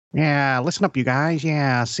Yeah, listen up, you guys.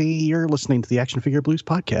 Yeah, see, you're listening to the Action Figure Blues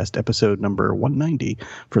podcast, episode number 190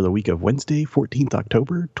 for the week of Wednesday, 14th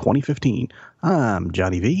October, 2015. I'm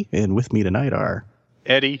Johnny V, and with me tonight are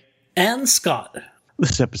Eddie and Scott.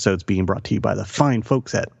 This episode's being brought to you by the fine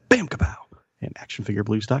folks at Bam Kapow and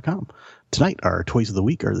ActionFigureBlues.com. Tonight, our toys of the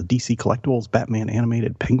week are the DC Collectibles Batman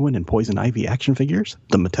animated Penguin and Poison Ivy action figures,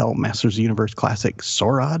 the Mattel Masters of the Universe classic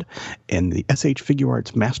Sorod, and the SH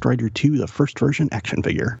Figuarts Masked Rider 2, the first version action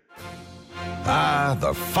figure. Ah,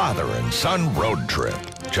 the father and son road trip.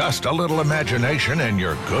 Just a little imagination and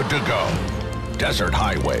you're good to go. Desert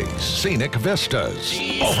highways, scenic vistas,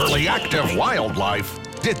 overly active wildlife.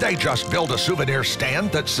 Did they just build a souvenir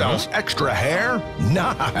stand that sells extra hair?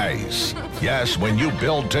 Nice. Yes, when you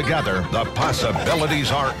build together, the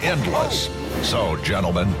possibilities are endless. So,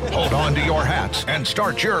 gentlemen, hold on to your hats and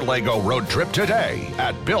start your Lego road trip today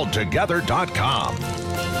at BuildTogether.com.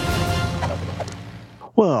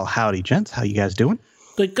 Well, howdy, gents. How you guys doing?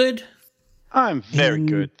 Good. I'm very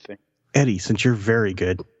good. Eddie, since you're very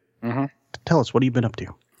good, tell us, what have you been up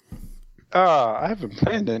to? I haven't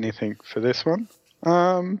planned anything for this one.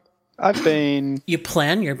 I've been... You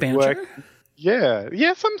plan your banter?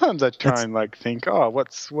 Yeah. Sometimes I try and think,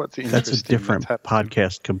 what's interesting. That's a different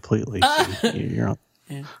podcast completely. So you're on.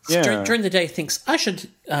 Yeah. During the day, thinks I should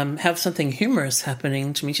have something humorous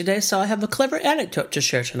happening to me today, so I have a clever anecdote to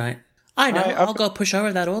share tonight. I know. I'll go push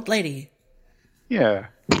over that old lady. Yeah.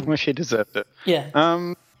 Well, she deserved it. Yeah.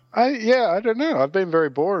 I don't know. I've been very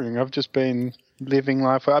boring. I've just been living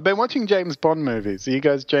life. I've been watching James Bond movies. Are you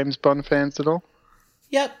guys James Bond fans at all?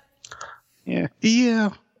 Yep. Yeah. Yeah.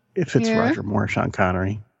 If it's Roger Moore, Sean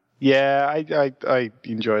Connery. Yeah, I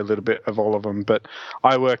enjoy a little bit of all of them, but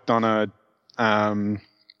I worked on a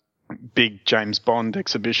big James Bond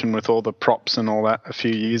exhibition with all the props and all that a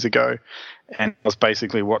few years ago, and I was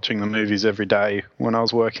basically watching the movies every day when I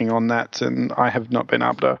was working on that, and I have not been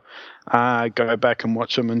able to go back and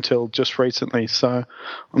watch them until just recently. So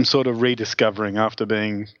I'm sort of rediscovering, after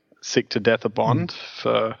being sick to death of Bond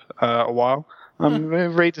for a while. I'm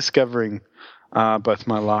rediscovering both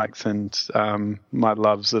my likes and my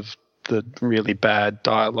loves of the really bad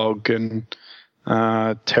dialogue and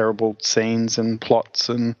terrible scenes and plots.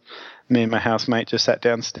 And me and my housemate just sat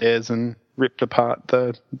downstairs and ripped apart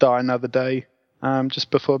the Die Another Day just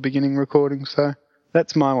before beginning recording. So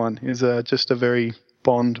that's my one, is just a very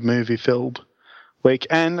Bond movie-filled week.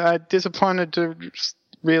 And disappointed to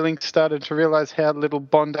really started to realize how little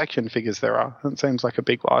Bond action figures there are. It seems like a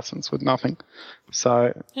big license with nothing.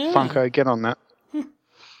 So, Funko, get on that.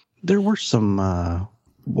 There were some,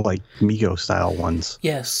 Mego-style ones.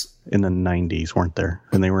 Yes. In the 90s, weren't there?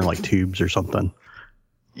 And they were like tubes or something.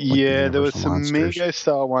 Yeah, there was some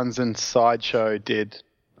Mego-style ones, and Sideshow did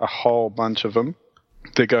a whole bunch of them.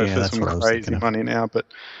 They go for some crazy money now, but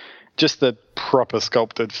just the proper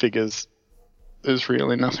sculpted figures, there's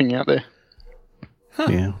really nothing out there. Huh.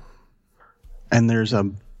 Yeah. And there's I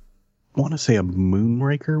want to say a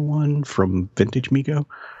Moonraker one from Vintage Mego.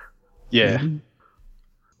 Yeah.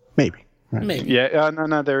 Maybe. Right. Maybe. Yeah,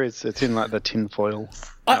 no, there is. It's in the tinfoil.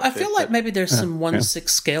 I feel like maybe there's some 1/6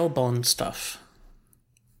 scale Bond stuff.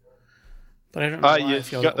 But I don't know why I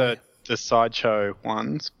feel got that the Sideshow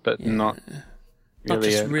ones, but not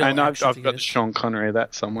really. Just real and I've got figures. the Sean Connery of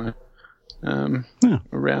that somewhere.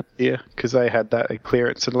 Around here, because they had that at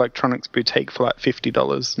clearance at Electronics Boutique for like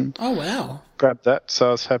 $50, and Oh, wow. grabbed that. So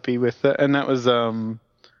I was happy with it, and that was how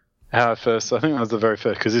I first. I think that was the very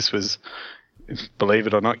first, because this was, believe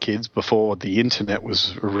it or not, kids, before the internet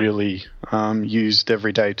was a really used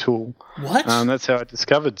everyday tool. What? That's how I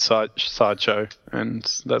discovered Sideshow, and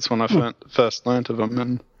that's when I first learnt of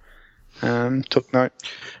them and took note.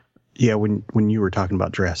 Yeah, when you were talking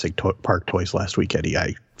about Jurassic Park toys last week, Eddie,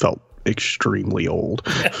 I felt extremely old.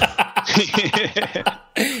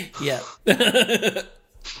 Yeah.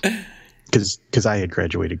 Because I had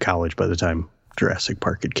graduated college by the time Jurassic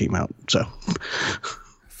Park had came out, so.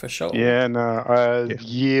 For sure. Yeah, no,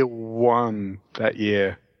 year one that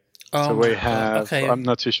year. Oh, so we have, okay. I'm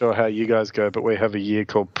not too sure how you guys go, but we have a year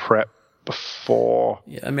called prep before.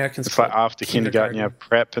 Yeah, Americans. It's like after kindergarten, you have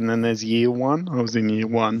prep, and then there's year one. I was in year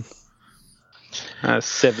one.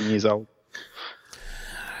 7 years old.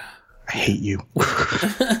 I hate you.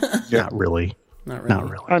 Not really. Not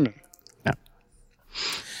really. I know. No.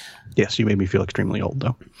 Yes, you made me feel extremely old,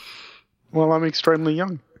 though. Well, I'm extremely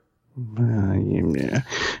young. Yeah.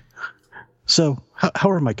 So, how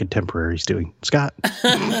are my contemporaries doing? Scott?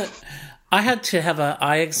 I had to have an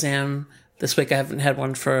eye exam this week. I haven't had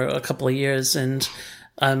one for a couple of years, and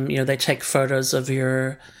they take photos of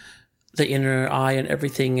the inner eye and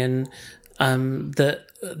everything, and the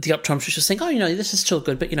optometrist was saying, oh, this is still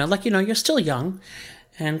good, but, you're still young.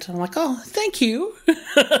 And I'm like, oh, thank you.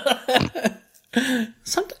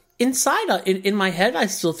 Inside, in my head, I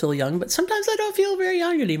still feel young, but sometimes I don't feel very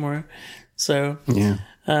young anymore. So, yeah.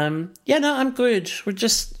 No, I'm good. We're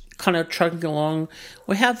just kind of trucking along.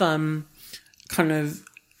 We have kind of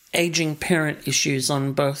aging parent issues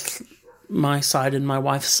on both my side and my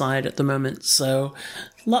wife's side at the moment. So,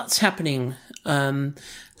 lots happening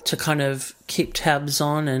to kind of keep tabs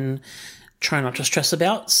on and try not to stress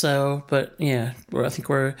about. So, but yeah, I think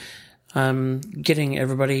we're getting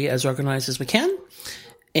everybody as organized as we can.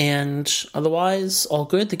 And otherwise, all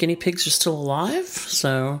good. The guinea pigs are still alive,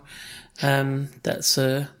 so it's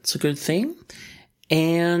a good thing.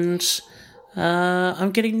 And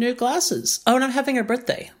I'm getting new glasses. Oh, and I'm having a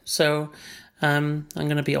birthday, so I'm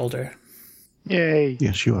going to be older. Yay!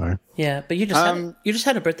 Yes, you are. Yeah, but you just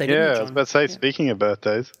had a birthday, didn't you, John? I was about to say. Speaking of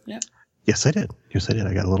birthdays, yeah. Yes, I did.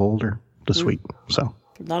 I got a little older this week, so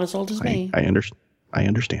not as old as me. I understand.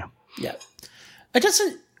 Yeah, it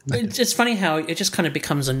doesn't. It's funny how it just kind of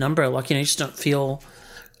becomes a number. Like, you just don't feel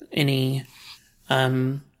any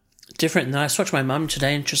different. And then I spoke to my mum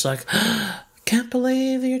today, and she's like, "Can't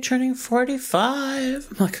believe you're turning 45."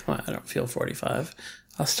 I'm like, well, I don't feel 45.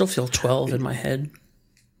 I still feel 12 in my head.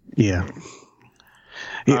 Yeah.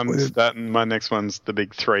 I'm starting. My next one's the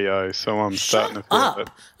big 3-0, so I'm starting to feel up. it.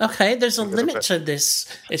 Okay, there's a limit to this.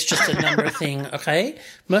 It's just a number thing. Okay,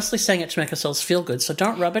 mostly saying it to make ourselves feel good. So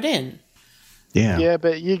don't rub it in. Yeah. Yeah,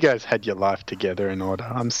 but you guys had your life together in order.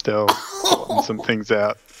 I'm still sorting some things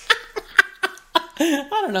out. I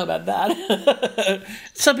don't know about that.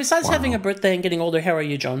 So besides having a birthday and getting older, how are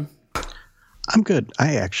you, John? I'm good.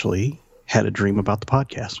 I actually had a dream about the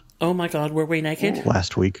podcast. Oh my God, were we naked?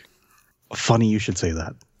 Last week. Funny you should say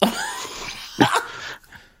that.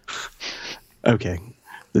 Okay.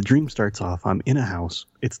 The dream starts off, I'm in a house.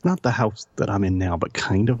 It's not the house that I'm in now, but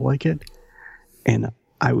kind of like it. And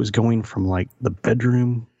I was going from like the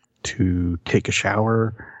bedroom to take a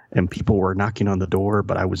shower, and people were knocking on the door,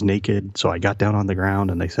 but I was naked. So I got down on the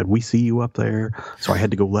ground and they said, "We see you up there." So I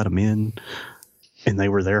had to go let them in. And they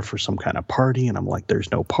were there for some kind of party. And I'm like,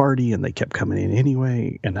 there's no party. And they kept coming in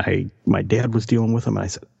anyway. And my dad was dealing with them. And I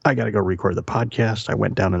said, I got to go record the podcast. I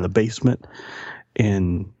went down in the basement,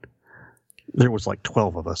 and there was like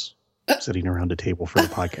 12 of us sitting around a table for the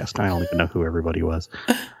podcast. I don't even know who everybody was.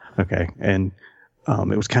 Okay. And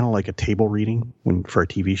it was kind of like a table reading for a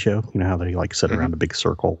TV show. You know how they like sit around a big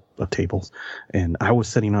circle of tables. And I was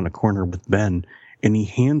sitting on a corner with Ben, and he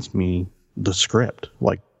hands me the script,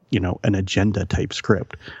 like, an agenda type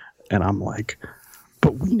script. And I'm like,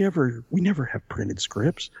 but we never have printed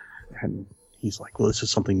scripts. And he's like, well, this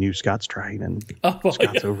is something new Scott's trying. And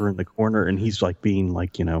Scott's over in the corner, and he's like being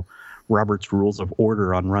like, Robert's Rules of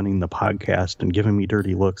Order on running the podcast and giving me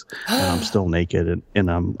dirty looks. And I'm still naked,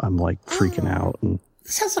 and I'm like freaking out. And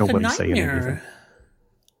sounds like nobody's saying anything.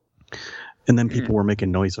 And then people were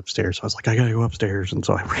making noise upstairs. So I was like, I got to go upstairs. And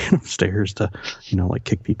so I ran upstairs to, like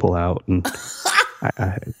kick people out. And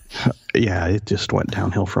it just went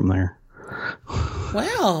downhill from there.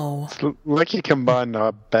 Wow. It's like you combined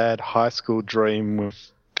a bad high school dream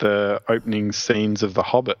with the opening scenes of The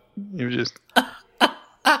Hobbit. You were just...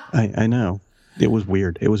 I know. It was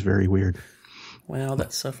weird. It was very weird. Wow,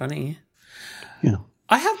 that's so funny. Yeah.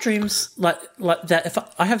 I have dreams like that. If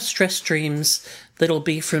I have stress dreams, that'll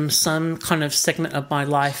be from some kind of segment of my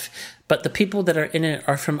life, but the people that are in it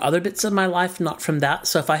are from other bits of my life, not from that.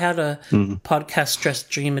 So if I had a podcast stress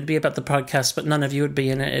dream, it'd be about the podcast, but none of you would be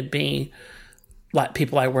in it. It'd be like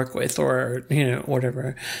people I work with or,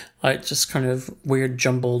 whatever. Like just kind of weird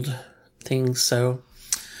jumbled things. So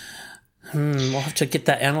we'll have to get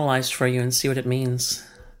that analyzed for you and see what it means.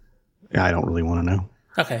 Yeah, I don't really want to know.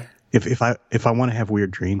 Okay. If I want to have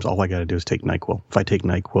weird dreams, all I got to do is take NyQuil. If I take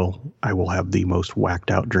NyQuil, I will have the most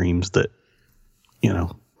whacked out dreams that,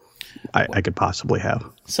 I could possibly have.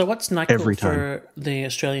 So what's NyQuil for the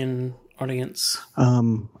Australian audience?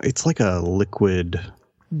 It's like a liquid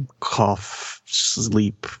cough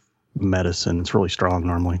sleep medicine. It's really strong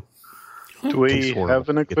normally. Do we have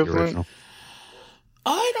an equivalent?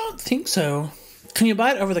 I don't think so. Can you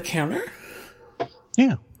buy it over the counter?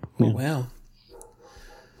 Yeah. Oh, wow.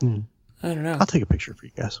 I don't know. I'll take a picture for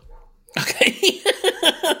you guys. Okay.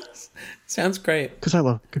 Sounds great. Because I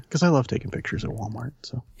love taking pictures at Walmart.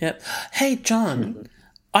 So. Yep. Hey, John.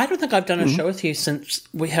 I don't think I've done a show with you since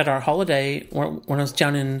we had our holiday when I was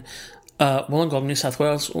down in Wollongong, New South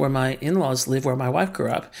Wales, where my in-laws live, where my wife grew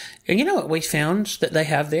up. And you know what we found that they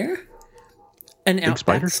have there? An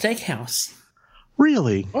Outback Steakhouse.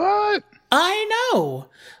 Really? What? I know.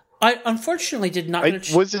 I unfortunately did not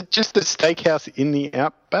get a Was it just a steakhouse in the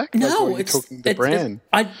Outback? No, it's the brand.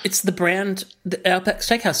 It's the brand, the Outback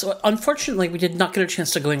Steakhouse. So unfortunately, we did not get a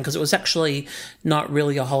chance to go in because it was actually not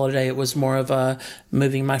really a holiday. It was more of a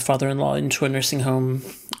moving my father-in-law into a nursing home,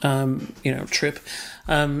 trip.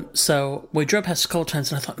 So we drove past a couple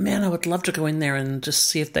times, and I thought, man, I would love to go in there and just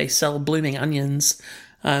see if they sell blooming onions.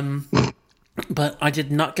 But I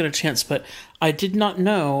did not get a chance. But I did not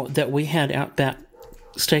know that we had Outback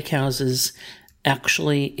Steakhouses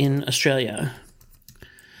actually in Australia.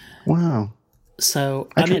 Wow. So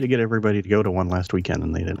I tried to get everybody to go to one last weekend,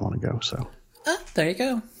 and they didn't want to go. So there you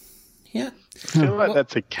go. Yeah. I feel like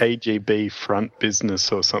that's a KGB front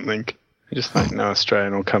business or something. I just think no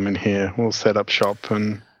Australian will come in here. We'll set up shop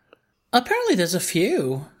and. Apparently, there's a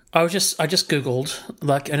few. I just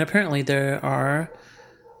Googled and apparently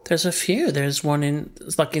there's a few. There's one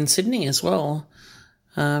in Sydney as well.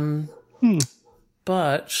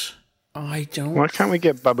 But I don't. Why can't we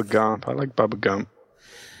get Bubba Gump? I like Bubba Gump.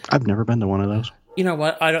 I've never been to one of those. You know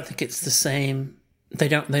what? I don't think it's the same. They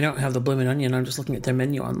don't have the blooming onion. I'm just looking at their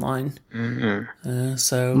menu online.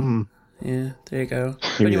 Mm-hmm. Yeah, there you go.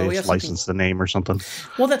 Maybe anyway, they licensed the name or something.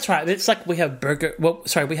 Well, that's right. It's like we have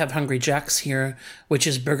we have Hungry Jack's here, which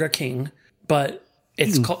is Burger King, but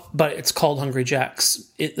it's called Hungry Jack's.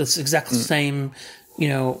 It's exactly the same,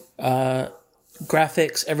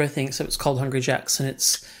 graphics, everything. So it's called Hungry Jack's, and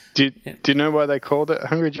it's. Do you know why they called it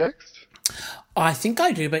Hungry Jack's? I think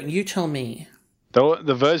I do, but you tell me.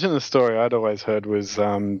 The version of the story I'd always heard was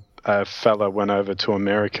a fella went over to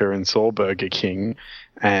America and saw Burger King,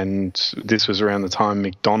 and this was around the time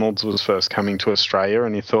McDonald's was first coming to Australia,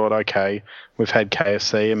 and he thought, okay, we've had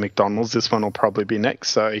KFC and McDonald's, this one will probably be next.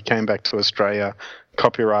 So he came back to Australia,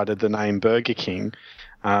 copyrighted the name Burger King,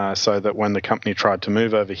 so that when the company tried to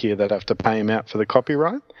move over here, they'd have to pay him out for the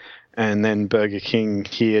copyright. And then Burger King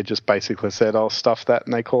here just basically said, I'll stuff that,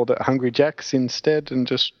 and they called it Hungry Jack's instead and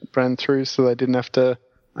just ran through so they didn't have to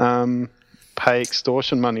pay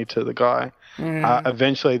extortion money to the guy.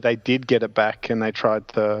 Eventually they did get it back, and they tried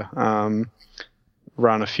to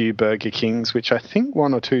run a few Burger Kings, which I think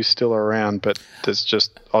one or two still are around, but there's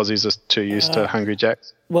just Aussies are too used to Hungry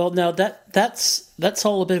Jack's. Well, now that's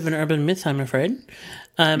all a bit of an urban myth, I'm afraid.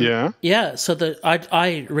 Yeah. So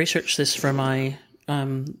I researched this for my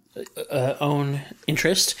own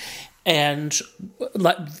interest, and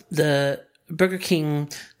the Burger King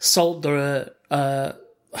sold the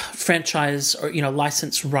franchise or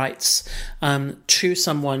license rights to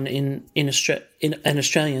someone in an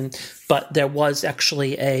Australian, but there was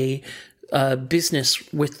actually a business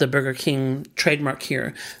with the Burger King trademark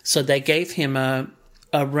here, so they gave him a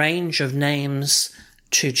range of names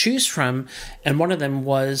to choose from, and one of them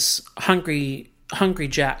was Hungry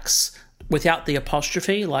Jack's without the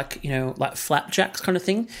apostrophe, like Flapjacks kind of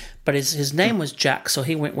thing, but his name was Jack, so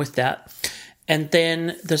he went with that. And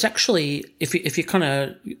then there's actually, if you kind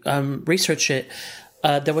of research it,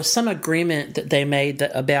 there was some agreement that they made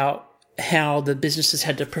about how the businesses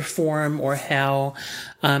had to perform, or how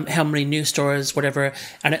many new stores, whatever.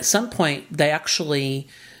 And at some point, they actually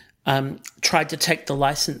tried to take the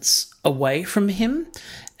license away from him,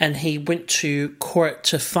 and he went to court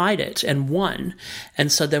to fight it and won.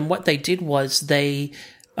 And so then what they did was they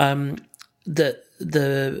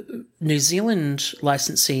the New Zealand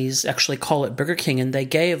licensees actually call it Burger King, and they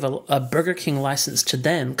gave a Burger King license to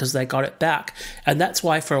them because they got it back. And that's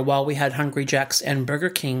why for a while we had Hungry Jack's and Burger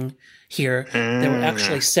King here. They were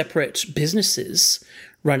actually separate businesses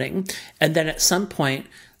running. And then at some point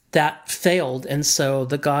that failed, and so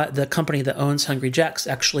the company that owns Hungry Jack's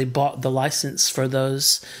actually bought the license for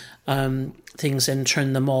those things and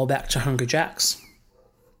turned them all back to Hungry Jack's.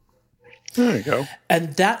 There you go.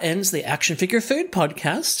 And that ends the Action Figure Food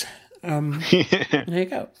podcast. There you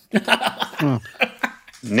go.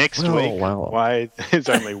 Next week, why there's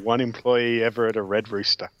only one employee ever at a Red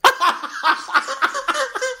Rooster.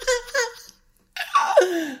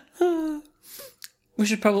 We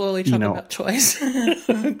should probably talk about toys.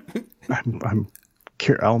 I'm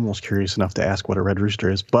almost curious enough to ask what a Red Rooster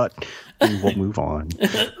is, but we will move on.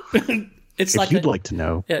 If you'd like to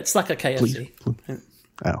know. Yeah, it's like a KFC. Please.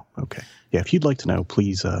 Oh, okay. Yeah, if you'd like to know,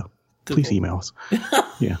 please email us.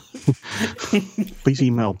 Yeah. Please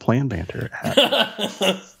email planbanter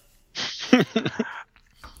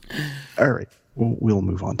All right. We'll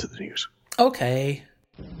move on to the news. Okay.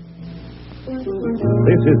 This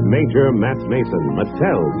is Major Matt Mason,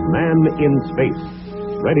 Mattel's Man in Space,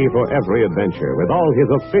 ready for every adventure with all his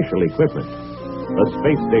official equipment. A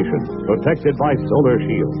space station protected by solar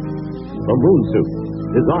shields. A moon suit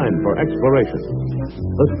designed for exploration.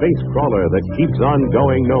 A space crawler that keeps on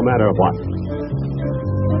going no matter what.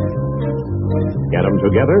 Get them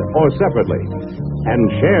together or separately.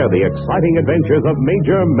 And share the exciting adventures of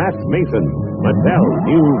Major Matt Mason, Mattel's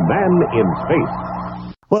new Man in Space.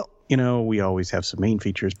 Well, you know, we always have some main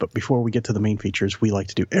features, but before we get to the main features, we like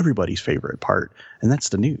to do everybody's favorite part, and that's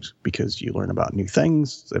the news, because you learn about new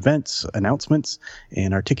things, events, announcements,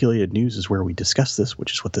 and articulated news is where we discuss this,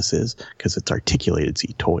 which is what this is, because it's articulated.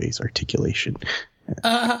 See, toys, articulation.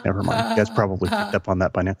 Never mind. You guys probably picked up on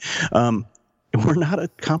that by now. We're not a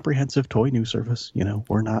comprehensive toy news service. You know,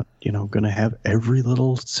 we're not, going to have every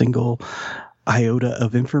little single iota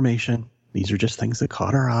of information. These are just things that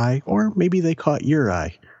caught our eye, or maybe they caught your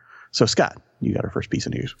eye. So, Scott, you got our first piece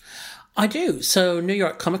of news. I do. So, New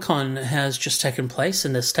York Comic Con has just taken place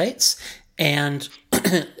in the States, and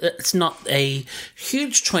it's not a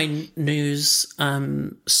huge toy news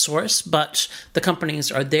source, but the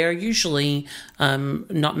companies are there, usually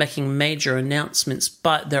not making major announcements,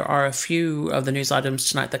 but there are a few of the news items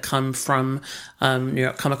tonight that come from New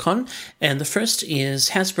York Comic Con. And the first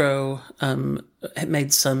is Hasbro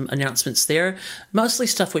made some announcements there, mostly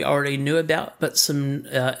stuff we already knew about, but some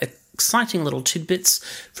exciting little tidbits.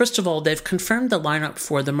 First of all, they've confirmed the lineup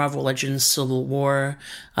for the Marvel Legends Civil War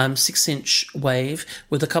 6-inch wave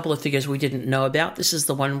with a couple of figures we didn't know about. This is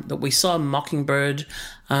the one that we saw, Mockingbird,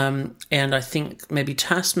 and I think maybe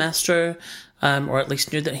Taskmaster, or at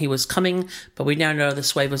least knew that he was coming. But we now know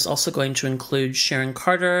this wave is also going to include Sharon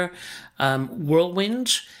Carter,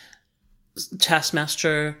 Whirlwind,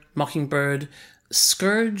 Taskmaster, Mockingbird,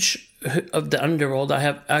 Scourge of the Underworld. I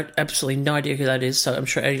have absolutely no idea who that is, so I'm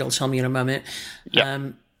sure Eddie will tell me in a moment.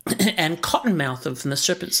 Yep. And Cottonmouth from the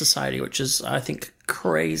Serpent Society, which is, I think,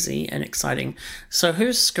 crazy and exciting. So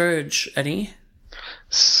who's Scourge, Eddie?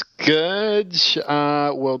 Scourge,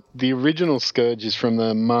 well, the original Scourge is from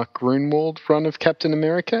the Mark Gruenwald run of Captain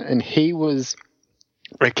America, and he was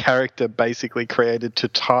a character basically created to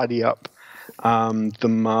tidy up the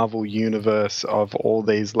Marvel universe of all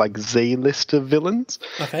these like Z-list of villains.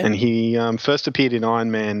 Okay. And he first appeared in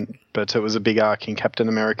Iron Man, but it was a big arc in Captain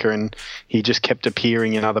America, and he just kept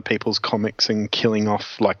appearing in other people's comics and killing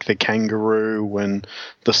off like the Kangaroo and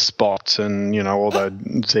the Spot and, all the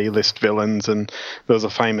Z-list villains. And there was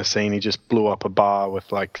a famous scene, he just blew up a bar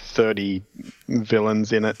with like 30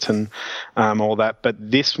 villains in it and all that.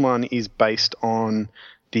 But this one is based on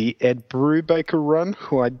the Ed Brubaker run,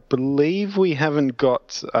 who I believe we haven't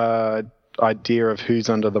got idea of who's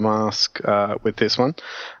under the mask with this one.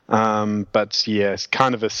 But yeah, it's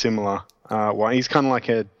kind of a similar one. He's kind of like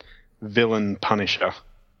a villain Punisher,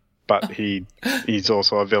 but he's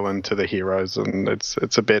also a villain to the heroes, and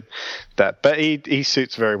it's a bit that. But he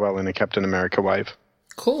suits very well in a Captain America wave.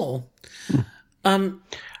 Cool.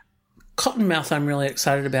 Cottonmouth I'm really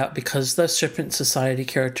excited about because those Serpent Society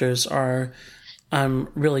characters are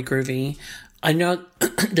really groovy. I know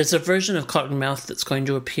there's a version of Cottonmouth that's going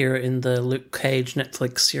to appear in the Luke Cage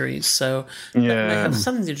Netflix series, so that may have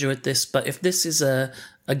something to do with this. But if this is a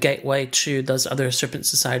gateway to those other Serpent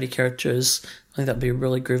Society characters, I think that'd be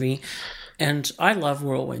really groovy. And I love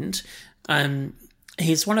Whirlwind.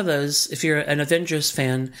 He's one of those, if you're an Avengers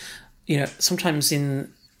fan, sometimes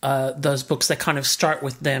in those books they kind of start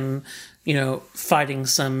with them, fighting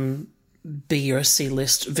some B or C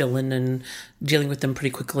list villain and dealing with them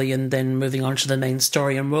pretty quickly and then moving on to the main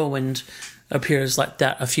story. And Whirlwind appears like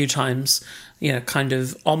that a few times, kind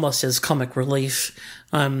of almost as comic relief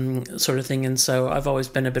sort of thing. And so I've always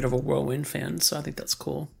been a bit of a Whirlwind fan, so I think that's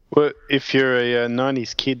cool. Well, if you're a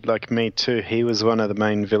 90s kid like me too, he was one of the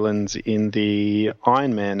main villains in the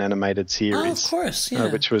Iron Man animated series. Oh, of course,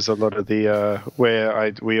 yeah. Which was a lot of the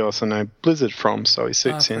we also know Blizzard from, so he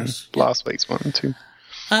suits in last week's one too.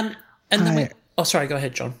 And then sorry, go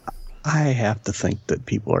ahead, John. I have to think that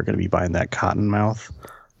people are going to be buying that Cottonmouth,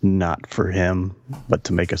 not for him, but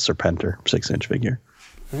to make a Serpentor 6-inch figure.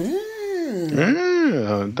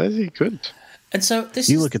 That's good. And so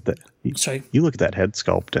you look at that head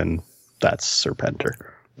sculpt, and that's Serpentor.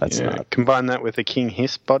 That's not. Combine that with a King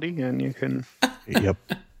Hiss body, and you can. Yep.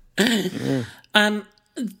 The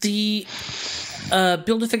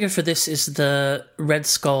Build-A-Figure for this is the Red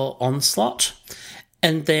Skull Onslaught.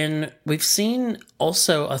 And then we've seen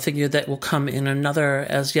also a figure that will come in another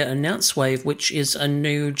as yet announced wave, which is a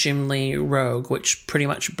new Jim Lee Rogue, which pretty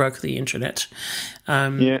much broke the internet.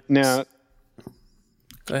 Now,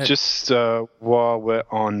 go ahead. Just while we're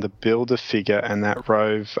on the Build-A-Figure and that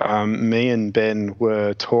Rove, me and Ben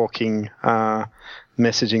were talking,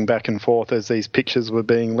 messaging back and forth as these pictures were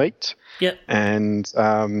being leaked. Yep.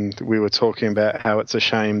 And we were talking about how it's a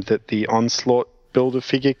shame that the Onslaught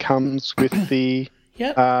Build-A-Figure comes with the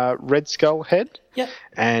Red Skull head. Yep.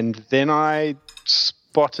 And then I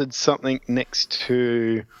spotted something next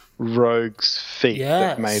to Rogue's feet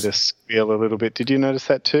that made us squeal a little bit. Did you notice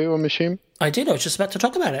that too, I'm assuming? I did. I was just about to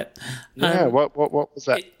talk about it. Yeah, what was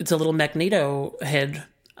that? It's a little Magneto head.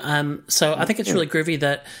 So I think it's really groovy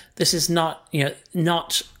that this is not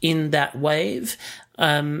in that wave,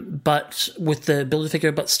 but with the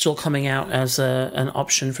Build-A-Figure, but still coming out as an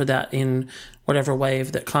option for that in whatever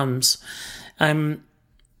wave that comes. The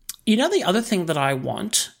other thing that I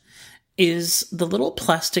want is the little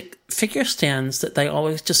plastic figure stands that they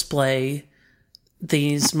always display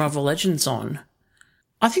these Marvel Legends on.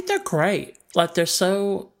 I think they're great. Like, they're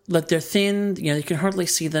so, like, they're thin, you can hardly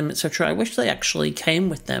see them, etc. I wish they actually came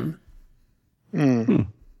with them. That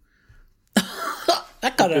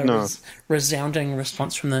got a resounding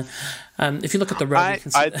response from the... if you look at the road, you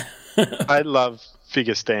can see I love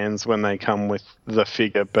figure stands when they come with the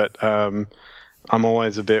figure, but I'm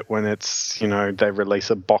always a bit when it's, they release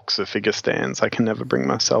a box of figure stands. I can never bring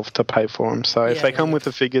myself to pay for them. So if they come with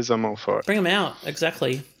the figures, I'm all for it. Bring them out,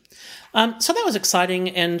 exactly. So that was exciting,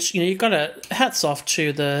 and you got a hats off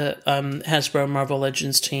to the Hasbro Marvel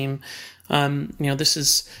Legends team. This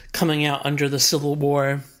is coming out under the Civil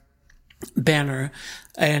War banner,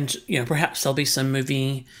 and perhaps there'll be some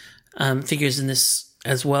movie figures in this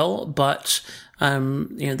as well. But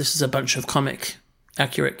this is a bunch of comic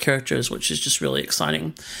accurate characters, which is just really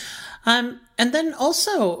exciting. And then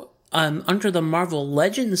also under the Marvel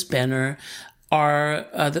Legends banner are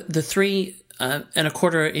the 3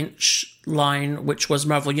 1/4 inch line, which was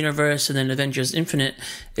Marvel Universe and then Avengers Infinite,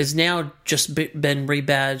 is now just been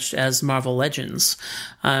rebadged as Marvel Legends,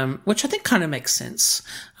 which I think kind of makes sense,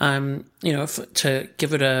 to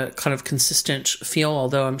give it a kind of consistent feel,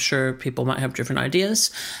 although I'm sure people might have different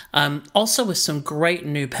ideas. Also with some great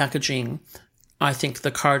new packaging. I think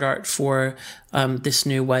the card art for this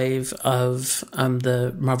new wave of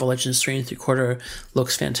the Marvel Legends 3 3/4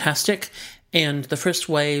 looks fantastic. And the first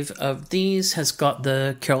wave of these has got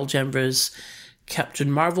the Carol Danvers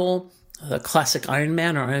Captain Marvel, the classic Iron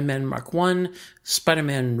Man or Iron Man Mark I,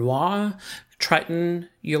 Spider-Man Noir, Triton,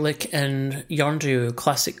 Ulik, and Yondu,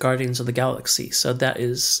 classic Guardians of the Galaxy. So that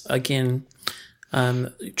is, again,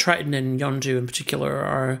 Triton and Yondu in particular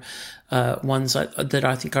are ones that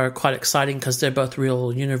I think are quite exciting because they're both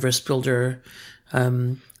real universe builder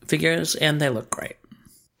figures, and they look great.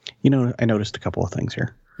 I noticed a couple of things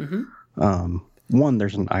here. Mm-hmm. One,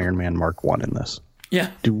 there's an Iron Man Mark I in this. Yeah.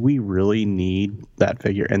 Do we really need that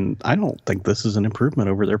figure? And I don't think this is an improvement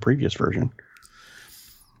over their previous version.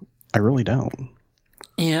 I really don't.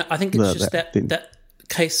 Yeah, I think it's that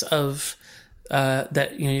case of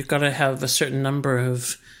that you've got to have a certain number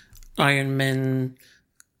of Iron Man,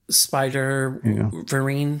 Spider,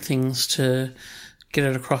 Wolverine things to get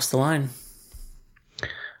it across the line.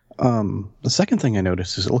 The second thing I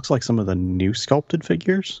noticed is it looks like some of the new sculpted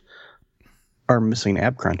figures are missing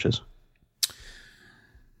ab crunches.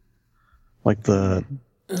 Like the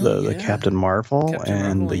Captain Marvel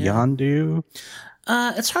and the Yondu.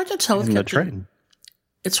 It's hard to tell with Captain.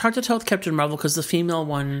 It's hard to tell with Captain Marvel because the female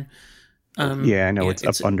one. I know it's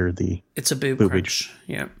up under the. It's a boob crunch.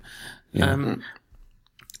 Yeah.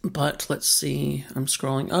 But let's see. I'm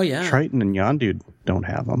scrolling. Oh yeah. Triton and Yondu don't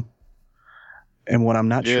have them. And what I'm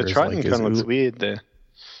not sure is Triton kind of looks weird there.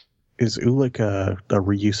 Is Ulik a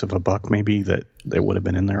reuse of a buck maybe that would have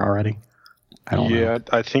been in there already? I don't know. Yeah,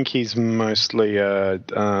 I think he's mostly a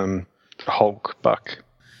Hulk buck.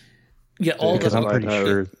 Yeah, all because I'm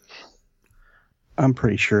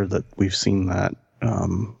pretty sure that we've seen that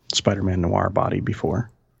Spider-Man Noir body before.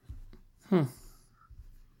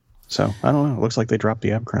 So I don't know. It looks like they dropped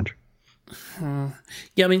the ab crunch.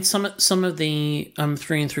 Yeah, I mean some of the 3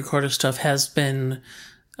 3/4 stuff has been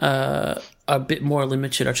a bit more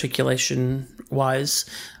limited articulation wise.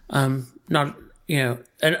 Not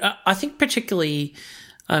and I think particularly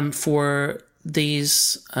for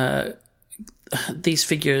these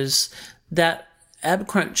figures that ab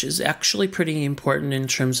crunch is actually pretty important in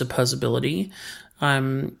terms of posability,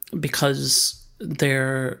 because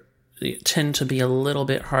they tend to be a little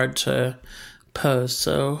bit hard to pose.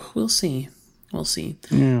 So we'll see.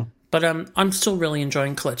 Yeah. But I'm still really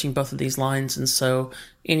enjoying collecting both of these lines, and so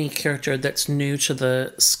any character that's new to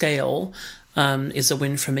the scale is a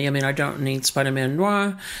win for me. I mean, I don't need Spider-Man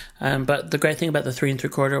Noir, but the great thing about the 3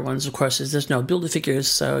 3/4 ones, of course, is there's no Build-A-Figures,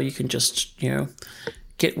 so you can just,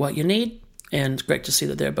 get what you need, and great to see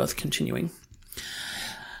that they're both continuing.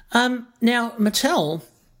 Now, Mattel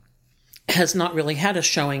has not really had a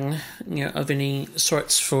showing, of any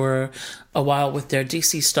sorts for a while with their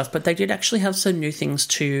DC stuff, but they did actually have some new things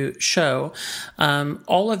to show.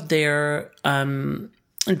 All of their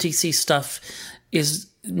DC stuff is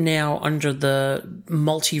now under the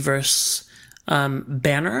multiverse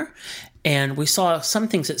banner. And we saw some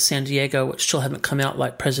things at San Diego which still haven't come out,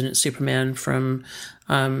 like President Superman from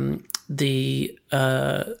the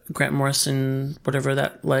Grant Morrison, whatever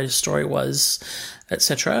that latest story was,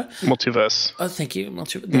 etc. Multiverse. Oh, thank you.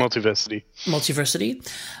 Multiversity.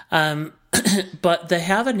 But they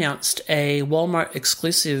have announced a Walmart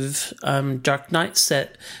exclusive Dark Knight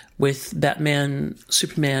set with Batman,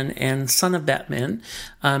 Superman, and Son of Batman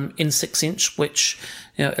in 6-inch, which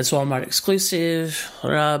is Walmart exclusive,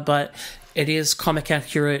 but it is comic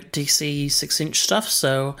accurate DC 6-inch stuff,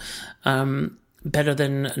 so better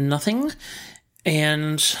than nothing,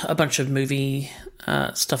 and a bunch of movie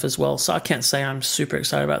stuff as well. So I can't say I'm super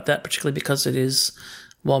excited about that, particularly because it is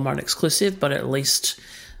Walmart exclusive, but at least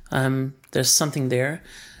there's something there.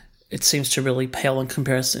 It seems to really pale in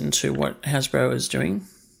comparison to what Hasbro is doing.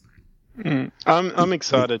 I'm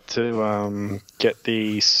excited to get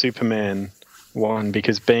the Superman one,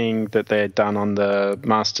 because being that they're done on the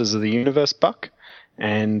Masters of the Universe buck,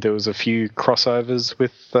 and there was a few crossovers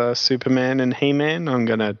with Superman and He-Man, I'm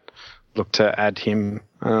going to look to add him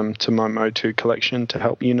to my Motu collection to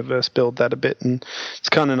help Universe build that a bit. And it's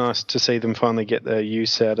kind of nice to see them finally get the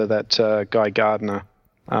use out of that Guy Gardner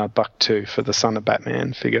buck 2 for the Son of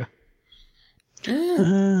Batman figure.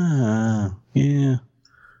 Yeah.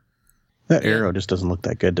 That arrow just doesn't look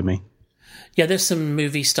that good to me. Yeah, there's some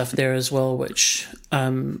movie stuff there as well, which, I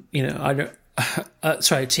don't.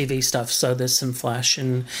 TV stuff. So there's some Flash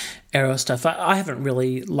and Arrow stuff. I haven't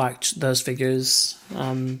really liked those figures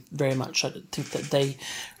very much. I think that they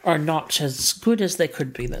are not as good as they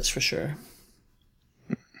could be. That's for sure.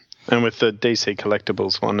 And with the DC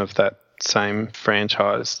Collectibles one of that same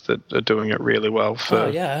franchise that are doing it really well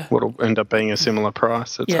for what'll end up being a similar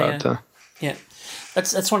price. It's hard to. Yeah,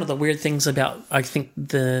 that's one of the weird things about, I think,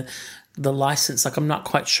 the license. Like, I'm not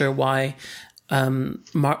quite sure why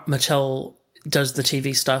Mattel does the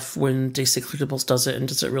TV stuff when DC Collectibles does it and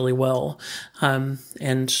does it really well.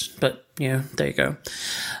 But there you go.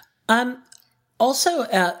 Also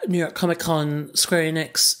at New York Comic Con, Square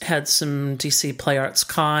Enix had some DC Play Arts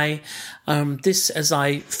Kai. This, as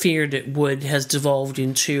I feared it would, has devolved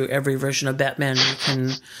into every version of Batman you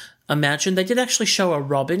can imagine. They did actually show a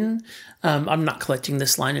Robin. I'm not collecting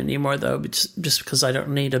this line anymore, though, just because I don't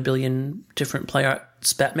need a billion different Play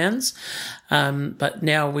Arts Batmans. But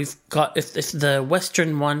now we've got, if the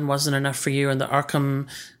Western one wasn't enough for you and the Arkham,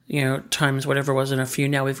 times whatever wasn't enough for you,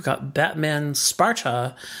 now we've got Batman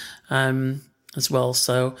Sparta as well.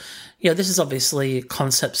 So, this is obviously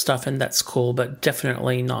concept stuff, and that's cool, but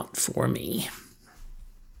definitely not for me.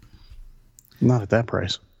 Not at that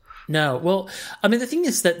price. No. Well, I mean, the thing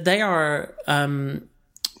is that they are, like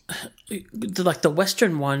the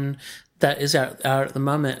Western one that is out at the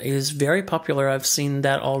moment is very popular. I've seen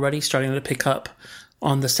that already starting to pick up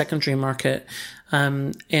on the secondary market.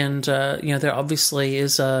 There obviously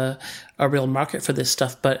is a real market for this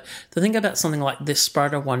stuff. But the thing about something like this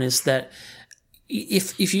Sparta one is that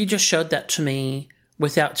if you just showed that to me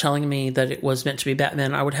without telling me that it was meant to be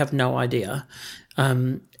Batman, I would have no idea.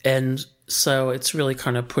 And so it's really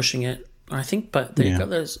kind of pushing it, I think. But there you go.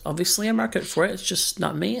 There's obviously a market for it. It's just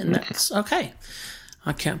not me, and that's okay.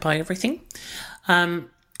 I can't buy everything.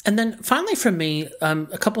 And then finally from me,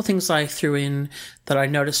 a couple things I threw in that I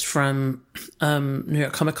noticed from New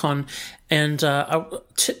York Comic Con. And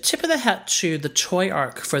tip of the hat to the Toy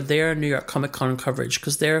Arc for their New York Comic Con coverage,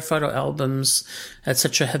 because their photo albums,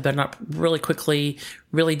 etc., have been up really quickly,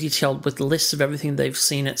 really detailed with lists of everything they've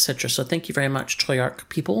seen, etc. So thank you very much, Toy Arc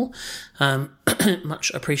people.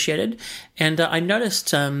 Much appreciated. And I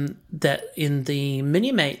noticed that in the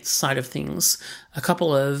Minimate side of things, a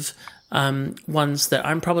couple of ones that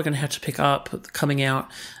I'm probably going to have to pick up coming out,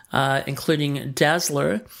 including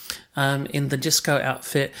Dazzler in the disco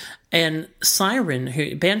outfit, and Siren,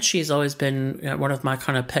 who Banshee has always been one of my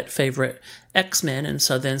kind of pet favorite X-Men, and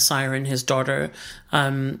so then Siren, his daughter,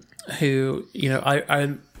 who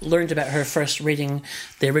I learned about her first reading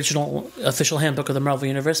the original official handbook of the Marvel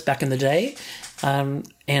Universe back in the day,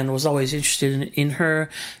 and was always interested in her.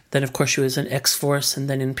 Then, of course, she was in X-Force, and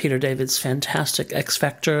then in Peter David's fantastic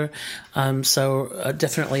X-Factor. So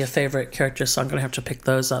definitely a favorite character, so I'm going to have to pick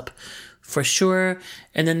those up for sure.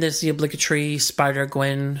 And then there's the obligatory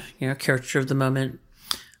Spider-Gwen, character of the moment,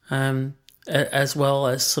 as well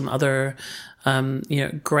as some other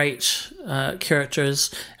great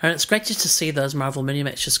characters. And it's great just to see those Marvel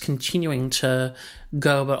Minimates just continuing to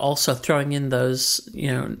go, but also throwing in those,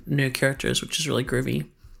 new characters, which is really groovy.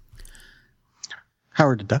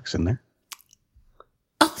 Howard the Duck's in there.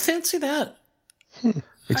 Oh, fancy that.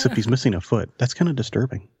 Except he's missing a foot. That's kind of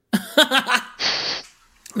disturbing.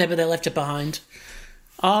 Maybe they left it behind.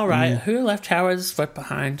 All right, who left Howard's foot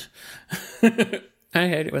behind? I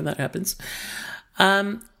hate it when that happens.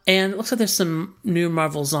 And it looks like there's some new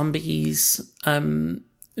Marvel Zombies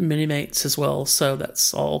mini-mates as well, so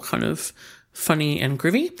that's all kind of funny and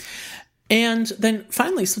groovy. And then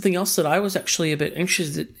finally, something else that I was actually a bit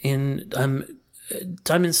interested in,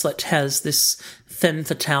 Diamond Select has this Femme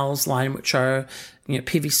Fatales line, which are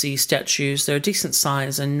PVC statues. They're a decent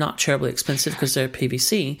size and not terribly expensive because they're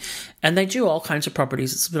PVC. And they do all kinds of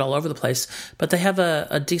properties. It's a bit all over the place. But they have a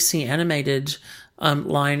DC animated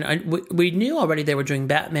line. We knew already they were doing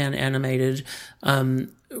Batman animated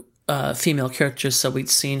female characters, so we'd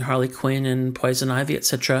seen Harley Quinn and Poison Ivy,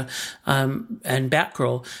 etc., and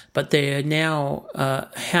Batgirl. But they now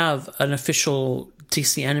have an official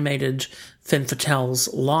DC animated Femme Fatales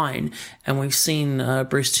line, and we've seen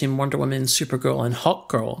Bruce Timm, Wonder Woman, Supergirl, and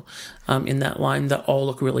Hawkgirl in that line that all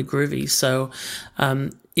look really groovy. So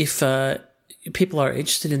if people are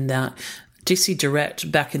interested in that, DC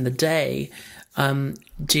Direct back in the day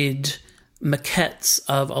did maquettes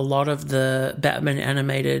of a lot of the Batman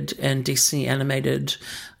animated and DC animated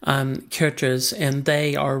characters, and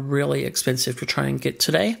they are really expensive to try and get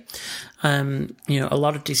today. A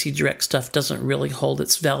lot of DC Direct stuff doesn't really hold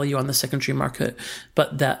its value on the secondary market,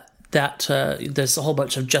 but that there's a whole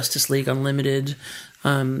bunch of Justice League Unlimited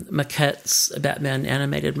maquettes, Batman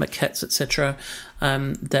animated maquettes, etc.,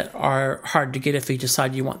 that are hard to get if you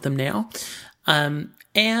decide you want them now.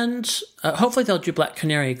 And hopefully they'll do Black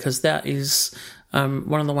Canary, because that is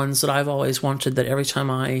one of the ones that I've always wanted, that every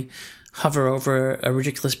time I hover over a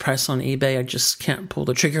ridiculous price on eBay, I just can't pull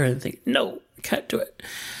the trigger and think, no, I can't do it.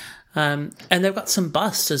 And they've got some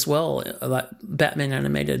busts as well, like Batman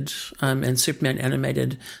animated and Superman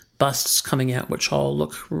animated busts coming out, which all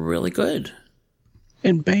look really good.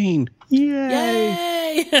 And Bane.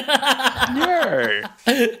 Yay! Yay!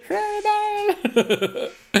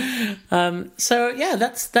 So yeah,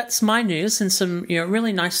 that's my news, and some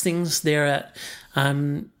really nice things there at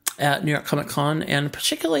New York Comic Con, and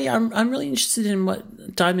particularly I'm really interested in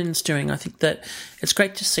what Diamond's doing. I think that it's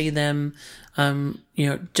great to see them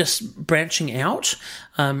just branching out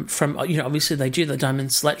from obviously they do the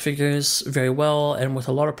Diamond Select figures very well and with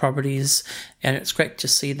a lot of properties, and it's great to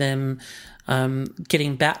see them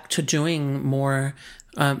getting back to doing more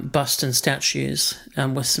bust and statues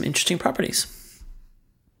with some interesting properties.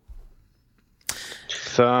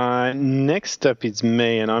 So next up is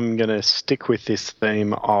me, and I'm going to stick with this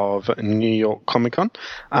theme of New York Comic Con.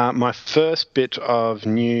 My first bit of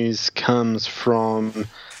news comes from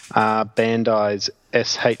Bandai's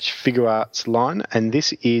SH Figure Arts line, and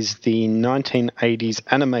this is the 1980s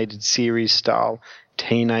animated series style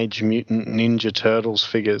Teenage Mutant Ninja Turtles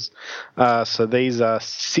figures. So these are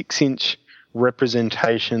 6-inch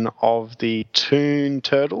representation of the Toon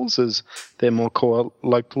Turtles, as they're more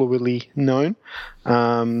colloquially known,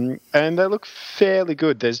 and they look fairly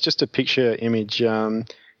good. There's just a picture image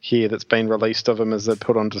here that's been released of them as they're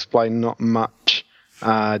put on display. Not much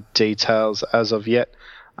details as of yet,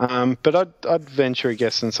 but I'd venture a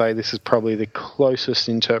guess and say this is probably the closest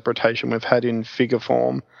interpretation we've had in figure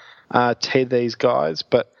form to these guys.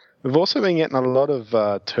 But we've also been getting a lot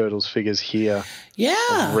of Turtles figures here.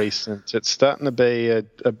 Yeah. Recent. It's starting to be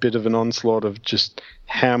a bit of an onslaught of just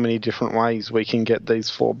how many different ways we can get these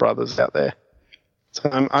four brothers out there. So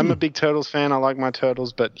I'm a big Turtles fan. I like my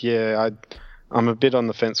Turtles, but yeah, I'm a bit on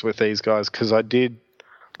the fence with these guys, because I did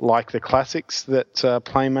like the classics that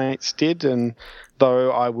Playmates did, and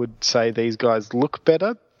though I would say these guys look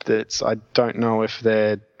better, I don't know if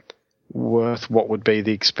they're worth what would be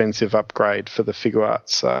the expensive upgrade for the Figure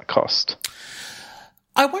Arts cost.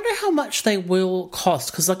 I wonder how much they will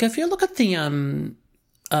cost, because if you look at the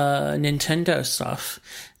Nintendo stuff,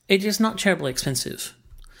 it is not terribly expensive.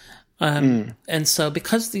 And so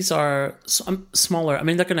because these are smaller, I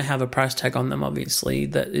mean, they're going to have a price tag on them, obviously,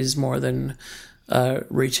 that is more than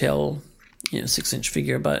retail 6-inch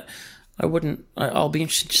figure, but I'll be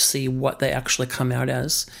interested to see what they actually come out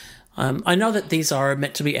as. I know that these are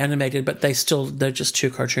meant to be animated, but they're just too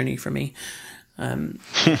cartoony for me.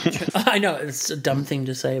 I know it's a dumb thing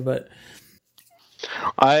to say, but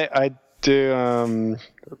I do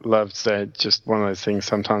love that. Just one of those things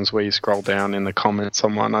sometimes where you scroll down in the comments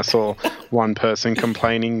on one. I saw one person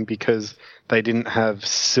complaining because they didn't have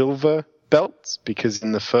silver belts, because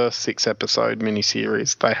in the first 6-episode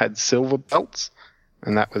miniseries they had silver belts,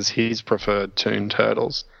 and that was his preferred Toon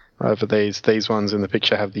Turtles. Over these ones in the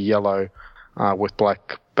picture have the yellow with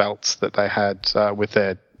black belts that they had with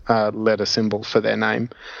their letter symbol for their name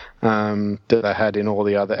that they had in all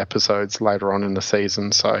the other episodes later on in the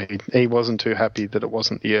season. So he wasn't too happy that it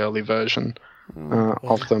wasn't the early version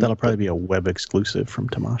of them. That'll probably be a web exclusive from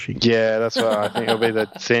Tamashii. Yeah, that's what I think. It'll be the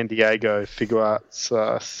San Diego Figure Arts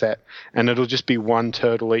set, and it'll just be one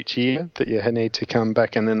turtle each year that you need to come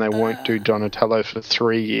back, and then they won't do Donatello for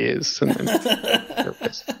 3 years, and then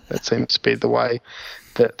that seems to be the way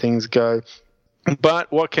that things go.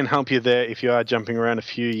 But what can help you there if you are jumping around a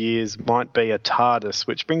few years might be a TARDIS,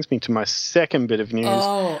 which brings me to my second bit of news.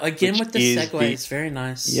 Oh, again with the segues. Very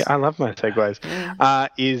nice. Yeah, I love my segues. Yeah.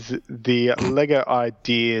 Is the Lego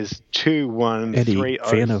Ideas 21304 Eddie,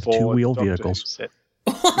 fan of two-wheel Doctor Who vehicles. set.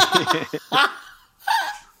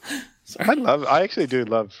 I actually do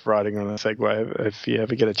love riding on a Segway. If you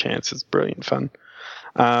ever get a chance, it's brilliant fun.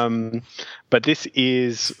 But this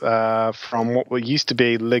is from what used to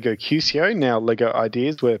be Lego QCO, now Lego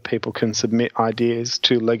Ideas, where people can submit ideas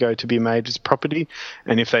to Lego to be made as property,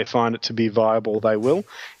 and if they find it to be viable, they will.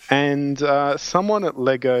 And someone at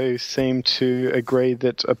Lego seemed to agree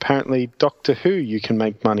that apparently Doctor Who you can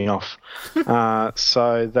make money off.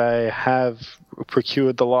 So they have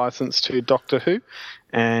procured the license to Doctor Who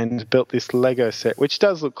and built this Lego set, which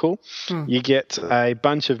does look cool. You get a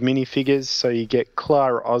bunch of minifigures, so you get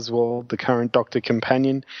Clara Oswald, the current Doctor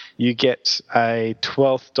companion. You get a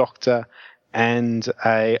 12th Doctor and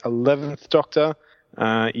a 11th Doctor.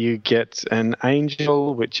 You get an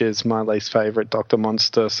Angel, which is my least favourite Doctor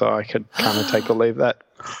monster, so I could kind of take or leave that.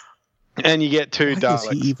 And you get 2 Daleks.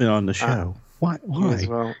 Why is he even on the show? Why?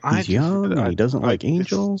 Well, He's young and he doesn't like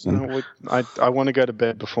angels. I want to go to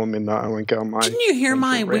bed before midnight. I won't go on my. Didn't you hear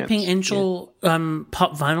my rants. Weeping Angel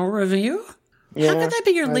pop vinyl review? Yeah, How could that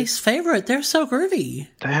be your least favorite? They're so groovy.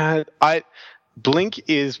 Blink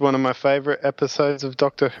is one of my favourite episodes of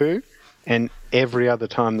Doctor Who, and every other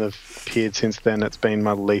time they've appeared since then, it's been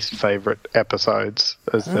my least favourite episodes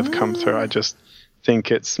as they've come through. I just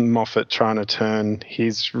think it's Moffat trying to turn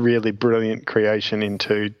his really brilliant creation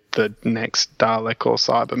into the next Dalek or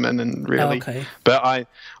Cyberman, and really. Okay. But I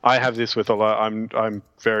have this with a lot. I'm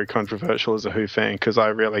very controversial as a Who fan because I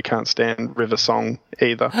really can't stand River Song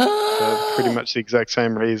either. For pretty much the exact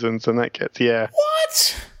same reasons, and that gets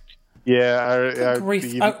What? Yeah,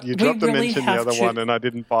 grief. you dropped the really mention the other one, and I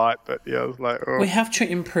didn't bite, but yeah, I was like, oh. We have to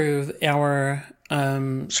improve our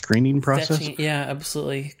screening process. yeah,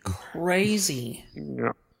 absolutely crazy.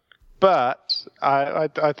 Yeah. But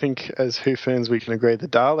I think as Who fans we can agree the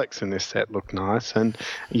Daleks in this set look nice, and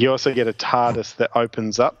you also get a TARDIS that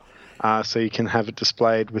opens up, so you can have it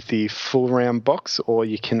displayed with the full round box, or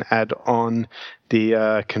you can add on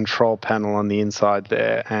the control panel on the inside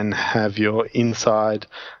there and have your inside,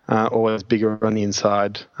 always bigger on the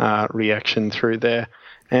inside, reaction through there,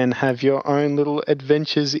 and have your own little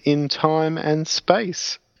adventures in time and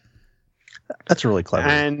space. That's really clever,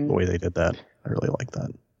 the way they did that. I really like that.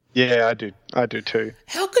 Yeah, I do too.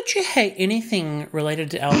 How could you hate anything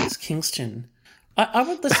related to Alex Kingston? I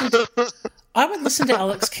would listen to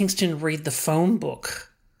Alex Kingston read the phone book.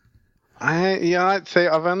 I'd say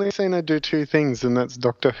I've only seen her do 2 things, and that's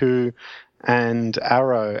Doctor Who and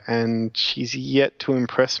Arrow, and she's yet to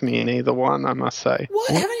impress me in either one, I must say.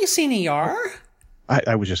 What? Haven't you seen ER?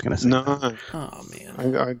 I was just going to say. No. Oh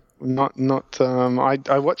man.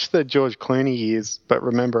 I watched the George Clooney years, but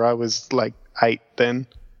remember I was like 8 then.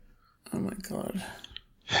 Oh my god.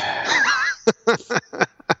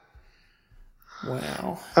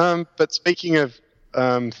 Wow. But speaking of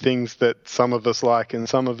things that some of us like and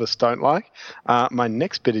some of us don't like, my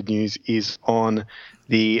next bit of news is on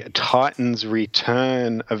the Titans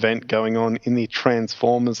Return event going on in the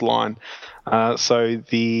Transformers line. So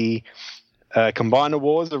the Combiner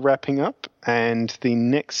Wars are wrapping up, and the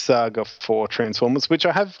next saga for Transformers, which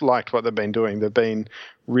I have liked what they've been doing. They've been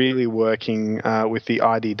really working with the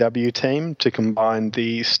IDW team to combine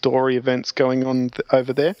the story events going on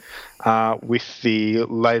over there with the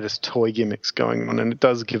latest toy gimmicks going on, and it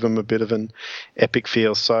does give them a bit of an epic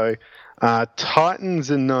feel. So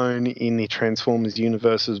Titans are known in the Transformers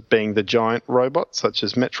universe as being the giant robots, such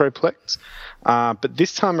as Metroplex. But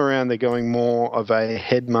this time around, they're going more of a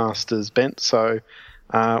Headmaster's bent. So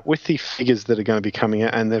with the figures that are going to be coming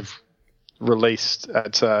out, and they've released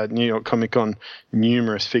at New York Comic Con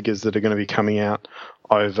numerous figures that are going to be coming out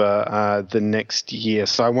over the next year.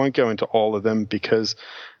 So I won't go into all of them because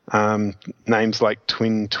names like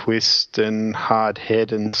Twin Twist and Hard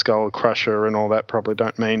Head and Skull Crusher and all that probably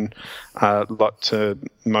don't mean a lot to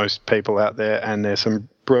most people out there. And there's some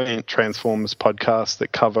brilliant Transformers podcasts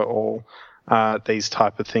that cover all these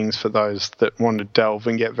type of things for those that want to delve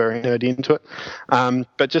and get very nerdy into it.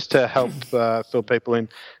 But just to help fill people in,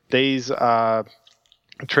 these are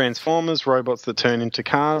Transformers, robots that turn into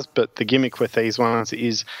cars, but the gimmick with these ones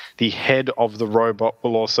is the head of the robot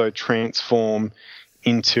will also transform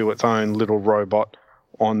into its own little robot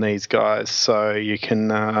on these guys. So you can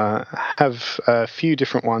have a few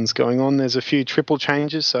different ones going on. There's a few triple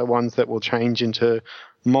changes, so ones that will change into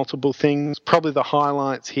multiple things. Probably the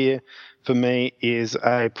highlights here for me is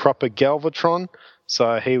a proper Galvatron.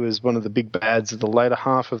 So he was one of the big bads of the later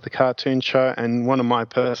half of the cartoon show, and one of my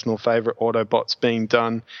personal favourite Autobots being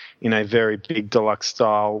done in a very big deluxe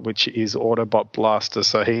style, which is Autobot Blaster.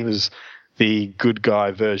 So he was the good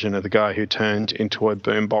guy version of the guy who turned into a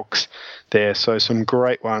boombox there. So some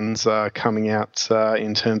great ones coming out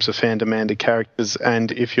in terms of fan-demanded characters.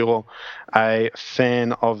 And if you're a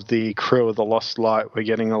fan of the crew of the Lost Light, we're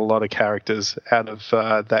getting a lot of characters out of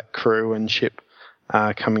that crew and ship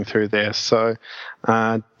coming through there. So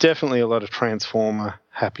definitely a lot of Transformer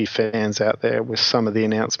happy fans out there with some of the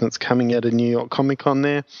announcements coming out of New York Comic Con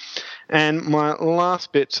there. And my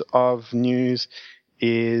last bit of news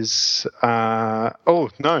is oh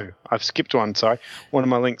no, I've skipped one. Sorry, one of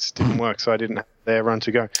my links didn't work, so I didn't have their run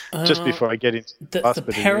to go. Just before I get into the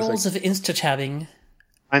perils of insta-tabbing.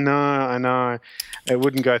 I know, it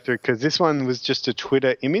wouldn't go through because this one was just a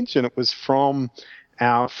Twitter image, and it was from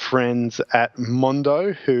our friends at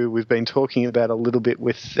Mondo, who we've been talking about a little bit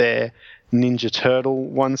with their Ninja Turtle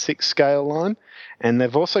 1/6 scale line. And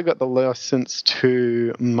they've also got the license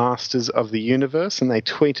to Masters of the Universe, and they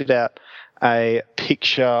tweeted out a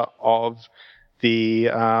picture of the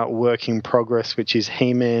work in progress, which is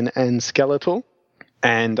He-Man and Skeletor.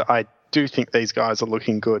 And I do think these guys are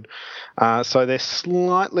looking good. So they're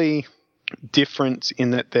slightly different in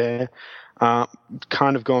that they're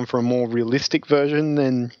kind of gone for a more realistic version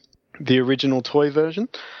than the original toy version.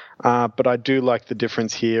 But I do like the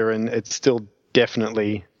difference here, and it's still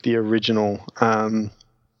definitely the original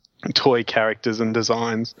toy characters and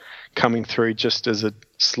designs coming through just as a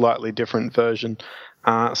slightly different version.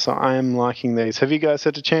 So I am liking these. Have you guys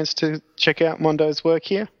had a chance to check out Mondo's work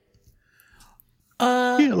here?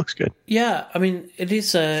 Yeah, it looks good. Yeah, I mean, it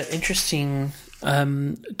is an interesting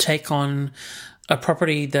take on a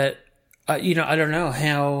property that, I don't know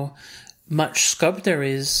how much scope there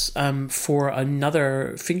is for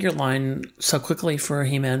another figure line so quickly for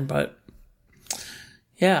He-Man, but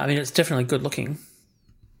yeah, I mean, it's definitely good looking.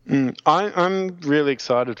 I'm really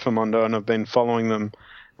excited for Mondo, and I've been following them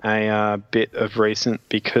a bit of recent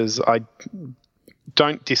because I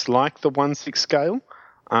don't dislike the 1/6 scale,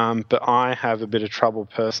 but I have a bit of trouble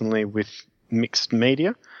personally with mixed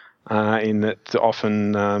media in that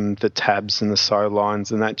often the tabs and the sew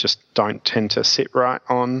lines and that just don't tend to sit right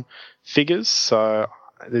on figures. So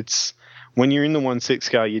it's when you're in the 1/6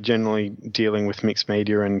 scale, you're generally dealing with mixed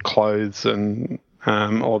media and clothes and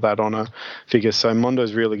all that on a figure. So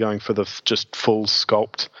Mondo's really going for the just full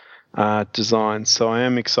sculpt design. So I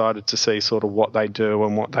am excited to see sort of what they do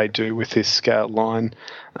and what they do with this scale line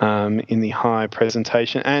in the high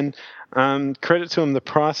presentation. And credit to them, the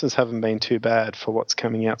prices haven't been too bad for what's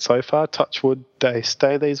coming out so far. Touch wood, they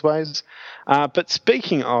stay these ways. But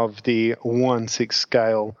speaking of the 1/6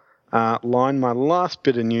 scale line, my last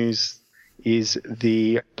bit of news is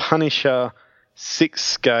the Punisher 6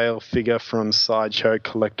 scale figure from Sideshow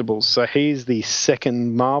Collectibles. So he's the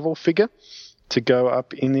second Marvel figure to go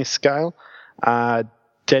up in this scale.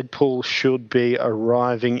 Deadpool should be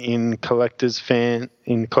arriving in collectors'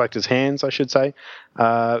 hands, I should say,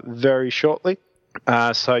 very shortly.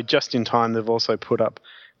 So just in time, they've also put up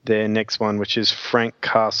their next one, which is Frank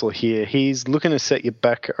Castle here. He's looking to set you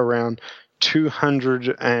back around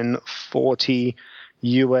 $240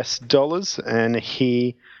 US, and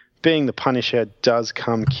he, being the Punisher, does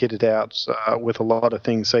come kitted out with a lot of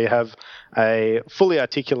things. So you have a fully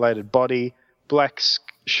articulated body, black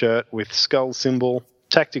shirt with skull symbol,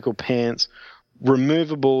 tactical pants,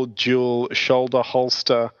 removable dual shoulder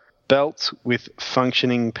holster belt with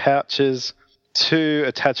functioning pouches, 2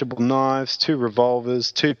 attachable knives, 2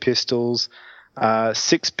 revolvers, 2 pistols,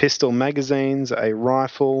 6 pistol magazines, a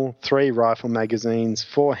rifle, 3 rifle magazines,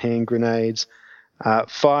 4 hand grenades,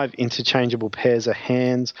 5 interchangeable pairs of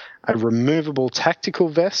hands, a removable tactical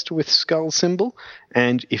vest with skull symbol,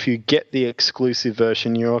 and if you get the exclusive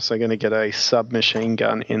version, you're also going to get a submachine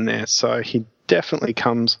gun in there. So he definitely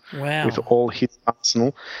comes with all his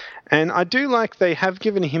arsenal. And I do like they have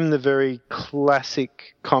given him the very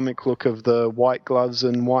classic comic look of the white gloves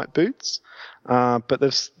and white boots, but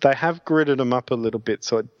they have gridded him up a little bit,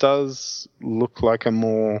 so it does look like a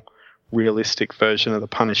more realistic version of the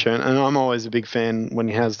Punisher. And I'm always a big fan when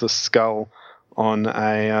he has the skull on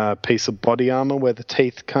a piece of body armor where the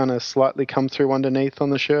teeth kind of slightly come through underneath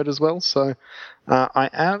on the shirt as well. So I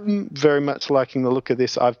am very much liking the look of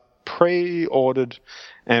this. I've pre-ordered,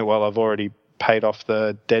 and I've already paid off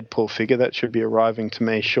the Deadpool figure that should be arriving to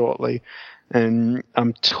me shortly. and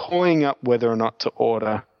I'm toying up whether or not to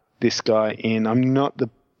order this guy in. I'm not the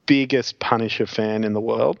biggest Punisher fan in the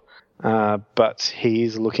world, but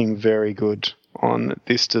he's looking very good on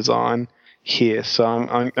this design here. So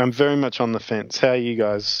I'm very much on the fence. How are you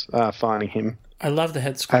guys finding him? I love the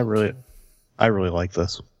head sculpt. I really like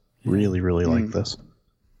this. Really like this.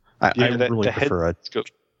 I really prefer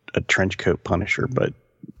a trench coat Punisher, but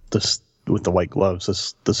this with the white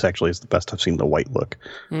gloves, this actually is the best I've seen the white look,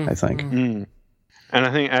 I think. And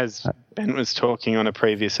I think, as Ben was talking on a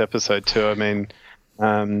previous episode too, I mean,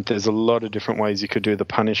 there's a lot of different ways you could do the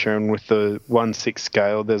Punisher, and with the 1/6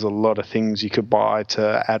 scale, there's a lot of things you could buy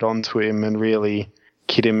to add on to him and really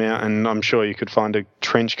kit him out, and I'm sure you could find a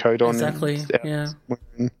trench coat on him. Exactly, yeah.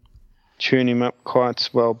 Tune him up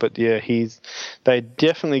quite well, but yeah, they're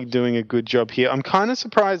definitely doing a good job here. I'm kind of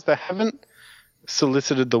surprised they haven't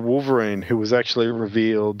solicited the Wolverine, who was actually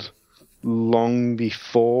revealed long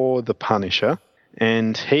before the Punisher,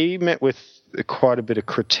 and he met with quite a bit of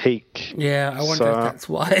critique. Yeah, I wonder if that's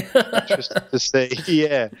why. Interested to see,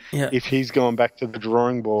 if he's gone back to the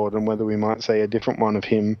drawing board and whether we might see a different one of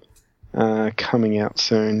him coming out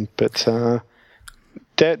soon. But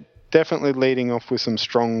definitely leading off with some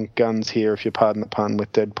strong guns here, if you pardon the pun,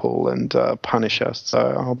 with Deadpool and Punisher.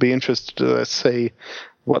 So I'll be interested to see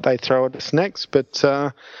what they throw at us next. But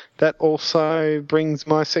that also brings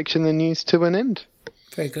my section of the news to an end.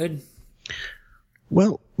 Very good.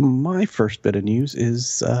 Well, my first bit of news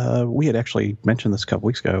is we had actually mentioned this a couple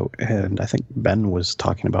weeks ago, and I think Ben was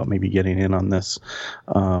talking about maybe getting in on this,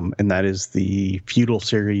 and that is the Feudal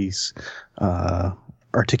series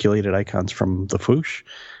articulated icons from the Foosh.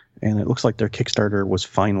 And it looks like their Kickstarter was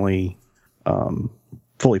finally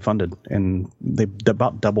fully funded, and they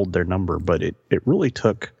about doubled their number, but it really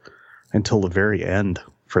took until the very end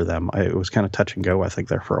for them. It was kind of touch and go, I think,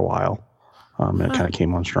 there for a while. And it kind of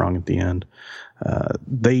came on strong at the end.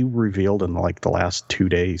 They revealed in like the last 2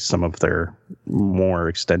 days some of their more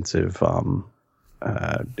extensive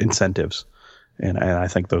incentives, and I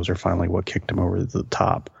think those are finally what kicked them over the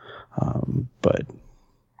top. But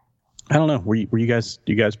I don't know. Were you guys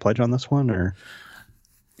pledge on this one, or?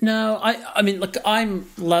 No, I mean, look, I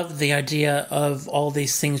love the idea of all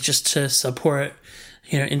these things just to support,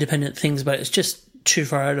 independent things, but it's just too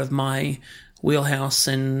far out of my wheelhouse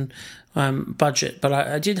and budget. But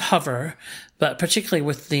I did hover, but particularly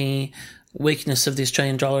with the weakness of the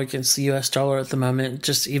Australian dollar against the US dollar at the moment,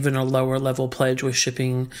 just even a lower level pledge with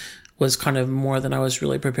shipping was kind of more than I was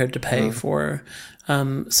really prepared to pay for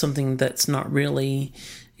something that's not really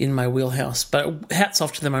in my wheelhouse. But hats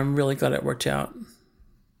off to them. I'm really glad it worked out.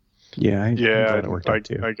 Yeah, I'm glad it worked out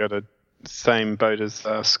too. I got a same boat as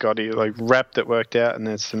Scotty. Like, Wrapped, it worked out, and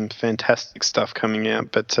there's some fantastic stuff coming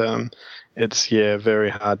out. But it's very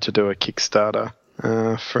hard to do a Kickstarter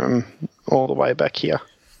from all the way back here.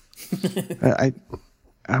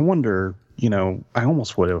 I wonder. I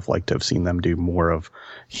almost would have liked to have seen them do more of,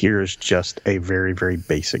 here's just a very, very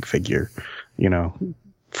basic figure,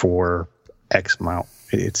 for X amount.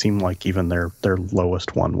 It seemed like even their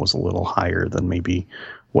lowest one was a little higher than maybe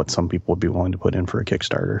what some people would be willing to put in for a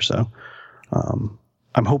Kickstarter. So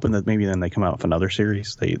I'm hoping that maybe then they come out with another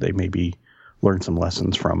series. They maybe learn some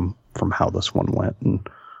lessons from how this one went, and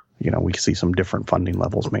we see some different funding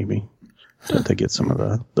levels maybe to get some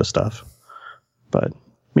of the stuff. But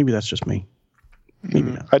maybe that's just me.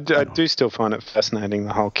 Maybe not. I do still find it fascinating,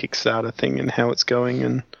 the whole Kickstarter thing and how it's going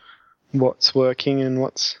and what's working and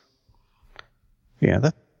what's...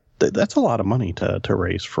 Yeah, that's a lot of money to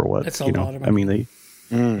raise for what, That's a lot of money. I mean,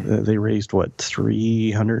 they raised, what,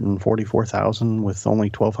 $344,000 with only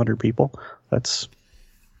 1,200 people? That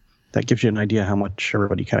gives you an idea how much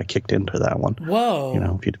everybody kind of kicked into that one.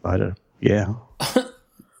 Whoa. If you divide it. Yeah.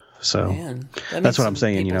 So Man, that's what I'm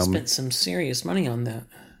saying. People spent some serious money on that.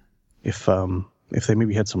 If they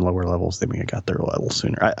maybe had some lower levels, they may have got there a little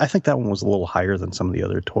sooner. I think that one was a little higher than some of the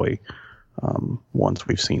other toy ones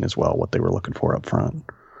we've seen as well, what they were looking for up front.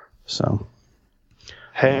 So,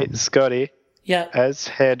 hey, Scotty. Yeah. As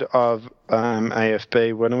head of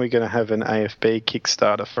AFB, when are we going to have an AFB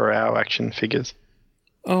Kickstarter for our action figures?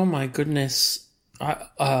 Oh my goodness.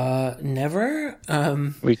 Never.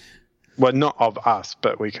 Well, not of us,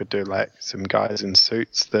 but we could do like some guys in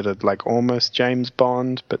suits that are like almost James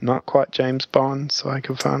Bond, but not quite James Bond, so I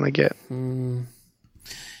could finally get.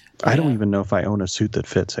 I don't even know if I own a suit that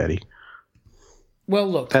fits, Eddie. Well,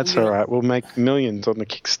 look. That's all right. We'll make millions on the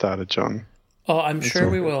Kickstarter, John. Oh, I'm sure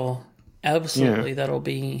we will. Absolutely, yeah. That'll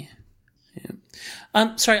be. Yeah.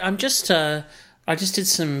 Sorry, I just did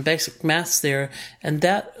some basic maths there, and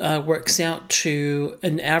that works out to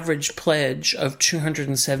an average pledge of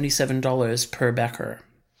 $277 per backer.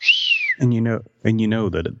 And you know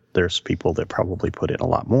that there's people that probably put in a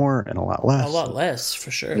lot more and a lot less. A lot less,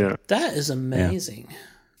 for sure. Yeah. That is amazing.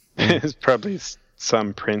 There's probably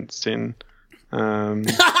some prince in the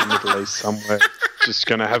Middle East somewhere, just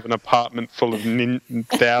going to have an apartment full of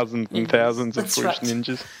thousands and thousands of That's Bush right.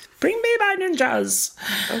 ninjas. Bring me my ninjas.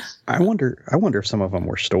 I wonder if some of them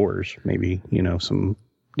were stores, maybe, some,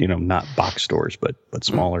 not box stores, but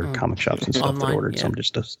smaller comic shops and stuff Online, that ordered yeah. some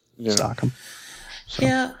just to stock them. So.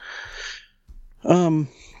 Yeah.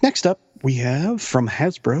 Next up, we have from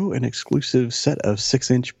Hasbro an exclusive set of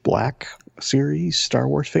 6-inch Black Series Star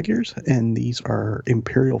Wars figures, and these are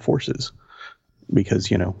Imperial Forces because,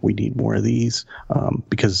 we need more of these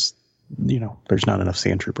because, there's not enough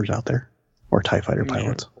Sand Troopers out there or TIE Fighter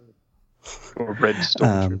pilots. Or Red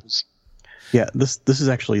Stormtroopers. Yeah, this is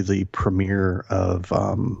actually the premiere of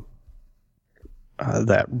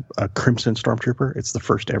that Crimson Stormtrooper. It's the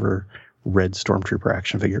first ever Red Stormtrooper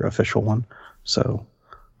action figure, official one. So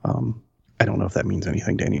I don't know if that means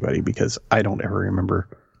anything to anybody because I don't ever remember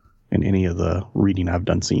in any of the reading I've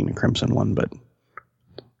done seeing a Crimson one, but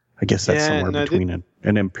I guess that's somewhere between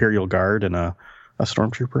an Imperial Guard and a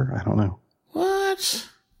Stormtrooper. I don't know. What?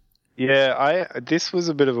 Yeah, this was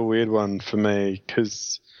a bit of a weird one for me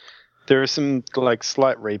because there are some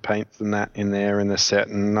slight repaints and that in there in the set,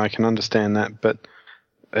 and I can understand that, but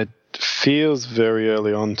it feels very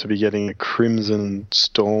early on to be getting a Crimson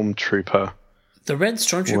Stormtrooper. The Red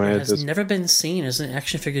Stormtrooper has never been seen as an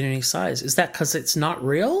action figure in any size. Is that because it's not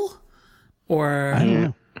real? Or I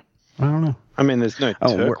don't know. I mean, there's no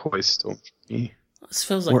turquoise Stormtrooper. This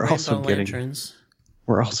feels like Rainbow Lanterns.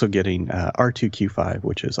 We're also getting R2Q5,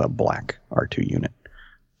 which is a black R2 unit.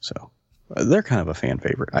 So they're kind of a fan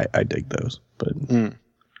favorite. I dig those, but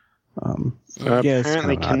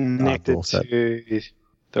apparently connected to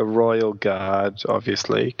the Royal Guard,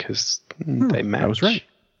 obviously, because they match. I was right.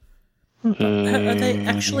 Are they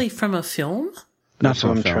actually from a film? Not from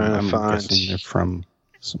a I'm trying film. to I'm find. guessing they're from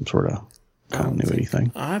some sort of continuity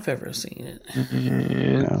thing. I've ever seen it.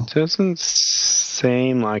 It doesn't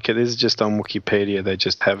seem like it. Is just on Wikipedia. They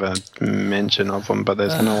just have a mention of them, but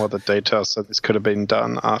there's no other details. So this could have been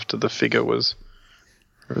done after the figure was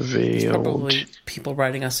revealed. Probably people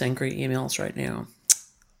writing us angry emails right now.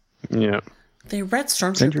 Yeah. The Red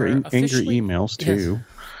Send Stormtrooper your angry officially emails to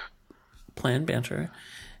Plan Banter.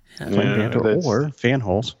 Plan Banter or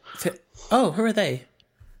Fanholes. Who are they?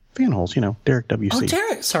 Fanholes, Derek WC. Oh,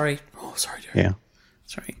 Derek. Sorry. Oh, sorry, Derek. Yeah.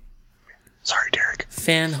 Sorry, Derek.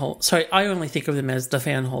 Fanhole. Sorry, I only think of them as the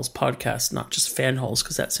Fanholes podcast, not just Fanholes,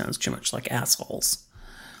 because that sounds too much like assholes.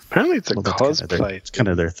 Apparently it's a That's cosplay. It's kind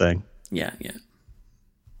of their thing. Yeah.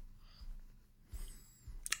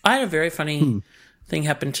 I had a very funny thing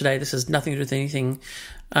happen today. This has nothing to do with anything.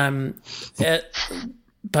 But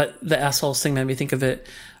the assholes thing made me think of it.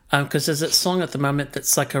 Because there's that song at the moment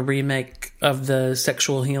that's like a remake of the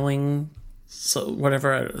Sexual Healing,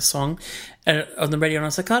 song, and on the radio, and I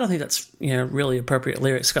was like, I don't think that's really appropriate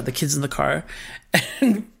lyrics. Got the kids in the car,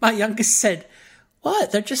 and my youngest said,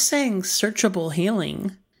 "What? They're just saying searchable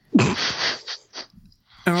healing," and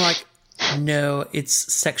we're like, "No,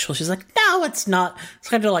 it's sexual." She's like, "No, it's not." So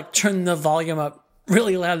I had to turn the volume up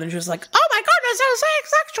really loud, and she was like, "Oh my goodness, they're saying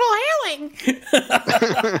sexual healing."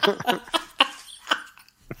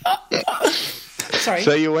 Sorry.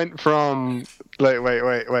 So you went from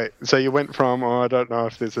wait. So you went from I don't know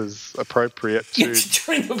if this is appropriate to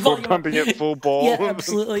turning the volume pumping it full ball. Yeah,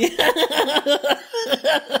 absolutely.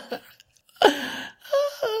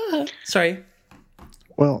 Sorry.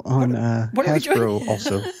 Well, on what are we doing?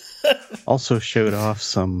 Hasbro also showed off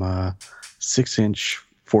some 6-inch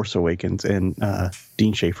Force Awakens, and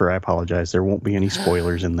Dean Schaefer, I apologize, there won't be any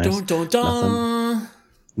spoilers in this.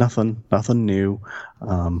 Nothing new.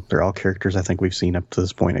 They're all characters I think we've seen up to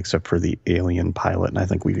this point, except for the alien pilot, and I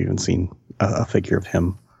think we've even seen a figure of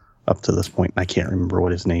him up to this point. I can't remember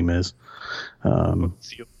what his name is.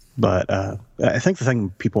 But I think the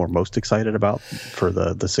thing people are most excited about for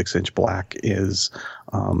the 6-inch black is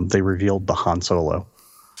they revealed the Han Solo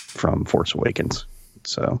from Force Awakens.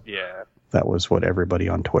 So Yeah. that was what everybody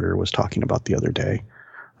on Twitter was talking about the other day.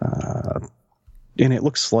 And it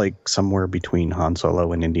looks like somewhere between Han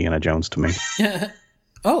Solo and Indiana Jones to me.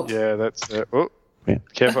 Oh. Yeah, that's it. Oh, Yeah.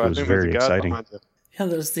 careful. It I was think very there's a guard exciting. behind you. Yeah,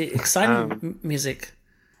 there's the exciting music.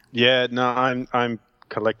 Yeah, no, I'm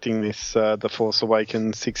collecting this the Force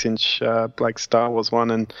Awakens 6-inch Black Star Wars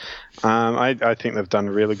one, and I think they've done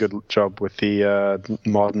a really good job with the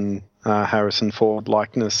modern Harrison Ford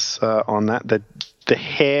likeness on that. The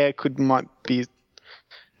hair might be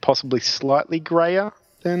possibly slightly grayer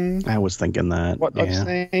than I was thinking that. what I've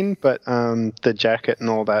seen, but the jacket and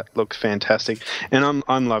all that look fantastic. And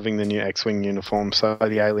I'm loving the new X-Wing uniform. So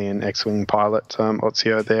the alien X-Wing pilot,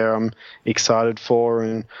 Ozio there, I'm excited for.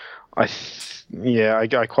 And I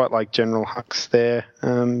quite like General Hux there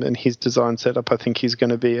and his design setup. I think he's going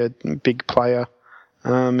to be a big player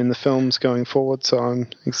in the films going forward. So I'm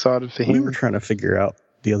excited for him. We were trying to figure out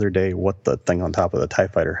the other day what the thing on top of the TIE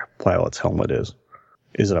Fighter pilot's helmet is.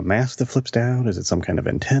 Is it a mask that flips down? Is it some kind of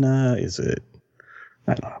antenna? Is it...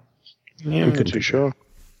 I don't know. Yeah, I'm not too sure.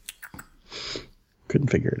 Couldn't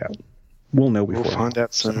figure it out. We'll know before. We'll find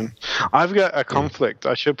out soon. I've got a conflict.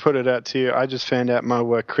 I should put it out to you. I just found out my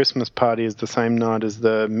work Christmas party is the same night as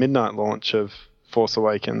the midnight launch of Force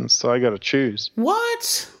Awakens, so I got to choose.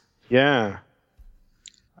 What? Yeah.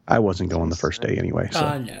 I wasn't going the first day anyway.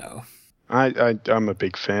 So. No. I'm a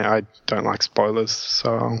big fan. I don't like spoilers,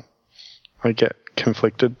 so I get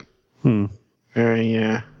conflicted.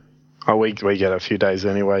 Yeah. Oh, we get a few days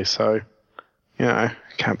anyway, so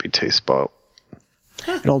can't be too spoiled.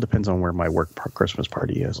 It all depends on where my work Christmas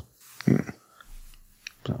party is.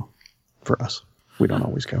 So, for us, we don't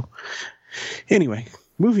always go. Anyway,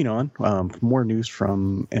 moving on. More news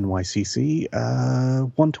from NYCC.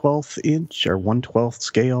 1/12 inch or 1/12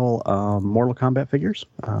 scale Mortal Kombat figures.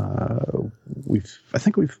 I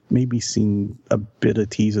think we've maybe seen a bit of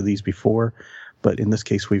tease of these before, but in this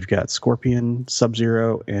case, we've got Scorpion,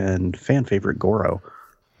 Sub-Zero, and fan favorite Goro.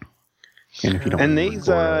 And if you don't, these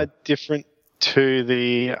are different to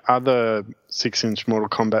the other 6-inch Mortal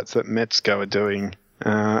Kombats that Metzgo are doing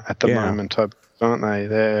at the moment, aren't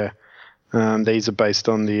they? These are based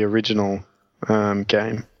on the original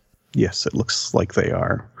game. Yes, it looks like they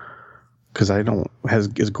are. Because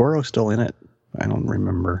is Goro still in it? I don't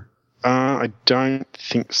remember. I don't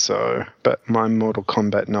think so, but my Mortal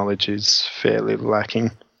Kombat knowledge is fairly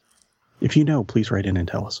lacking. If you know, please write in and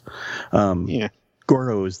tell us.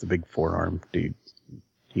 Goro is the big four-arm dude.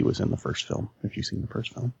 He was in the first film, if you've seen the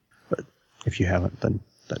first film. But if you haven't, then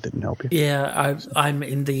that didn't help you. Yeah, I'm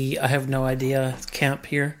in the I have no idea camp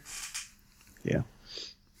here. Yeah.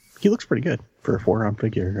 He looks pretty good for a four-arm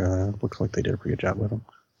figure. Looks like they did a pretty good job with him.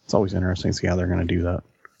 It's always interesting to see how they're going to do that.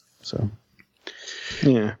 So,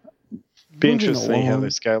 yeah. Be interesting to see how they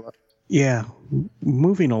scale up. Yeah.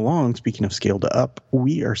 Moving along, speaking of scaled up,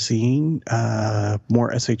 we are seeing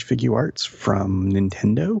more SH Figure Arts from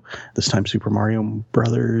Nintendo. This time Super Mario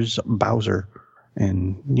Brothers Bowser.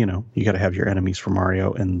 And, you got to have your enemies for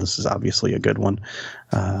Mario, and this is obviously a good one.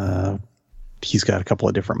 He's got a couple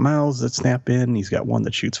of different mouths that snap in. He's got one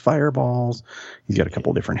that shoots fireballs. He's got a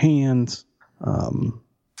couple of different hands.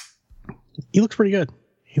 He looks pretty good.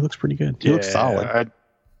 He looks solid.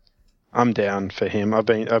 I'm down for him. I've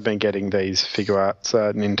been getting these Figure Arts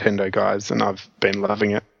Nintendo guys, and I've been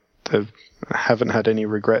loving it. I haven't had any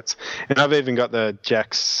regrets. And I've even got the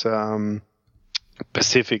Jax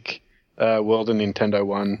Pacific World and Nintendo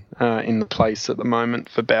one in the place at the moment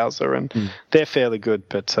for Bowser, and they're fairly good,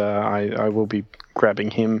 but I will be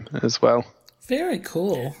grabbing him as well. Very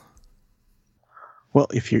cool. Well,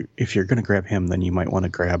 if you're going to grab him, then you might want to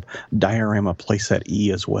grab Diorama Playset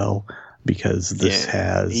E as well, because this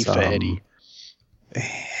has E for Eddie.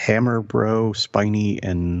 Hammer Bro, Spiny,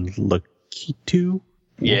 and Lakitu.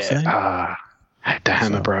 Yeah, the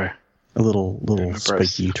Hammer Bro. A little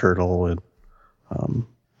spiky turtle and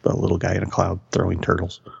a little guy in a cloud throwing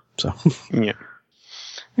turtles. So yeah,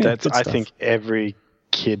 I think every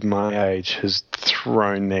kid my age has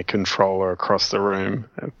thrown their controller across the room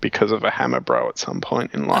because of a Hammer Bro at some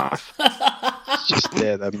point in life. It's just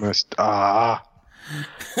they're the most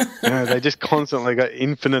they just constantly got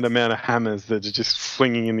infinite amount of hammers that are just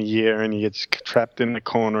swinging in the air, and you get just trapped in the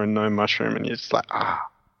corner and no mushroom, and you're just like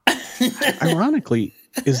Ironically,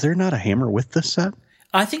 is there not a hammer with this set?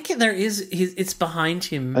 I think there is. It's behind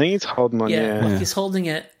him. I think he's holding one. Like he's holding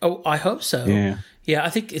it. Oh, I hope so. Yeah. I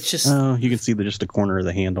think it's just. Oh, you can see just the corner of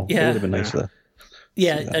the handle. Yeah, it would have been nice to.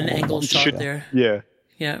 Yeah, an angled shot there. Yeah.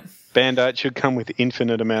 Bandai should come with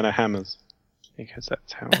infinite amount of hammers, because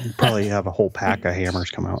that's how. You probably have a whole pack of hammers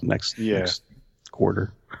come out next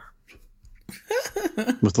quarter,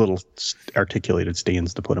 with little articulated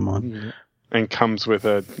stands to put them on. Yeah. And comes with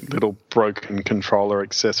a little broken controller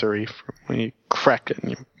accessory from when you crack it.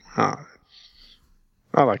 And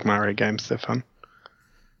I like Mario games; they're fun.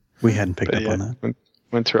 We hadn't picked up on that.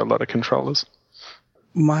 Went through a lot of controllers.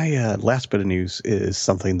 My last bit of news is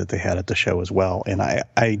something that they had at the show as well, and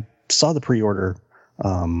I saw the pre-order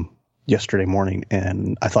yesterday morning,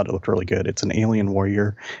 and I thought it looked really good. It's an Alien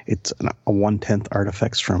Warrior. It's a 1/10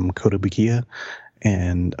 artifacts from Kotobukiya,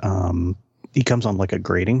 and he comes on like a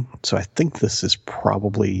grating. So I think this is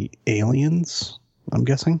probably Aliens, I'm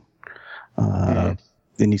guessing.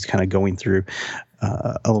 Then he's kind of going through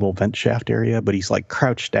a little vent shaft area, but he's like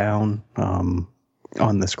crouched down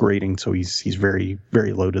on this grating, so he's very,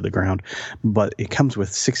 very low to the ground. But it comes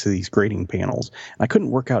with 6 of these grating panels. I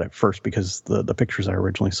couldn't work out at first because the pictures I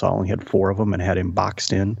originally saw only had 4 of them and had him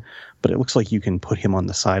boxed in. But it looks like you can put him on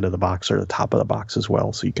the side of the box or the top of the box as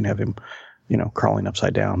well, so you can have him, crawling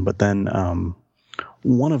upside down. But then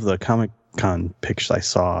one of the Comic-Con pictures I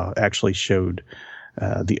saw actually showed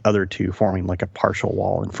the other 2 forming like a partial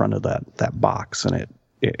wall in front of that box, and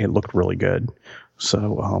it looked really good.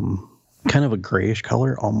 So kind of a grayish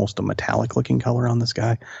color, almost a metallic looking color on this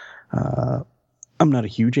guy. I'm not a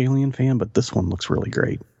huge Alien fan, but this one looks really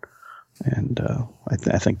great. And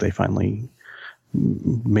I think they finally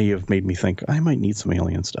may have made me think I might need some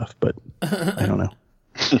Alien stuff, but I don't know.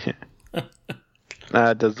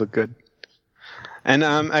 It does look good. And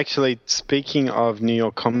actually, speaking of New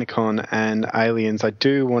York Comic Con and Aliens, I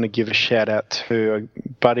do want to give a shout out to a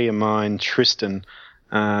buddy of mine, Tristan.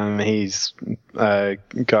 He's a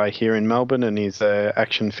guy here in Melbourne, and he's an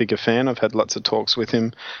action figure fan. I've had lots of talks with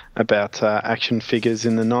him about action figures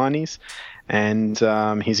in the 90s. And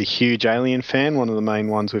he's a huge Alien fan. One of the main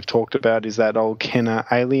ones we've talked about is that old Kenner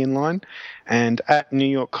Alien line. And at New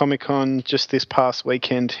York Comic Con just this past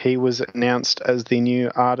weekend, he was announced as the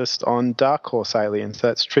new artist on Dark Horse Aliens.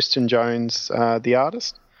 That's Tristan Jones, the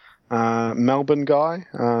artist. Melbourne guy,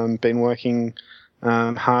 been working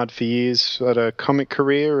hard for years at a comic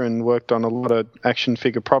career and worked on a lot of action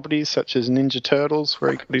figure properties such as Ninja Turtles,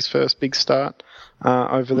 where he got his first big start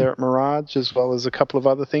over there at Mirage, as well as a couple of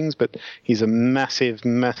other things. But he's a massive,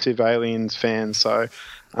 massive Aliens fan, so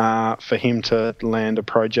for him to land a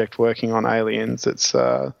project working on Aliens, it's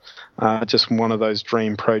just one of those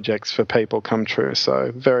dream projects for people come true.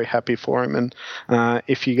 So very happy for him. And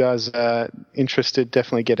if you guys are interested,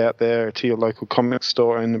 definitely get out there to your local comic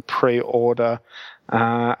store and pre-order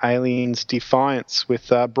Aliens Defiance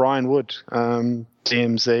with Brian Wood,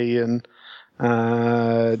 DMZ and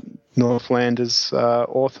Northlander's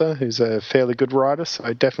author, who's a fairly good writer.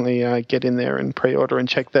 So definitely get in there and pre-order and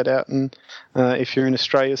check that out. And if you're in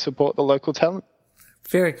Australia, support the local talent.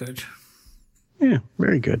 Very good. Yeah,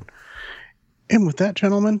 very good. And with that,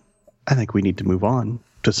 gentlemen, I think we need to move on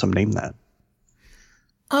to some Name That.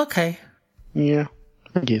 Okay. Yeah,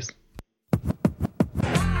 I guess.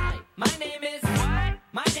 Hi, my name is.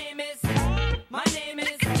 My name is. My name is.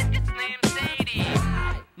 It's named Sadie.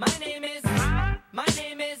 Hi, my name is. My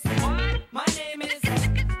name is. My name is.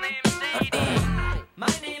 It's named Sadie. Hi, my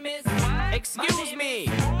name is. Excuse me.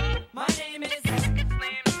 My name is. It's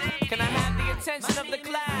named Sadie. Can I have the attention of the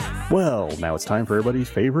class? Well, now it's time for everybody's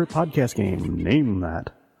favorite podcast game, Name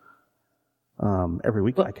That. Every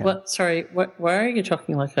week I can. What? Sorry, why are you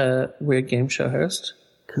talking like a weird game show host?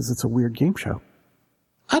 Because it's a weird game show.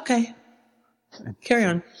 Okay. Carry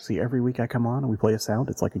on. See, every week I come on and we play a sound.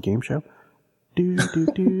 It's like a game show. Do, do,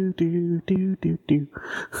 do, do, do, do, do.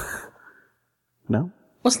 No?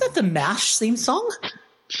 Wasn't that the MASH theme song?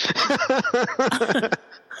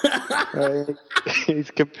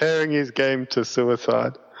 He's comparing his game to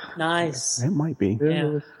Suicide. Nice. It might be.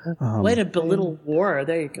 Yeah. Way to belittle war.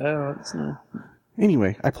 There you go.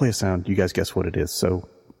 Anyway, I play a sound. You guys guess what it is. So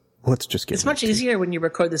let's just get It's much easier when you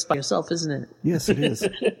record this by yourself, isn't it? Yes, it is.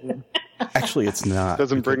 Actually, it's not.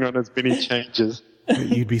 Doesn't bring on as many changes.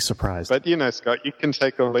 You'd be surprised. But you know, Scott, you can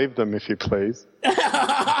take or leave them if you please.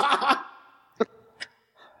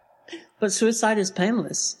 But Suicide is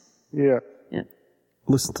painless. Yeah. Yeah.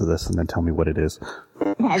 Listen to this and then tell me what it is.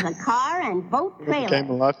 It has a car and boat trailer. Game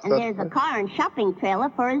of life, And there's a car and shopping trailer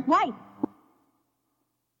for his wife.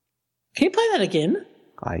 Can you play that again?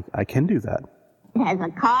 I can do that. It has a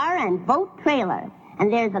car and boat trailer.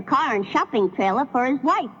 And there's a car and shopping trailer for his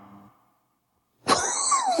wife.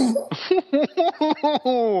 This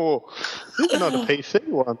is not a PC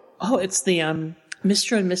one. Oh, it's the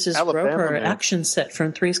Mr. and Mrs. Alabama Roper Man. action set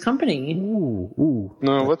from Three's Company. Ooh.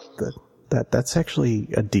 No, what's That's actually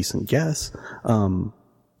a decent guess.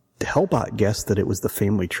 Hellbot guessed that it was the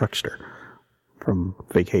family truckster from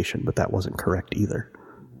Vacation, but that wasn't correct either.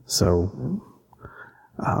 So,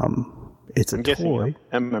 it's a I'm guessing toy.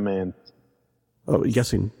 Alabama Man. Oh, you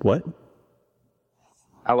guessing what?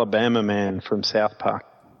 Alabama Man from South Park.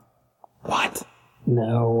 What?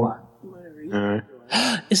 No. No.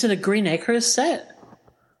 Is it a Green Acres set?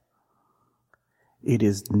 It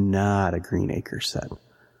is not a Green Acres set.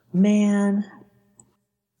 Man.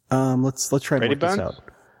 Let's try and Brady work this Bunch? out.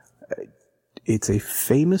 It's a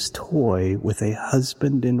famous toy with a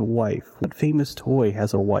husband and wife. What famous toy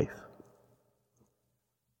has a wife?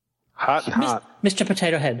 Heart and heart. Mr.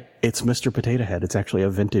 Potato Head. It's Mr. Potato Head. It's actually a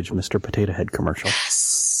vintage Mr. Potato Head commercial.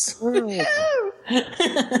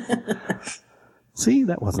 See,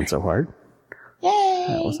 that wasn't so hard. Yay!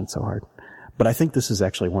 That wasn't so hard. But I think this is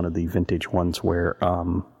actually one of the vintage ones where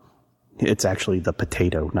it's actually the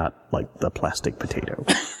potato, not like the plastic potato.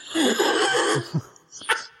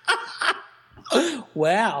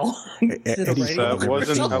 Wow. Eddie's So it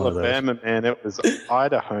wasn't one of those. Alabama Man, it was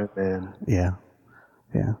Idaho Man. Yeah.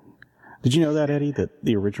 Yeah. Did you know that, Eddie, that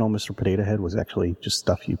the original Mr. Potato Head was actually just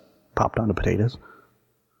stuff you popped onto potatoes?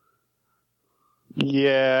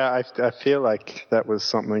 Yeah, I feel like that was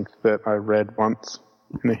something that I read once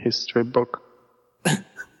in a history book.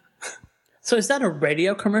 So is that a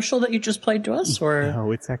radio commercial that you just played to us, or?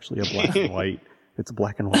 No, it's actually a black and white. It's a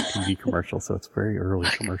black and white TV commercial, so it's a very early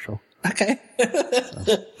commercial. Okay.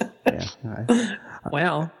 Yeah.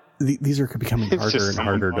 Wow. These are becoming It's harder just and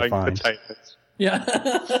harder to someone buying find. potatoes. Yeah.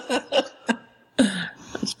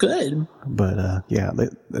 That's good. But yeah,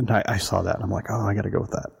 and I saw that and I'm like, oh, I got to go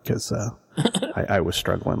with that because I was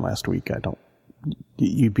struggling last week.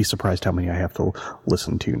 You'd be surprised how many I have to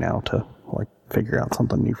listen to now to like figure out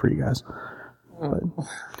something new for you guys. But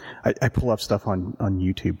I pull up stuff on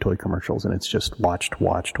YouTube, toy commercials, and it's just watched.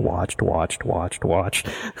 Like,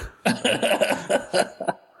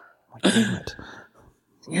 damn it.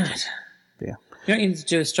 Damn it. Yeah. You know what you need to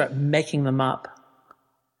do is start making them up.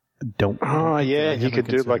 Don't. Oh, yeah, I you haven't could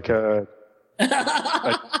do like considered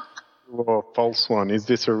a false one. Is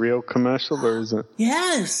this a real commercial or is it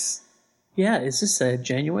Yes. Yeah, is this a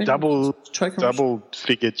genuine double toy commercial?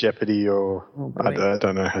 figure Jeopardy or I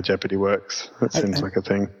don't know how Jeopardy works. That seems like a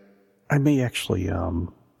thing. I may actually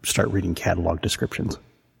start reading catalog descriptions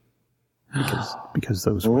because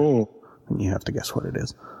those Oh, and you have to guess what it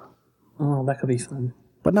is. Oh, that could be fun.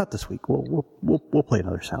 But not this week. We'll play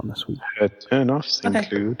another sound this week. turn-offs Okay.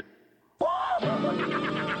 include. I'll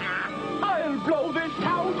blow this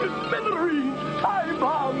town to smithereens. Time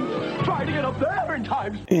bombs. Try to get up there in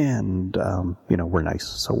time. And we're nice,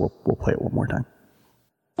 so we'll play it one more time.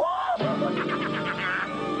 I'll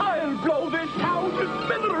blow this town to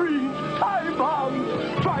smithereens. Time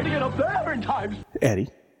bombs. Try to get up there in time. Eddie,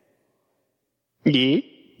 Yeah.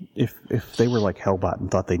 if they were like Hellbot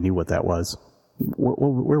and thought they knew what that was,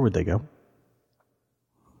 where would they go?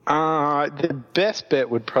 The best bet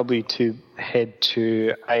would probably to head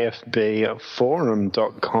to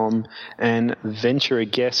afbforum.com and venture a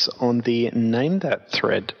guess on the Name That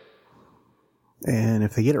thread. And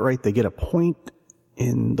if they get it right, they get a point,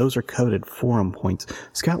 and those are coded forum points.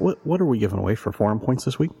 Scott, what are we giving away for forum points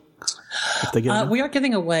this week? If they get We are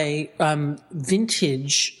giving away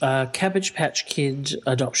vintage Cabbage Patch Kid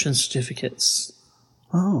adoption certificates.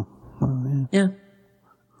 Oh, yeah. Yeah.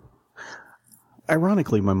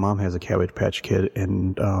 Ironically, my mom has a Cabbage Patch Kid,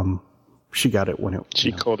 and she got it when it.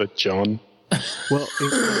 She called it John. Well,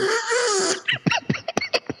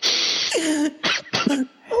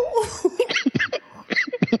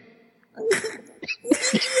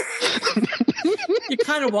 You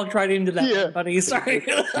kind of walked right into that, one, buddy. Sorry.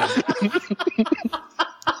 I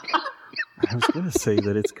was going to say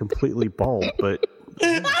that it's completely bald, but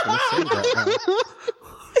I'm not going to say that now.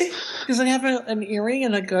 Does it have an earring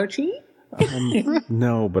and a goatee?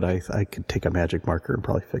 No, but I could take a magic marker and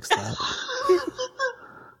probably fix that.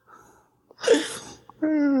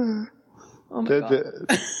 Oh my God.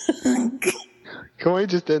 Can we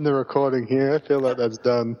just end the recording here? I feel like that's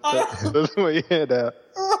done. That's where you head out.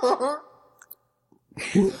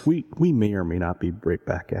 We may or may not be right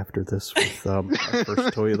back after this with our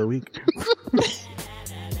first toy of the week.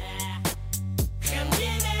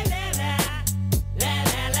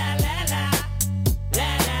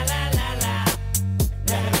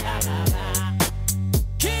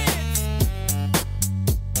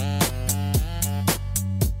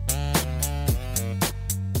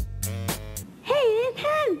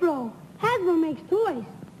 Hasbro makes toys.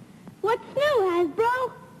 What's new,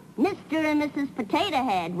 Hasbro? Mr. and Mrs. Potato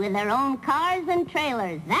Head with their own cars and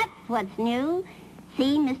trailers. That's what's new.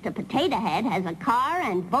 See, Mr. Potato Head has a car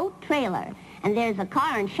and boat trailer. And there's a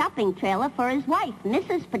car and shopping trailer for his wife,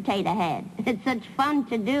 Mrs. Potato Head. It's such fun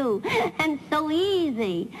to do and so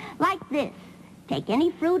easy. Like this. Take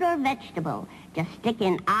any fruit or vegetable. Just stick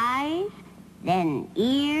in eyes, then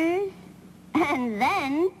ears, and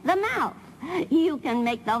then the mouth. You can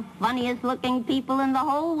make the funniest looking people in the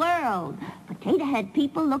whole world. Potato Head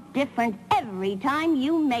people look different every time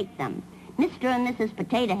you make them. Mr. and Mrs.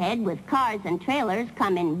 Potato Head with cars and trailers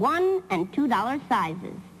come in $1 and $2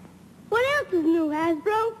 sizes. What else is new,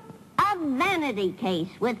 Hasbro? A vanity case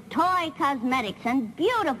with toy cosmetics and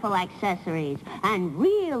beautiful accessories and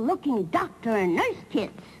real-looking doctor and nurse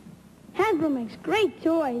kits. Hasbro makes great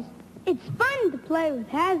toys. It's fun to play with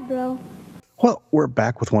Hasbro. Well, we're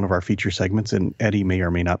back with one of our feature segments, and Eddie may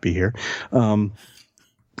or may not be here.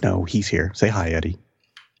 No, he's here. Say hi, Eddie.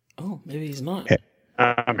 Oh, maybe he's not.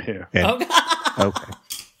 I'm here. Eddie.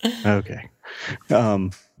 Okay.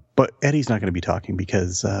 But Eddie's not going to be talking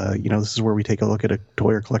because, this is where we take a look at a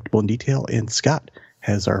toy or collectible in detail, and Scott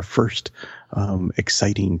has our first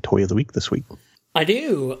exciting toy of the week this week. I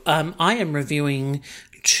do. I am reviewing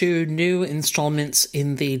 2 new installments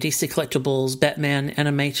in the DC Collectibles Batman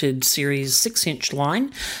Animated Series 6-inch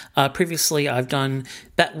line. Previously, I've done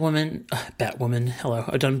Batwoman, hello.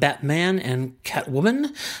 I've done Batman and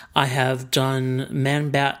Catwoman. I have done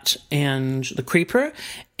Man-Bat and the Creeper.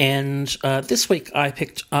 And this week, I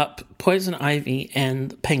picked up Poison Ivy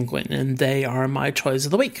and Penguin, and they are my toys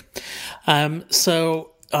of the week.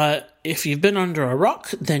 If you've been under a rock,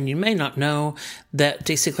 then you may not know that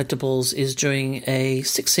DC Collectibles is doing a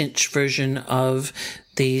 6-inch version of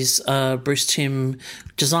these Bruce Timm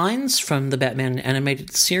designs from the Batman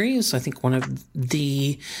animated series. I think one of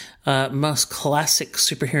the most classic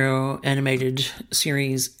superhero animated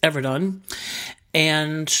series ever done.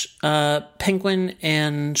 And Penguin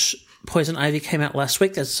and Poison Ivy came out last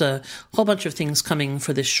week. There's a whole bunch of things coming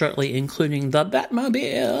for this shortly, including the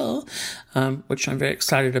Batmobile, which I'm very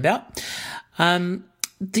excited about.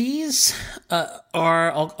 These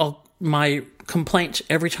are my complaint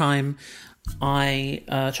every time I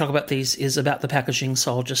talk about these is about the packaging,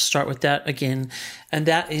 so I'll just start with that again. And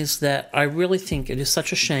that is that I really think it is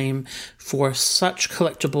such a shame for such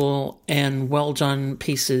collectible and well-done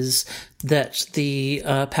pieces that the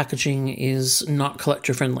packaging is not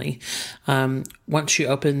collector-friendly. Once you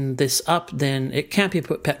open this up, then it can't be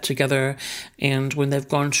put back together, and when they've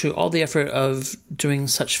gone to all the effort of doing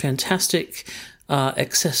such fantastic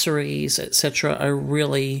accessories, etc., I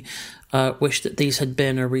really wish that these had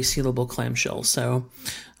been a resealable clamshell. So,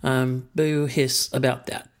 boo hiss about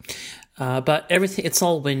that. But everything, it's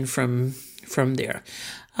all win from there.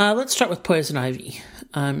 Let's start with Poison Ivy.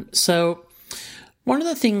 So, one of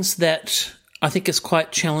the things that I think is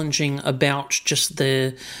quite challenging about just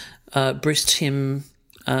the Bruce Timm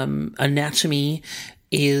anatomy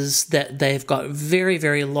is that they've got very,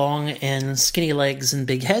 very long and skinny legs and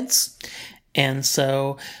big heads. And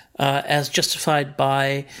so, as justified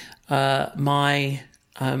by my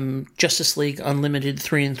Justice League Unlimited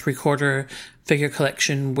 3 3/4 figure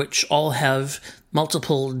collection, which all have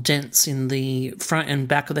multiple dents in the front and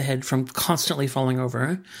back of the head from constantly falling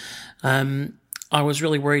over, I was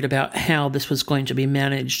really worried about how this was going to be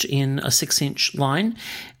managed in a 6-inch line.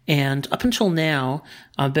 And up until now,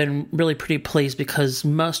 I've been really pretty pleased because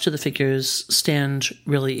most of the figures stand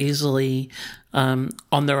really easily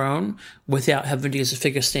on their own without having to use a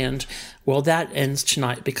figure stand. Well, that ends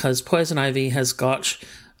tonight because Poison Ivy has got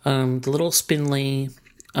the little spindly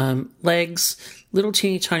legs, little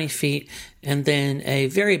teeny tiny feet, and then a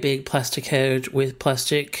very big plastic head with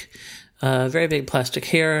very big plastic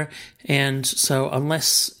hair. And so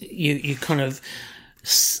unless you kind of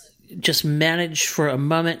just manage for a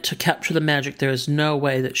moment to capture the magic, there is no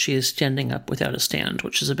way that she is standing up without a stand,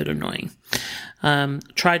 which is a bit annoying.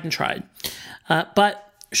 Tried.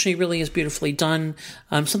 But she really is beautifully done.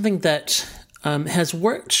 Something that has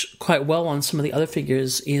worked quite well on some of the other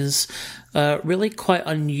figures is really quite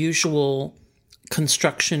unusual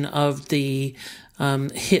construction of the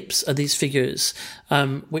hips of these figures,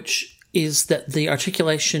 which is that the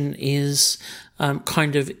articulation is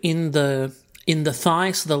kind of in the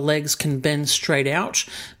thigh, so the legs can bend straight out,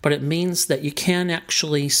 but it means that you can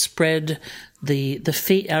actually spread the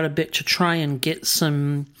feet out a bit to try and get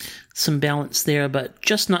some balance there, but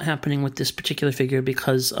just not happening with this particular figure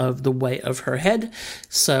because of the weight of her head.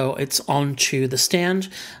 So it's onto the stand.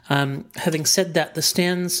 Having said that, the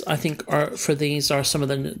stands I think are some of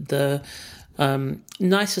the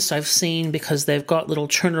nicest I've seen because they've got little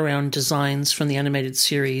turnaround designs from the animated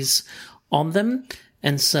series on them.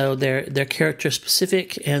 And so they're character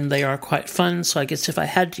specific and they are quite fun. So I guess if I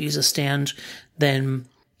had to use a stand, then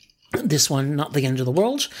this one, not the end of the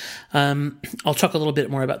world. I'll talk a little bit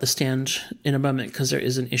more about the stand in a moment because there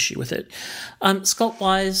is an issue with it.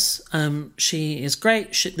 Sculpt-wise, she is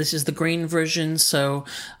great. This is the green version, so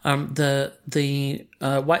the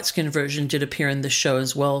white skin version did appear in this show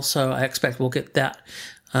as well, so I expect we'll get that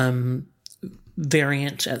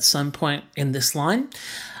variant at some point in this line.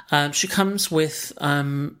 She comes with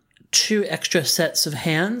 2 extra sets of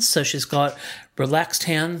hands, so she's got relaxed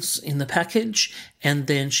hands in the package, and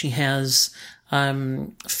then she has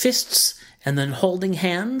fists and then holding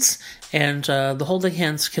hands, and the holding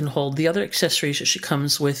hands can hold the other accessories that she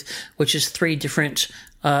comes with, which is 3 different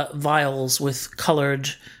vials with colored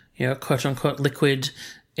quote unquote liquid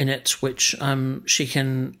in it, which she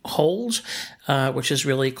can hold, which is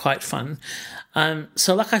really quite fun.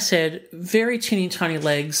 So like I said, very teeny tiny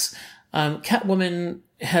legs. Catwoman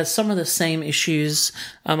has some of the same issues.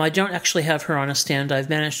 I don't actually have her on a stand. I've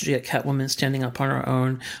managed to get Catwoman standing up on her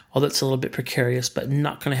own, although it's a little bit precarious, but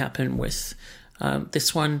not going to happen with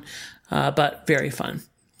this one, but very fun.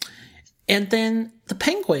 And then the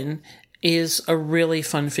Penguin is a really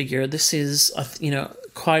fun figure. This is,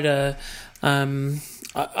 quite a,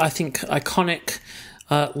 I think, iconic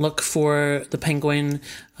look for the Penguin.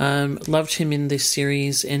 Loved him in this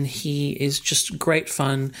series, and he is just great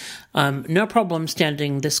fun. No problem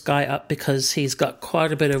standing this guy up because he's got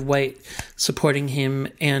quite a bit of weight supporting him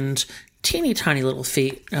and teeny tiny little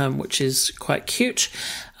feet, which is quite cute.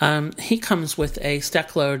 He comes with a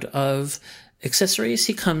stack load of accessories.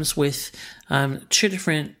 He comes with 2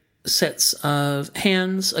 different sets of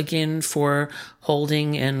hands, again, for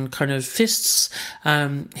holding and kind of fists.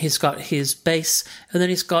 He's got his base, and then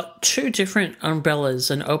he's got 2 different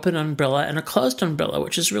umbrellas, an open umbrella and a closed umbrella,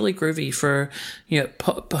 which is really groovy for,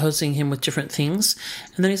 posing him with different things.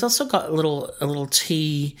 And then he's also got a little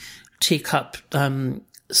teacup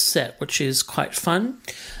set, which is quite fun.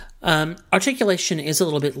 Articulation is a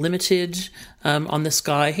little bit limited on this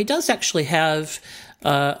guy. He does actually have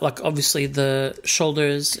obviously the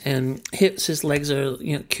shoulders and hips. His legs are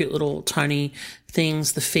cute little tiny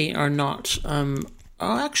things. The feet are not.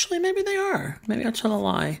 Actually, maybe they are. Maybe I tell a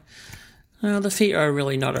lie. No, the feet are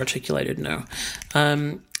really not articulated. No,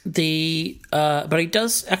 but he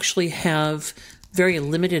does actually have very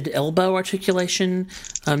limited elbow articulation.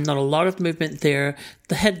 Not a lot of movement there.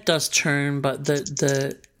 The head does turn, but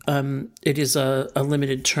it is a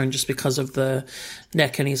limited turn just because of the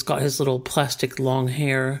neck, and he's got his little plastic long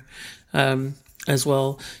hair as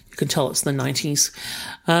well. You can tell it's the 90s.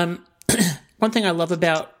 One thing I love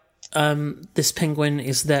about this Penguin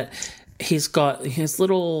is that he's got his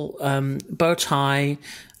little bow tie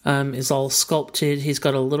is all sculpted. He's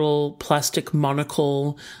got a little plastic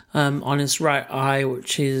monocle on his right eye,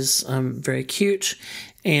 which is very cute,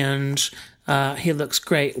 and he looks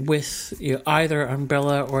great with either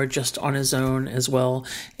umbrella or just on his own as well.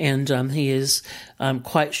 And he is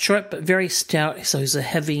quite short but very stout, so he's a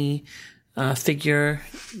heavy figure.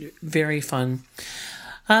 Very fun.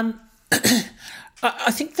 I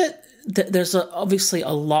think that there's obviously a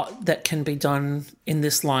lot that can be done in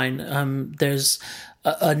this line. There's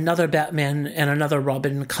another Batman and another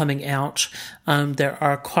Robin coming out. There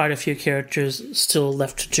are quite a few characters still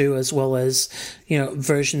left to do, as well as,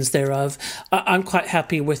 versions thereof. I'm quite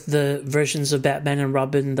happy with the versions of Batman and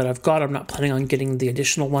Robin that I've got. I'm not planning on getting the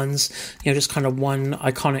additional ones. Just kind of one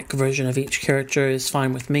iconic version of each character is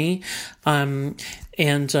fine with me. But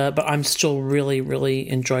I'm still really, really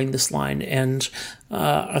enjoying this line. And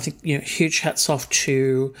I think, huge hats off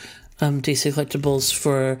to DC Collectibles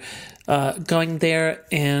for going there,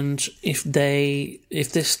 and if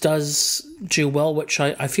this does do well, which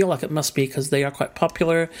I feel like it must be because they are quite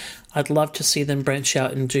popular, I'd love to see them branch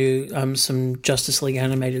out and do some Justice League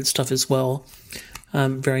animated stuff as well.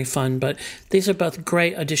 Very fun, but these are both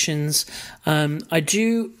great additions. I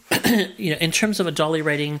do, in terms of a dolly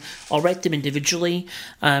rating, I'll rate them individually.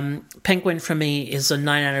 Penguin for me is a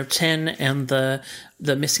 9 out of 10, and the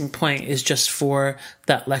missing point is just for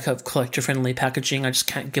that lack of collector-friendly packaging. I just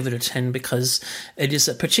can't give it a 10 because it is,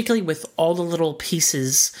 particularly with all the little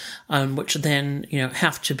pieces, which then,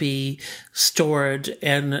 have to be stored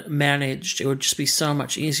and managed. It would just be so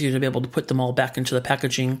much easier to be able to put them all back into the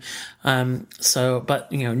packaging.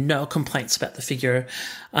 But no complaints about the figure.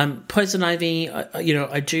 Poison Ivy,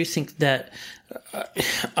 I do think that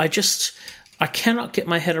I cannot get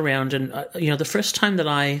my head around, and the first time that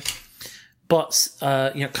I bought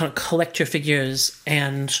kind of collector figures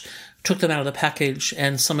and took them out of the package,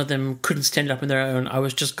 and some of them couldn't stand up on their own, I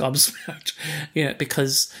was just gobsmacked,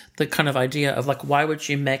 because the kind of idea of why would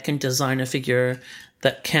you make and design a figure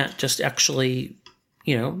that can't just actually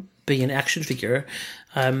be an action figure.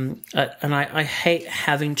 And I hate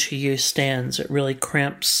having to use stands. It really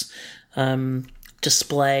cramps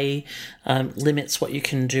display, limits what you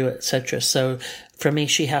can do, etc. So for me,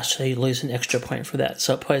 she has to lose an extra point for that.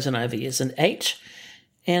 So Poison Ivy is an 8.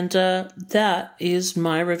 And that is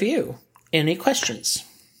my review. Any questions?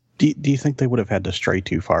 Do you think they would have had to stray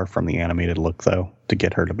too far from the animated look, though, to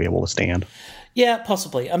get her to be able to stand? Yeah,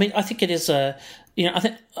 possibly. I mean, I think it is a, I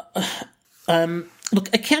think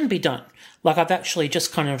Look, it can be done. Like, I've actually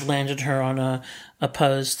just kind of landed her on a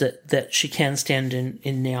pose that she can stand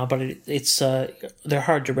in now, but it's they're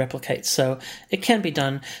hard to replicate, so it can be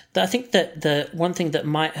done. I think that the one thing that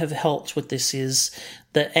might have helped with this is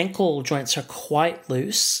the ankle joints are quite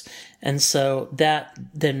loose, and so that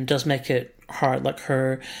then does make it hard, like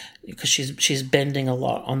her, because she's bending a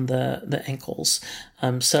lot on the ankles.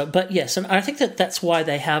 But yes, and I think that's why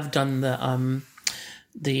they have done the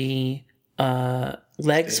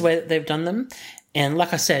legs the way that they've done them. And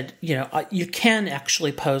like I said, you can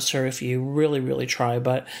actually pose her if you really, really try,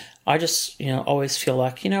 but I just, always feel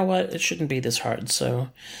like, what, it shouldn't be this hard, so.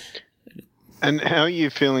 And how are you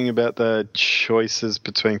feeling about the choices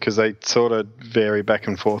between, because they sort of vary back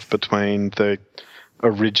and forth between the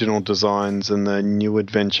original designs and the new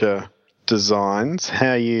adventure designs? How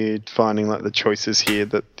are you finding, like, the choices here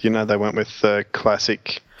that, they went with the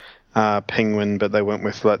classic Penguin, but they went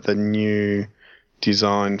with, like, the new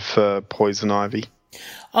design for Poison Ivy?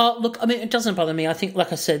 Look, I mean, it doesn't bother me. I think,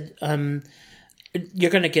 like I said,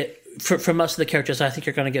 you're going to get, for most of the characters, I think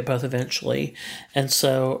you're going to get both eventually. And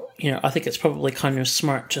so, I think it's probably kind of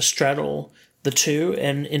smart to straddle the two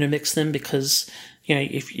and intermix them, because,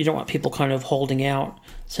 if you don't want people kind of holding out,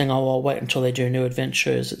 saying, oh, I'll wait until they do New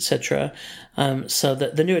Adventures, etc. So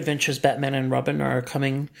the New Adventures, Batman and Robin, are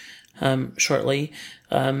coming shortly.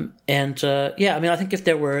 I mean, I think if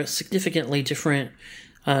there were significantly different,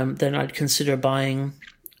 then I'd consider buying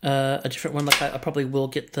a different one. Like I probably will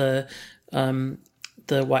get the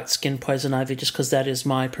white skin Poison Ivy, just because that is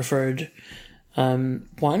my preferred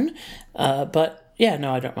one. But yeah,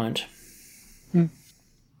 no, I don't mind.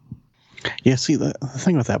 Yeah, see, the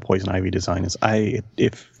thing with that Poison Ivy design is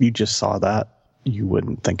if you just saw that, you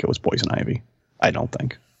wouldn't think it was Poison Ivy. I don't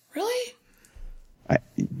think. Really?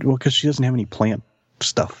 Well, because she doesn't have any plant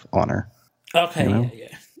stuff on her.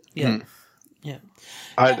 Okay, yeah.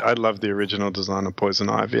 I love the original design of Poison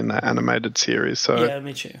Ivy in that animated series. So yeah,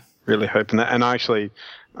 me too. Really hoping that. And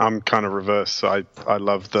I'm kind of reverse. So I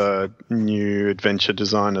love the new adventure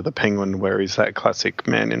design of the Penguin, where he's that classic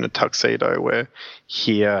man in a tuxedo, where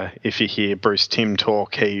here, if you hear Bruce Timm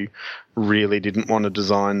talk, he really didn't want to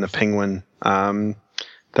design the Penguin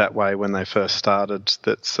that way when they first started.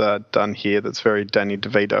 That's done here. That's very Danny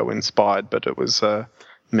DeVito inspired, but it was a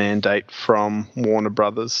mandate from Warner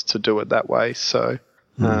Brothers to do it that way. So,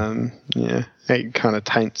 it kind of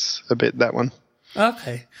taints a bit, that one.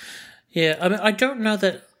 Okay. Yeah, I mean, I don't know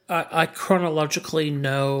that I chronologically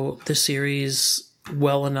know the series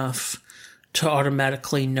well enough to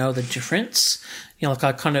automatically know the difference. Like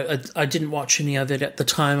I didn't watch any of it at the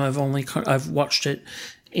time. I've watched it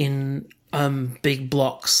in big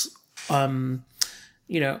blocks, on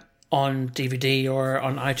DVD or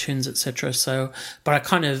on iTunes, etc. So, but I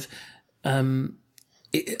kind of, I'm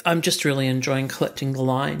just really enjoying collecting the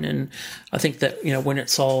line, and I think that when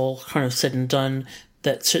it's all kind of said and done,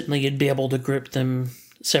 that certainly you'd be able to group them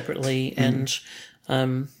separately, and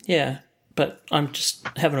but I'm just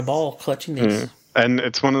having a ball collecting these. And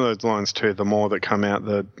it's one of those lines too, the more that come out,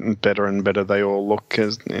 the better and better they all look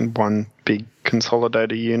as in one big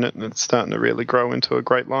consolidated unit, and it's starting to really grow into a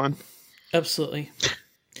great line. Absolutely.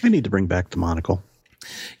 I need to bring back the monocle.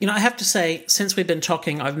 I have to say, since we've been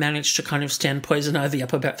talking, I've managed to kind of stand Poison Ivy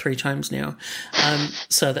up about 3 times now.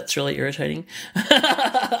 So that's really irritating.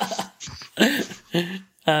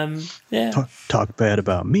 Yeah. Talk bad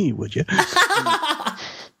about me, would you?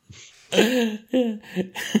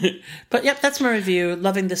 But yep, that's my review.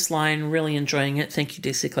 Loving this line, really enjoying it. Thank you,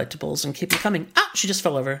 DC Collectibles, and keep them coming. She just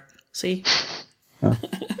fell over. See?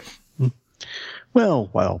 Well,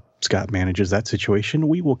 while Scott manages that situation,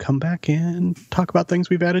 we will come back and talk about things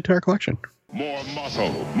we've added to our collection. More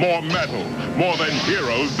muscle, more metal, more than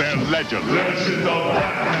heroes, they're legends. Legends of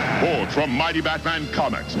Batman. Forged from Mighty Batman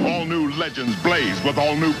Comics, all new legends blaze with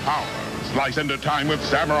all new power. Slice into time with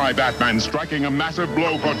Samurai Batman striking a massive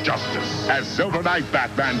blow for justice. As Silver Knight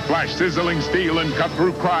Batman flash sizzling steel and cut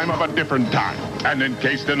through crime of a different time. And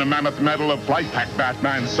encased in a mammoth metal of Flight Pack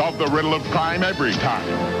Batman solve the riddle of crime every time.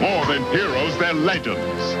 More than heroes, they're legends.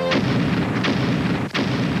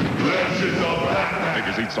 Legends of Batman.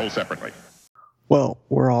 Figures each sold separately. Well,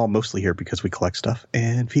 we're all mostly here because we collect stuff,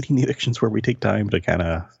 and Feeding the Addiction's where we take time to kind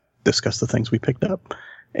of discuss the things we picked up.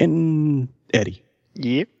 And Eddie.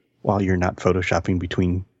 Yep. While you're not photoshopping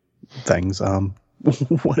between things,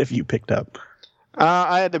 what have you picked up?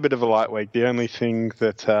 I had a bit of a light week. The only thing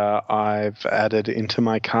that I've added into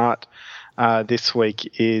my cart this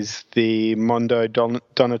week is the Mondo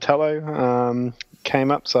Donatello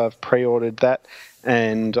came up, so I've pre-ordered that,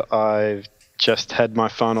 and I've just had my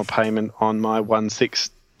final payment on my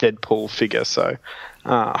 1/6 Deadpool figure. So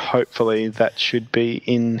hopefully that should be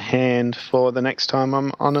in hand for the next time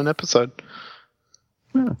I'm on an episode.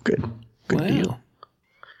 Oh, good deal.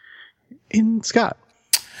 In Scott.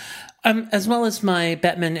 As well as my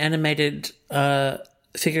Batman animated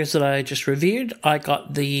figures that I just reviewed, I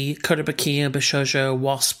got the Kotobukiya Bishojo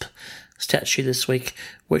Wasp statue this week,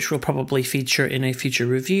 which will probably feature in a future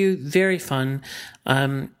review. Very fun.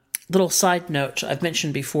 Little side note, I've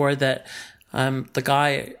mentioned before that the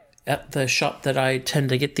guy at the shop that I tend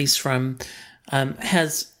to get these from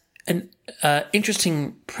has an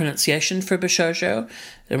interesting pronunciation for Bishojo.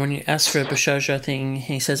 And when you ask for a Bishojo thing,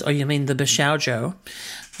 he says, "Oh, you mean the Bishoujo?"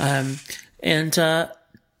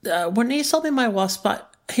 When he sold me my Wasp,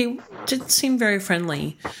 he didn't seem very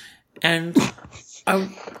friendly. And I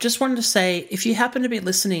just wanted to say, if you happen to be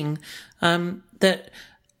listening, that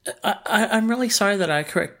I'm really sorry that I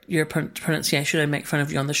correct your pronunciation and make fun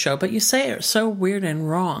of you on the show, but you say it so weird and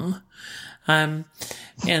wrong.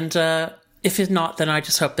 If it's not, then I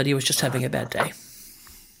just hope that he was just having a bad day.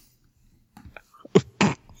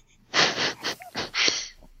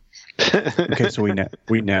 Okay, so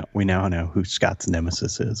we now know who Scott's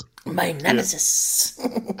nemesis is. My nemesis.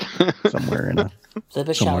 Somewhere in a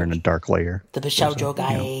dark layer. The Bishoujo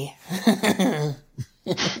guy.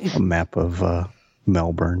 A map of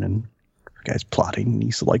Melbourne, and the guy's plotting, and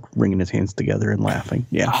he's like wringing his hands together and laughing.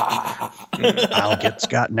 Yeah. I'll get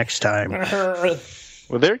Scott next time.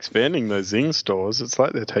 Well, they're expanding those Zing stores. It's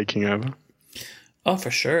like they're taking over. Oh,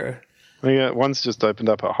 for sure. One's just opened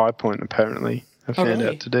up at High Point, apparently. I found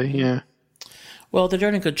out today, yeah. Well, they're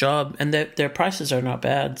doing a good job, and their prices are not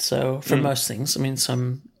bad. So for most things, I mean,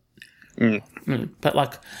 some, but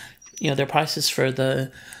like, their prices for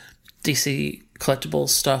the DC collectibles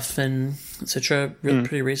stuff and etc. Really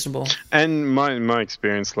pretty reasonable. And my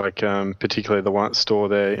experience, like particularly the one store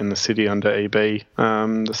there in the city under EB,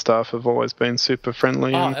 the staff have always been super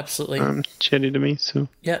friendly. Oh, and, absolutely. Chatty to me. So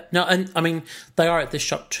yeah, no, and I mean they are at this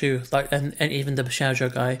shop too. Like, and even the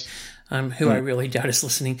Bishoujo guy, who I really doubt is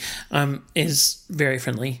listening, is very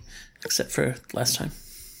friendly, except for last time.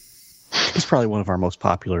 He's probably one of our most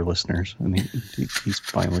popular listeners, and he's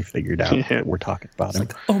finally figured out that we're talking about him.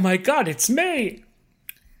 Like, oh my God, it's me!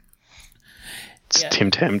 It's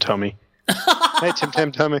Tim Tam Tommy. Hey, Tim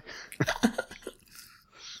Tam Tommy.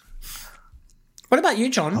 What about you,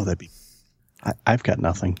 John? Oh, I've got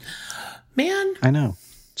nothing. Man. I know.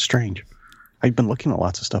 It's strange. I've been looking at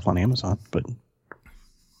lots of stuff on Amazon, but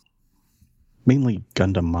mainly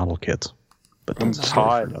Gundam model kits. But that's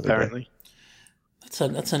high, apparently.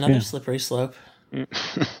 That's another slippery slope.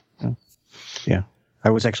 Yeah. I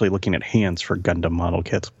was actually looking at hands for Gundam model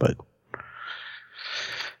kits, but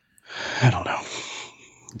I don't know.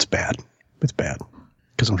 It's bad. It's bad.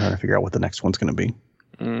 Because I'm trying to figure out what the next one's going to be.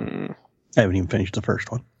 I haven't even finished the first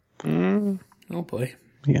one. Oh, boy.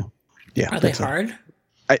 Yeah. Are they hard?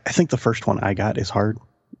 I think the first one I got is hard.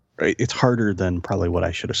 It's harder than probably what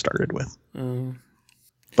I should have started with.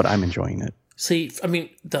 But I'm enjoying it. See, I mean,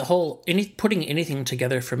 the whole putting anything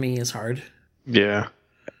together for me is hard. Yeah.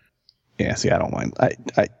 Yeah. See, I don't mind.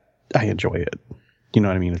 I enjoy it. You know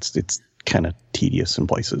what I mean? It's kind of tedious in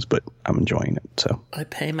places, but I'm enjoying it. So I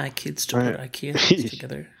pay my kids to put IKEA things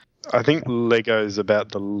together. I think Lego is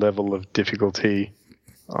about the level of difficulty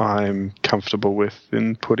I'm comfortable with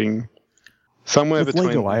in putting. Somewhere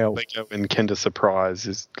between Lego and Kinder Surprise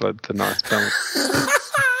is like the nice balance.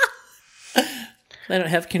 They don't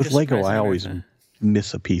have Kinder With Lego, Surprise I always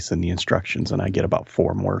miss a piece in the instructions, and I get about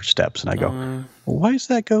 4 more steps, and I go, well, why does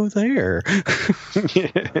that go there?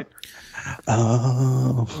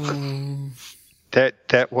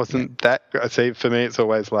 That wasn't that. I see, for me, it's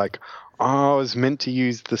always like, I was meant to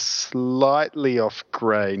use the slightly off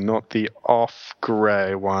grey, not the off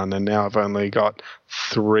grey one, and now I've only got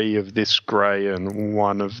 3 of this grey and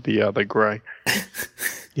 1 of the other grey.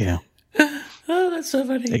 Yeah. Oh, that's so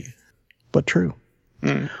funny. But true.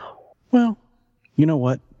 Well, you know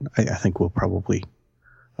what? I think we'll probably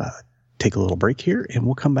take a little break here, and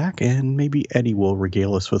we'll come back, and maybe Eddie will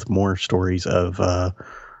regale us with more stories of,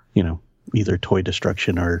 either toy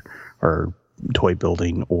destruction or toy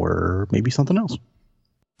building, or maybe something else.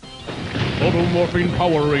 Automorphing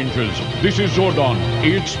Power Rangers, this is Zordon.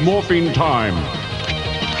 It's morphing time.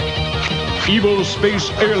 Evil space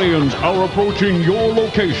aliens are approaching your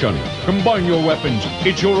location. Combine your weapons.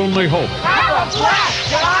 It's your only hope. Power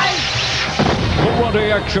blast, guys!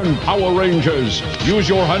 Karate action Power Rangers. Use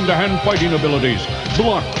your hand-to-hand fighting abilities.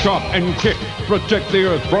 Block, chop, and kick. Protect the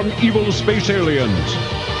Earth from evil space aliens.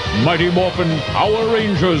 Mighty Morphin Power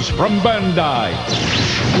Rangers from Bandai.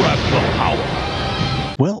 Grab the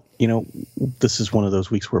power. Well, this is one of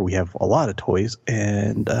those weeks where we have a lot of toys,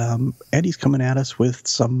 and Eddie's coming at us with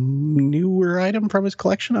some newer item from his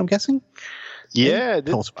collection, I'm guessing. Yeah.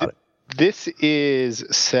 Tell us about it. This is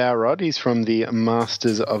Saurod. He's from the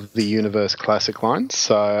Masters of the Universe Classic line.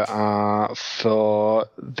 So for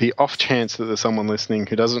the off chance that there's someone listening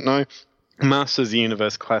who doesn't know, Masters of the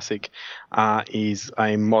Universe Classic is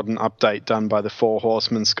a modern update done by the Four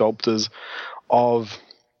Horsemen sculptors of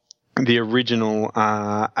the original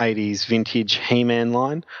 80s vintage He-Man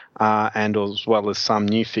line, and as well as some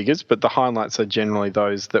new figures, but the highlights are generally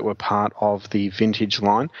those that were part of the vintage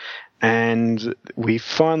line. And we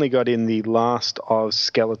finally got in the last of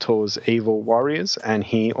Skeletor's Evil Warriors, and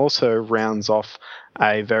he also rounds off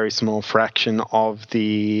a very small fraction of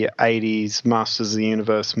the 80s Masters of the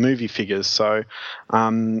Universe movie figures. So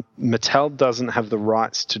Mattel doesn't have the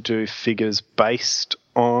rights to do figures based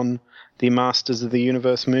on the Masters of the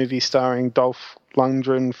Universe movie starring Dolph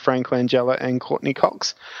Lundgren, Frank Langella, and Courtney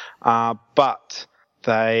Cox, but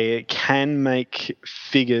they can make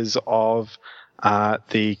figures of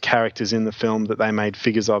the characters in the film that they made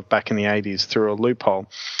figures of back in the 80s through a loophole.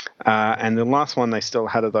 And the last one they still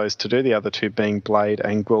had of those to do, the other two being Blade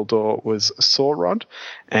and Gwildor, was Saurod.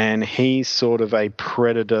 And he's sort of a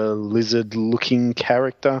predator lizard-looking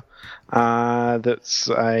character that's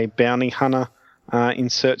a bounty hunter in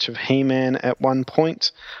search of He-Man at one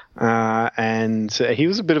point. And he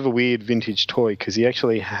was a bit of a weird vintage toy because he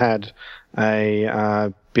actually had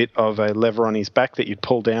a bit of a lever on his back that you'd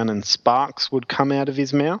pull down and sparks would come out of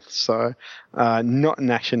his mouth. So not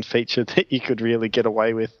an action feature that you could really get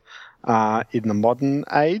away with in the modern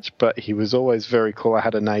age, but he was always very cool. I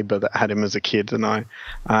had a neighbor that had him as a kid, and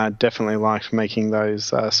I definitely liked making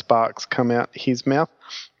those sparks come out his mouth.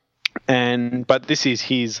 But this is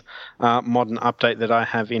his modern update that I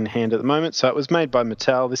have in hand at the moment. So it was made by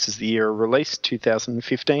Mattel. This is the year of release,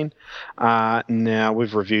 2015. Now,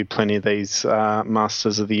 we've reviewed plenty of these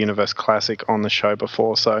Masters of the Universe Classic on the show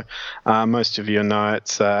before, so most of you know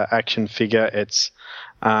it's an action figure. It's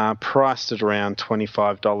priced at around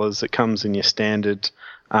 $25. It comes in your standard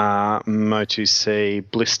Motu C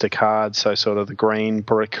blister card, so sort of the green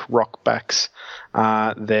brick rock backs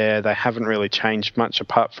there. They haven't really changed much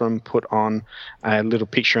apart from put on a little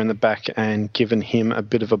picture in the back and given him a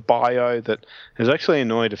bit of a bio that has actually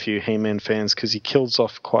annoyed a few He-Man fans because he kills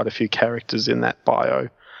off quite a few characters in that bio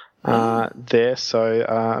there. So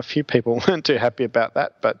a few people weren't too happy about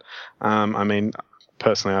that, but I mean,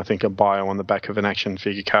 personally, I think a bio on the back of an action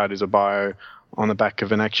figure card is a bio on the back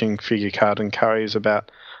of an action figure card and carries about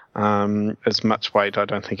as much weight. I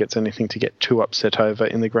don't think it's anything to get too upset over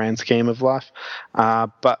in the grand scheme of life.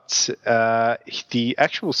 But the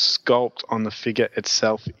actual sculpt on the figure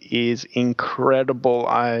itself is incredible.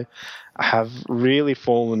 I have really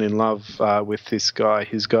fallen in love with this guy.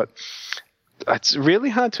 He's got... It's really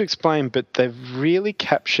hard to explain, but they've really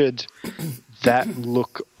captured that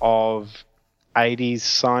look of 80s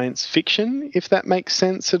science fiction, if that makes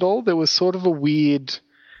sense at all. There was sort of a weird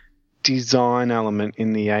design element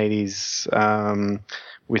in the 80s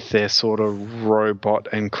with their sort of robot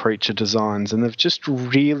and creature designs, and they've just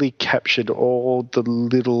really captured all the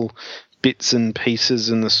little bits and pieces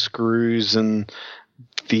and the screws and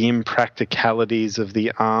the impracticalities of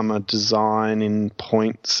the armor design in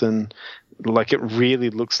points, and like it really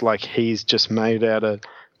looks like he's just made out of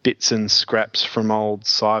bits and scraps from old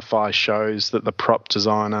sci-fi shows that the prop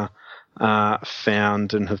designer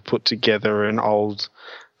found and have put together an old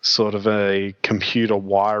sort of a computer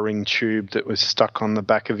wiring tube that was stuck on the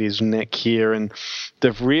back of his neck here, and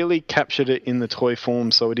they've really captured it in the toy form,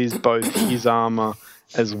 so it is both his armor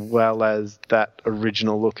as well as that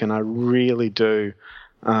original look, and I really do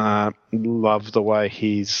love the way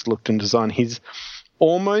he's looked and designed. He's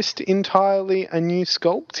almost entirely a new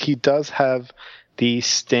sculpt. He does have the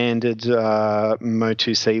standard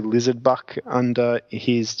Motu C lizard buck under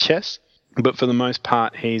his chest, but for the most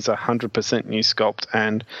part, he's 100% new sculpt,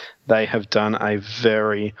 and they have done a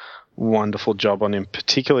very wonderful job on him.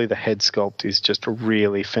 Particularly the head sculpt is just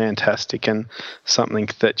really fantastic and something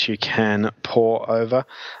that you can pore over.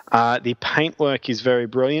 The paintwork is very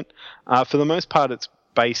brilliant. For the most part, it's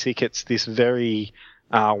basic. It's this very...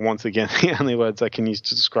 once again, the only words I can use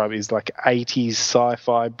to describe it is like 80s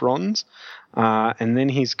sci-fi bronze. And then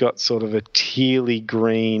he's got sort of a tealy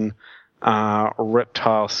green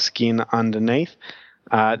reptile skin underneath.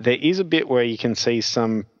 There is a bit where you can see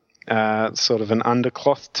some sort of an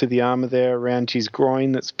undercloth to the armor there around his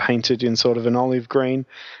groin that's painted in sort of an olive green.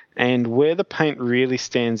 And where the paint really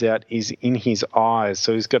stands out is in his eyes.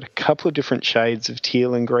 So he's got a couple of different shades of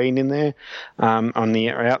teal and green in there on the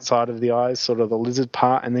outside of the eyes, sort of the lizard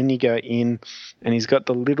part. And then you go in and he's got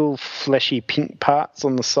the little fleshy pink parts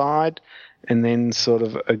on the side and then sort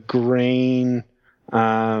of a green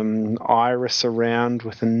iris around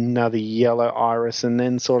with another yellow iris and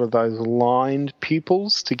then sort of those lined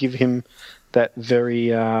pupils to give him that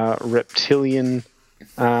very reptilian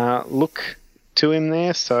look to him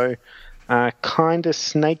there. So kind of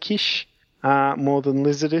snakish more than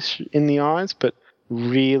lizardish in the eyes, but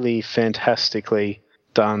really fantastically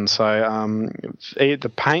done. So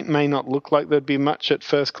the paint may not look like there'd be much at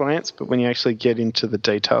first glance, but when you actually get into the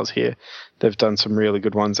details here, they've done some really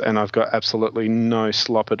good ones, and I've got absolutely no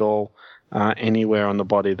slop at all anywhere on the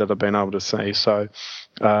body that I've been able to see. So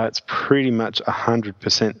it's pretty much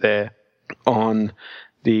 100% there on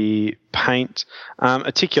the paint.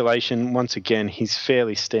 Articulation, once again, he's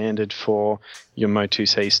fairly standard for your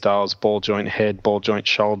Motu-C styles: ball joint head, ball joint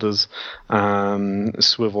shoulders,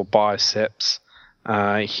 swivel biceps,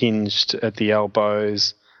 hinged at the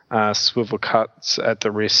elbows, swivel cuts at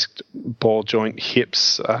the wrist, ball joint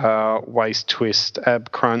hips, waist twist,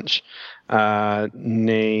 ab crunch,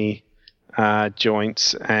 knee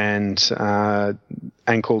joints and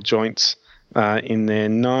ankle joints in there.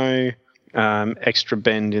 No extra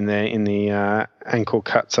bend in there in the ankle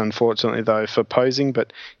cuts, unfortunately, though, for posing,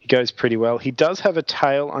 but he goes pretty well. He does have a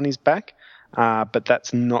tail on his back, but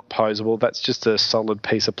that's not posable. That's just a solid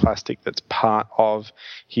piece of plastic that's part of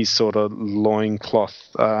his sort of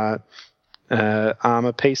loincloth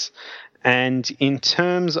armor piece. And in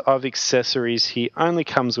terms of accessories, he only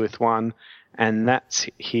comes with one, and that's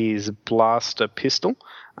his blaster pistol.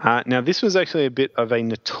 Now, this was actually a bit of a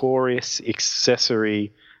notorious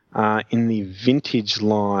accessory in the vintage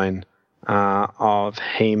line of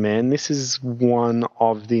He-Man. This is one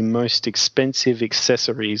of the most expensive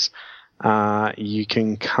accessories you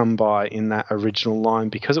can come by in that original line,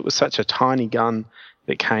 because it was such a tiny gun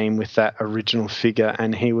that came with that original figure,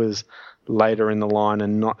 and he was later in the line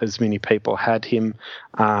and not as many people had him.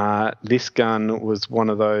 This gun was one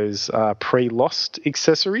of those pre-lost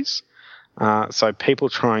accessories. So people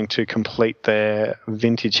trying to complete their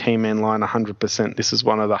vintage He-Man line 100%, this is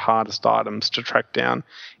one of the hardest items to track down,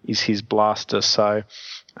 is his blaster. So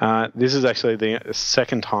this is actually the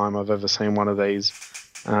second time I've ever seen one of these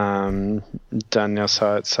done now.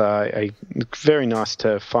 So it's very nice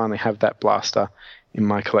to finally have that blaster in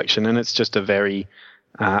my collection. And it's just a very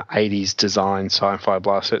 80s design sci-fi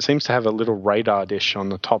blaster. It seems to have a little radar dish on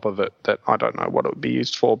the top of it that I don't know what it would be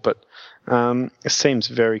used for, but it seems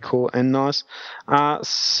very cool and nice.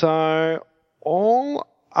 So all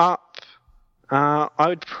up, I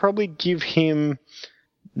would probably give him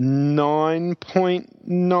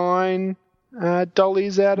 9.9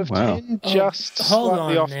 dollies out of 10, just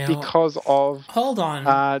slightly off now, because of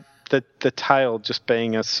the tail just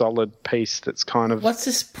being a solid piece that's kind of what's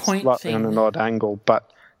this point slightly thing? On an odd angle, but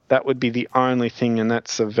that would be the only thing, and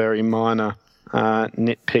that's a very minor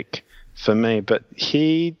nitpick for me. But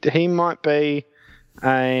he might be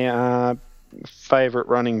a favourite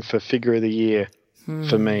running for figure of the year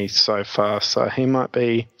for me so far. So he might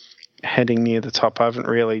be heading near the top. I haven't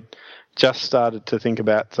really just started to think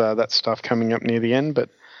about that stuff coming up near the end, but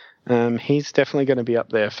he's definitely going to be up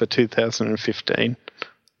there for 2015.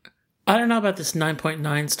 I don't know about this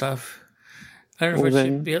 9.9 stuff. I don't know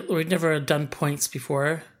if we've never done points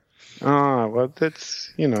before. Oh, well,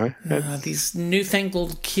 that's, these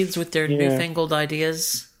newfangled kids with their newfangled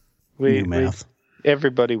ideas. New math.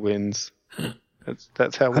 Everybody wins.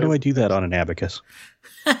 That's how. How do I do that on an abacus?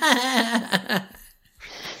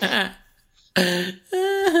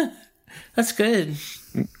 That's good.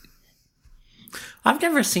 I've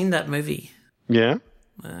never seen that movie. Yeah,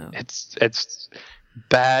 wow. It's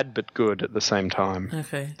bad but good at the same time.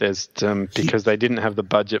 Okay. There's because they didn't have the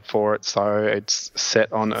budget for it, so it's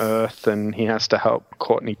set on Earth, and he has to help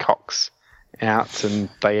Courtney Cox out, and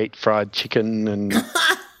they eat fried chicken and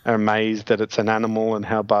are amazed that it's an animal and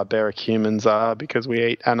how barbaric humans are because we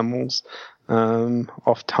eat animals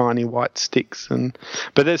off tiny white sticks.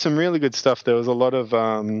 But there's some really good stuff. There was a lot of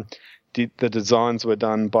the designs were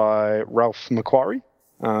done by Ralph McQuarrie,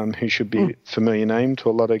 who should be a familiar name to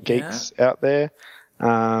a lot of geeks out there.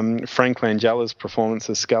 Frank Langella's performance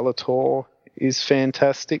as Skeletor is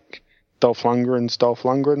fantastic. Dolph Lundgren's Dolph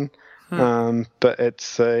Lundgren. But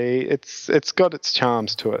it's got its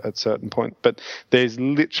charms to it at a certain point. But there's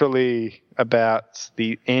literally about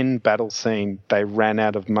the end battle scene, they ran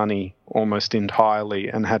out of money almost entirely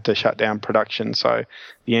and had to shut down production. So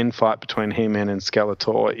the end fight between He-Man and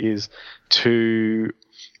Skeletor is to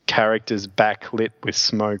characters backlit with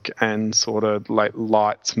smoke and sort of like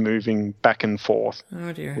lights moving back and forth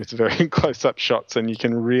Oh dear. with very close-up shots, and you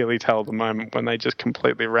can really tell the moment when they just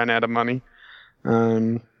completely ran out of money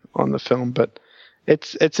on the film. But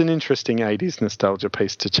it's an interesting 80s nostalgia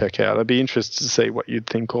piece to check out. I'd be interested to see what you'd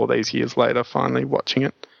think all these years later, finally watching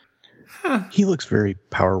it. He looks very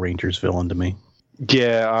Power Rangers villain to me.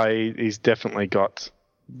 Yeah, he's definitely got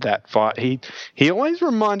that vibe. He always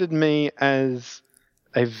reminded me as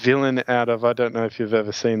a villain out of, I don't know if you've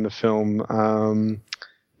ever seen the film,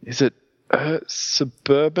 is it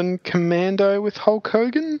Suburban Commando with Hulk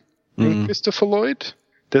Hogan and Christopher Lloyd?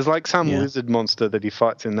 There's like some lizard monster that he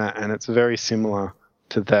fights in that, and it's very similar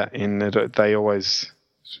to that in that they always,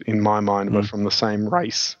 in my mind, were from the same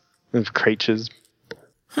race of creatures.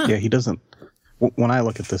 Yeah, he doesn't. When I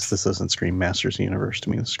look at this doesn't scream Masters Universe to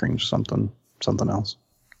me. This screams something else.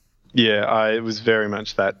 Yeah, it was very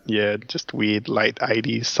much that. Yeah, just weird late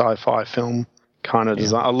 80s sci-fi film kind of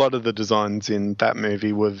design. A lot of the designs in that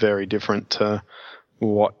movie were very different to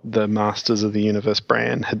what the Masters of the Universe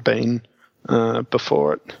brand had been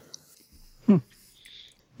before it.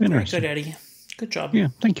 Interesting. Good, Eddie. Good job. Yeah,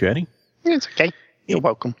 thank you, Eddie. It's okay. You're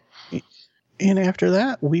welcome. And after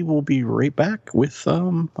that, we will be right back with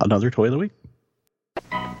another Toy of the Week.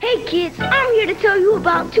 Hey kids, I'm here to tell you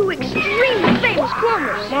about two extremely famous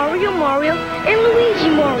plumbers, Mario and Luigi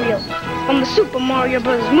Mario, from the Super Mario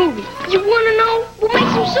Bros. Movie. You wanna know what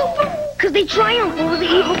makes them super? Cause they triumph over the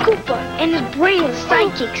evil Koopa and his brainless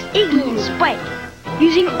sidekicks, Iggy and Spike,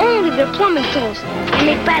 using only their plumbing tools, and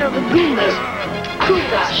they battle the Goombas.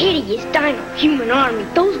 Koopa's hideous dino-human army.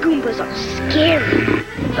 Those Goombas are scary.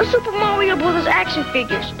 The Super Mario Bros. Action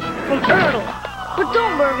figures from Ertl. But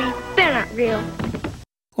don't worry, they're not real.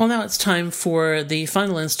 Well, now it's time for the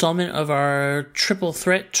final installment of our Triple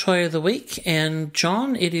Threat Toy of the Week. And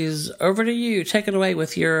John, it is over to you. Take it away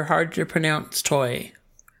with your hard-to-pronounce toy.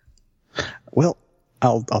 Well,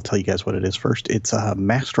 I'll tell you guys what it is first. It's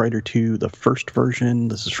Masked Rider 2, the first version.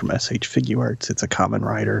 This is from SH Figuarts. It's a Kamen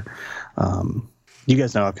Rider. You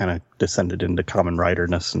guys know I've kind of descended into Kamen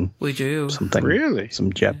Rider-ness and we do. Really?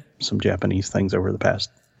 Some Japanese things over the past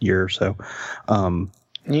year or so.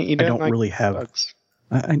 You don't like really have bugs.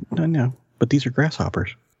 I know, but these are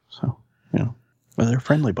grasshoppers, so well, they're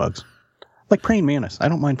friendly bugs, like praying mantis. I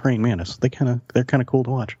don't mind praying mantis. They're kind of cool to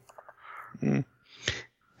watch.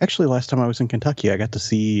 Actually, last time I was in Kentucky, I got to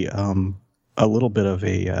see a little bit of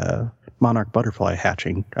a monarch butterfly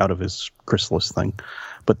hatching out of his chrysalis thing,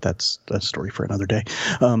 but that's a story for another day.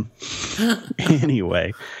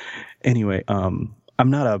 Anyway, I'm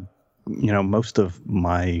not a most of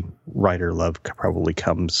my Rider love probably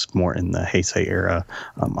comes more in the Heisei era.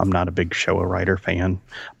 I'm not a big Showa Rider fan,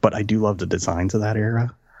 but I do love the designs of that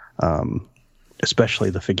era, especially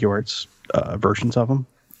the Figuarts versions of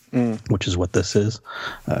them, which is what this is,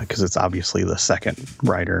 because it's obviously the second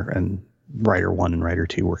Rider, and Rider 1 and Rider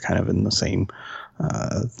 2 were kind of in the same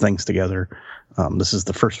things together. This is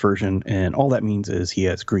the first version, and all that means is he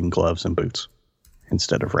has green gloves and boots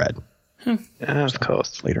instead of red. Of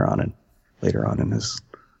course. Later on in his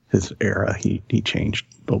era, he changed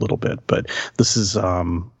a little bit, but this is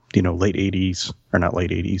late 80s, or not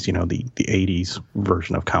late 80s, the 80s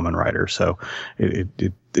version of Kamen Rider. So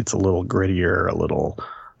it's a little grittier, a little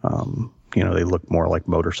they look more like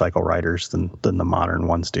motorcycle riders than the modern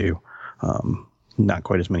ones do. Not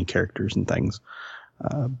quite as many characters and things,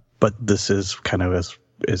 but this is kind of,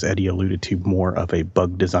 as Eddie alluded to, more of a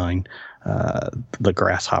bug design. The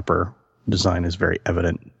grasshopper design is very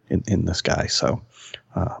evident in this guy, so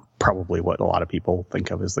probably what a lot of people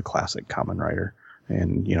think of as the classic Kamen Rider,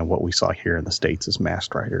 and what we saw here in the States is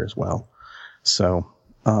Masked Rider as well. So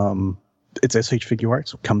it's SH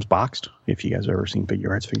Figuarts, comes boxed. If you guys have ever seen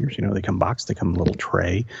Figuarts figures, they come boxed. They come in a little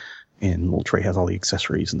tray, and the little tray has all the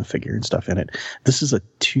accessories and the figure and stuff in it. This is a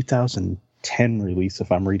 2010 release,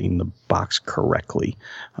 if I'm reading the box correctly,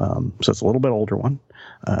 so it's a little bit older one.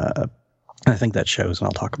 I think that shows, and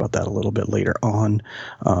I'll talk about that a little bit later on.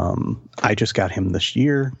 I just got him this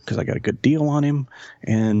year because I got a good deal on him.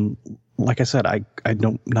 And like I said, I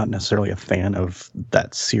don't, not necessarily a fan of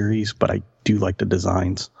that series, but I do like the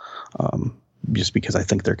designs, just because I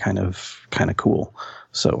think they're kind of cool.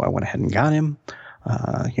 So I went ahead and got him.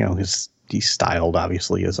 He's styled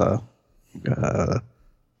obviously as a,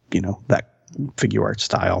 that figure art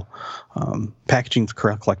style. Packaging's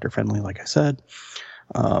collector friendly, like I said.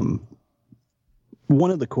 One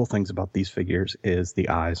of the cool things about these figures is the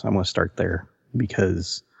eyes. I'm going to start there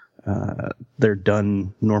because they're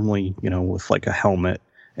done normally, with like a helmet,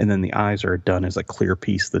 and then the eyes are done as a clear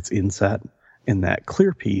piece that's inset, and that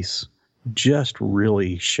clear piece just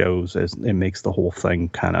really shows as it makes the whole thing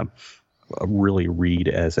kind of really read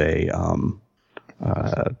as an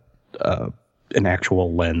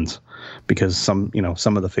actual lens, because some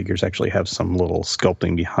of the figures actually have some little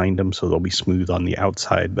sculpting behind them, so they'll be smooth on the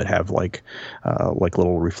outside but have like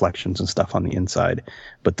little reflections and stuff on the inside.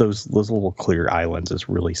 But those little clear eye lenses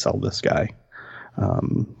really sell this guy.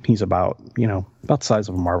 He's about the size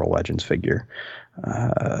of a Marvel Legends figure.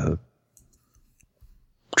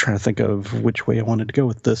 Trying to think of which way I wanted to go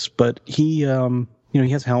with this, but he he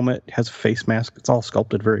has a helmet, has a face mask. It's all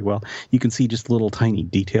sculpted very well. You can see just little tiny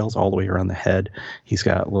details all the way around the head. He's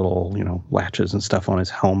got little, latches and stuff on his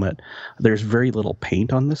helmet. There's very little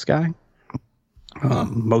paint on this guy.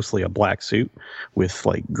 Mostly a black suit with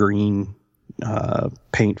like green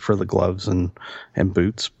paint for the gloves and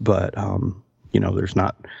boots. But, there's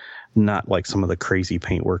not like some of the crazy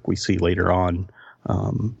paintwork we see later on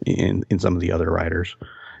in some of the other riders.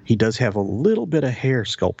 He does have a little bit of hair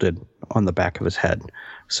sculpted on the back of his head.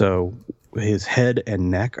 So his head and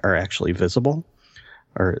neck are actually visible,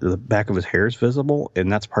 or the back of his hair is visible,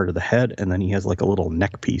 and that's part of the head. And then he has like a little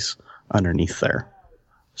neck piece underneath there.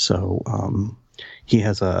 So he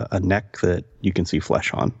has a neck that you can see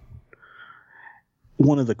flesh on.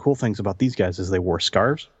 One of the cool things about these guys is they wore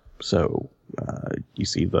scarves. So you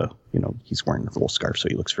see he's wearing the little scarf, so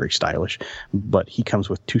he looks very stylish. But he comes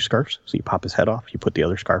with two scarves. So you pop his head off, you put the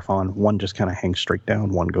other scarf on. One just kind of hangs straight down.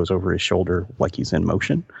 One goes over his shoulder like he's in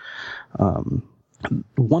motion.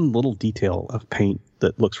 One little detail of paint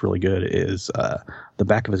that looks really good is the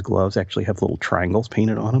back of his gloves actually have little triangles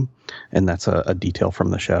painted on them. And that's a detail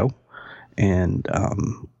from the show. And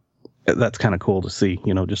that's kind of cool to see,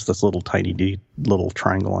 just this little tiny little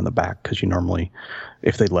triangle on the back, because you normally,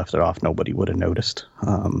 if they left it off, nobody would have noticed.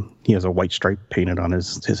 He has a white stripe painted on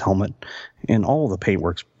his helmet, and all of the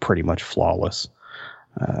paintwork's pretty much flawless.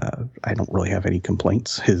 I don't really have any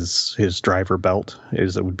complaints. His driver belt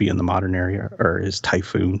it would be in the modern area, or his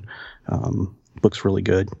Typhoon, looks really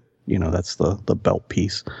good. That's the belt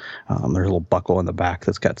piece. There's a little buckle in the back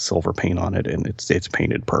that's got silver paint on it, and it's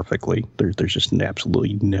painted perfectly. There's just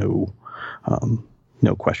absolutely no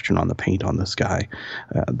question on the paint on this guy.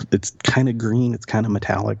 It's kind of green. It's kind of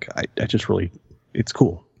metallic. I just really, it's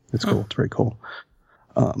cool. It's cool. It's very cool.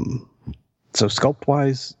 So sculpt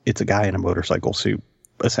wise, it's a guy in a motorcycle suit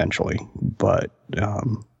essentially, but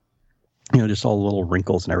just all the little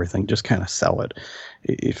wrinkles and everything just kind of sell it.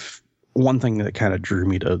 If one thing that kind of drew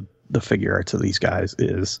me to the figure arts of these guys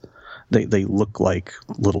is they look like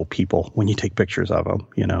little people when you take pictures of them.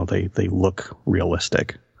 They look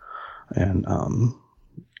realistic, and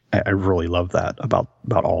I really love that about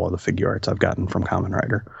all of the figure arts I've gotten from Kamen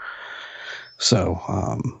Rider. So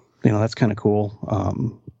that's kind of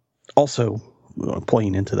cool. Also,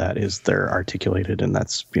 playing into that is they're articulated, and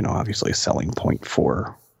that's obviously a selling point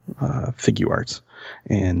for figure arts.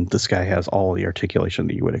 And this guy has all the articulation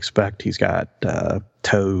that you would expect. He's got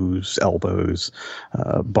toes, elbows,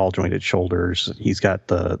 ball jointed shoulders. He's got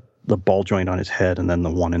the ball joint on his head and then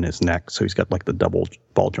the one in his neck. So he's got like the double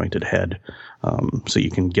ball jointed head. So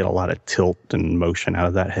you can get a lot of tilt and motion out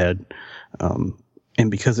of that head. And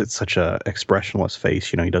because it's such a expressionless face,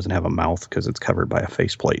 he doesn't have a mouth because it's covered by a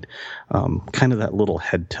faceplate. Kind of that little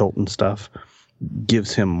head tilt and stuff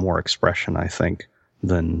gives him more expression, I think,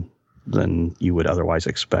 than you would otherwise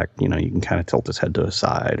expect. You can kind of tilt his head to the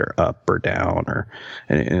side or up or down,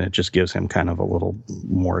 and it just gives him kind of a little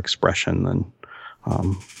more expression than,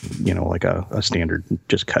 like a standard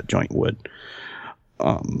just cut joint would.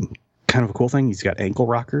 Kind of a cool thing, he's got ankle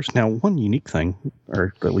rockers. Now, one unique thing,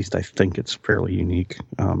 or at least I think it's fairly unique,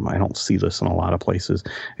 I don't see this in a lot of places,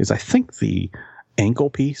 is I think the ankle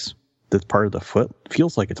piece that's part of the foot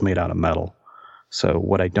feels like it's made out of metal. So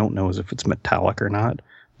what I don't know is if it's metallic or not,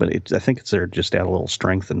 but I think it's there just to add a little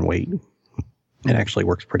strength and weight. It actually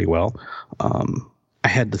works pretty well. I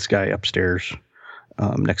had this guy upstairs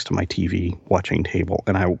next to my TV watching table,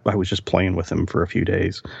 and I was just playing with him for a few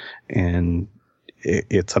days, and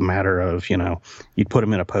it's a matter of, you'd put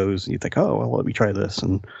him in a pose and you think, oh, well, let me try this.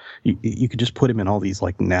 And you could just put him in all these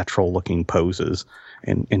like natural looking poses,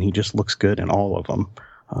 and he just looks good in all of them.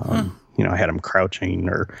 I had him crouching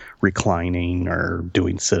or reclining or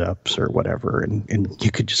doing sit-ups or whatever, and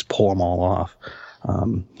you could just pull them all off.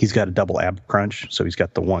 He's got a double ab crunch, so he's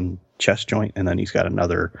got the one chest joint, and then he's got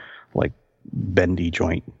another like bendy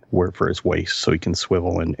joint for his waist, so he can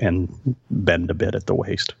swivel and bend a bit at the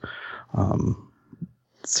waist.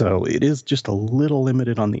 So it is just a little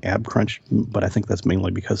limited on the ab crunch, but I think that's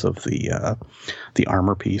mainly because of the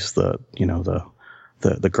armor piece, the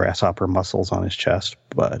grasshopper muscles on his chest.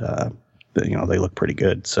 But they look pretty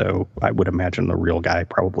good. So I would imagine the real guy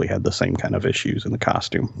probably had the same kind of issues in the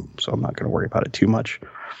costume. So I'm not going to worry about it too much.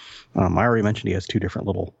 I already mentioned he has 2 different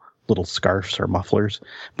little scarves or mufflers,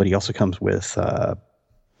 but he also comes with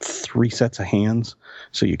 3 sets of hands.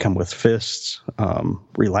 So you come with fists,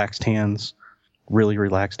 relaxed hands, really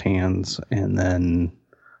relaxed hands, and then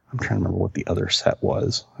I'm trying to remember what the other set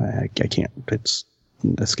was. I can't, it's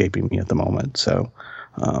escaping me at the moment. So,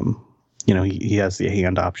 he has the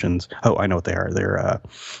hand options. Oh, I know what they are. They're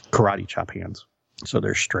karate chop hands. So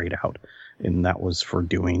they're straight out. And that was for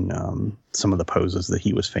doing some of the poses that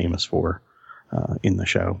he was famous for in the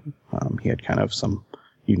show. He had kind of some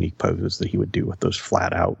unique poses that he would do with those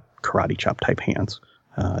flat out karate chop type hands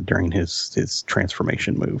during his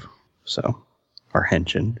transformation move. So, or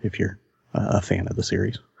henshin, if you're a fan of the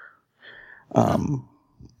series.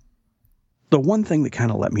 The one thing that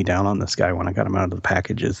kind of let me down on this guy when I got him out of the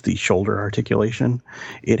package is the shoulder articulation.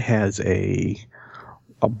 It has a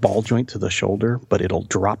ball joint to the shoulder, but it'll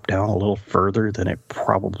drop down a little further than it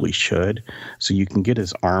probably should. So you can get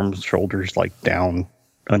his arms, shoulders down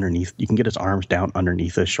underneath. You can get his arms down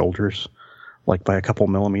underneath his shoulders, by a couple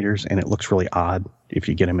millimeters, and it looks really odd if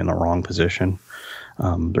you get him in the wrong position.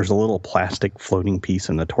 There's a little plastic floating piece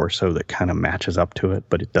in the torso that kind of matches up to it,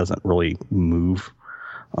 but it doesn't really move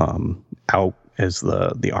out as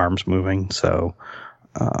the arm's moving. So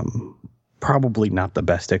probably not the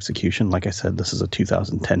best execution. Like I said, this is a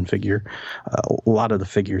 2010 figure. A lot of the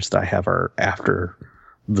figures that I have are after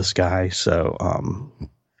this guy. So,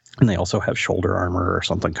 and they also have shoulder armor or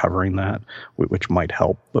something covering that, which might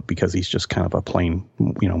help. But because he's just kind of a plain,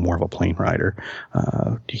 more of a plain rider,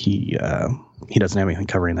 he doesn't have anything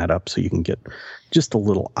covering that up. So you can get just a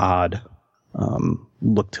little odd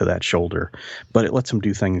look to that shoulder, but it lets him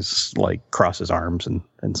do things like cross his arms and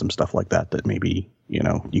some stuff like that maybe,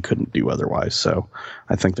 you couldn't do otherwise. So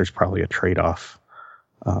I think there's probably a trade-off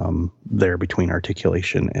there between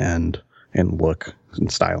articulation and look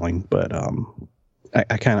and styling. But I'm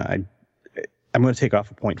going to take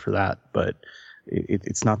off a point for that, but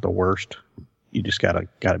it's not the worst. You just gotta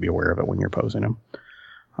be aware of it when you're posing him.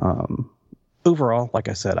 Overall, like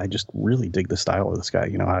I said, I just really dig the style of this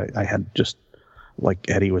guy. I had just, like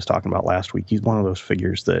Eddie was talking about last week, he's one of those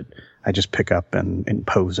figures that I just pick up and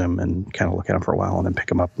pose him and kind of look at him for a while and then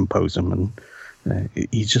pick him up and pose him. And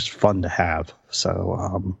he's just fun to have.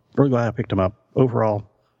 So really glad I picked him up. Overall,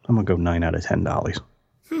 I'm going to go 9 out of $10.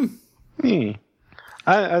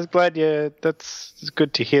 I was glad, it's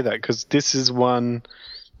good to hear that, because this is one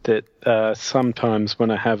that sometimes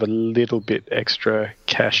when I have a little bit extra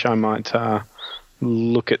cash, I might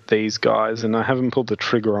look at these guys, and I haven't pulled the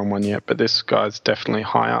trigger on one yet, but this guy's definitely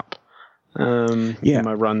high up in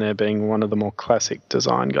my run there, being one of the more classic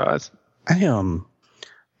design guys. I'm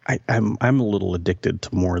a little addicted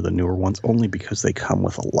to more of the newer ones, only because they come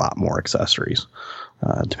with a lot more accessories,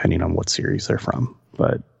 depending on what series they're from.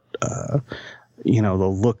 But the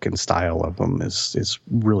look and style of them is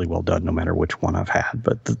really well done, no matter which one I've had.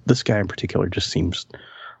 But this guy in particular just seems,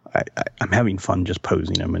 I'm having fun just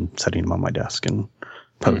posing him and setting him on my desk and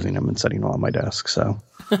posing him and setting him on my desk. So,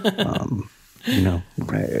 I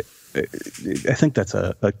think that's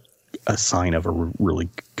a sign of a really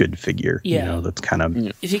good figure. Yeah. That's kind of,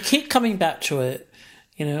 if you keep coming back to it,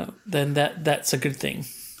 then that's a good thing.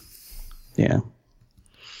 Yeah.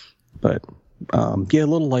 But, a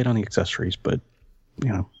little light on the accessories, but,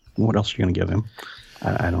 what else are you going to give him?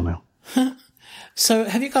 I don't know. So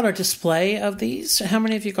have you got a display of these? How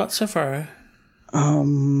many have you got so far?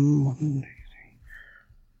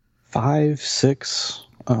 5, 6.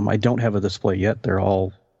 I don't have a display yet. They're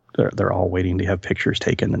all waiting to have pictures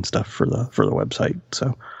taken and stuff for the website.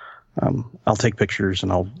 So I'll take pictures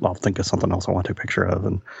and I'll think of something else I want to take a picture of.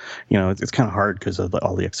 And, it's kind of hard because of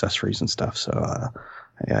all the accessories and stuff. So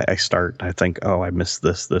I think, I missed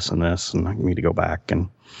this, and this, and I need to go back. And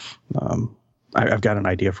I've got an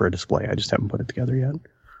idea for a display. I just haven't put it together yet.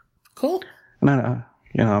 Cool. And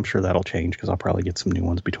I'm sure that'll change because I'll probably get some new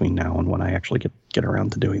ones between now and when I actually get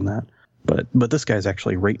around to doing that. But this guy's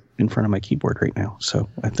actually right in front of my keyboard right now, so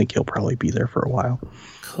I think he'll probably be there for a while.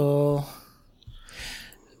 Cool.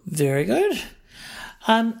 Very good.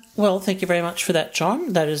 Well, thank you very much for that,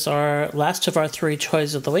 John. That is our last of our 3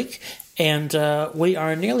 toys of the week. And we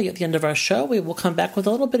are nearly at the end of our show. We will come back with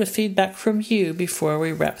a little bit of feedback from you before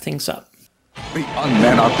we wrap things up. The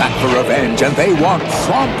Unmen are back for revenge, and they want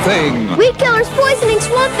Swamp Thing! Weed Killer's poisoning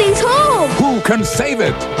Swamp Thing's home! Who can save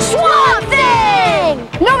it? Swamp Thing! thing!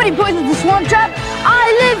 Nobody poisons the swamp trap!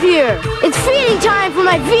 I live here! It's feeding time for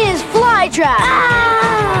my Venus flytrap!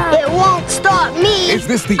 Ah! It won't stop me! Is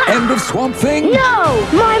this the end of Swamp Thing? No!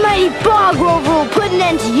 My mighty Bog Rover will put an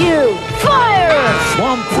end to you! Fire!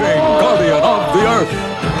 Swamp Thing, guardian of the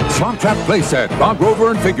earth. Swamp Trap playset, Bog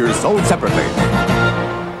Rover and figures sold separately.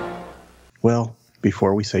 Well,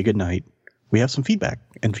 before we say goodnight, we have some feedback,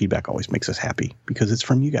 and feedback always makes us happy because it's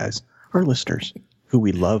from you guys, our listeners, who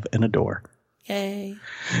we love and adore. Yay.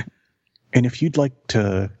 And if you'd like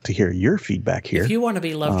to hear your feedback here, If you want to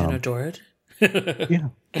be loved and adored.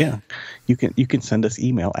 yeah, you can send us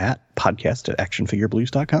email at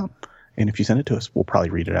podcast@actionfigureblues.com. And if you send it to us, we'll probably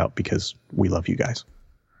read it out because we love you guys.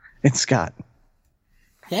 And Scott,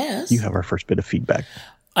 Yes. you have our first bit of feedback.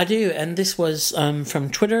 I do, and this was from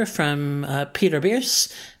Twitter from Peter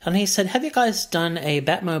Bierce, and he said, have you guys done a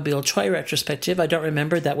Batmobile toy retrospective? I don't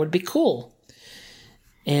remember. That would be cool.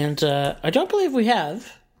 And I don't believe we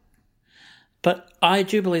have, but I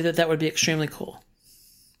do believe that would be extremely cool.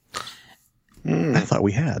 I thought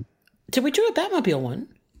we had. Did we do a Batmobile one?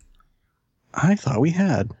 I thought we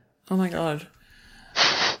had. Oh my god.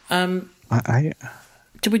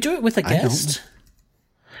 Did we do it with a guest?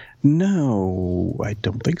 No, I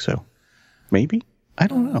don't think so. Maybe? I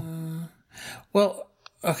don't know. Well,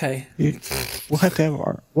 okay. We'll have to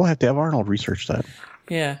have Arnold research that.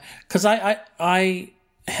 Yeah, because I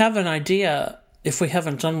have an idea, if we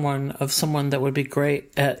haven't done one, of someone that would be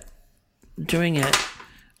great at doing it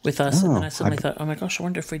with us. And then I suddenly thought, oh my gosh, I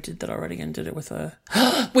wonder if we did that already and did it with a...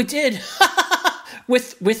 We did!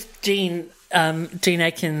 with Dean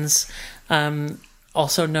Aikins,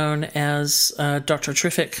 also known as Dr.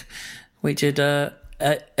 Terrific. We did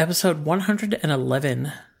episode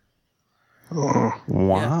 111. Oh,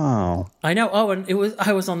 wow. Yeah. I know. Oh, and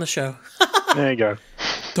I was on the show. There you go.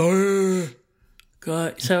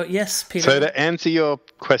 God. So, yes, Peter. So to answer your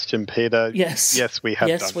question, Peter, yes, we have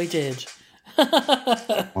done. Yes, we did.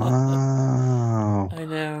 Wow. I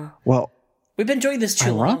know. Well, we've been doing this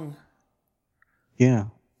too long. Yeah.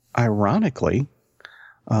 Ironically,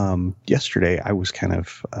 yesterday I was kind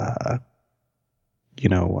of,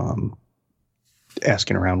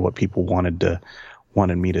 asking around what people wanted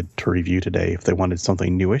me to review today, if they wanted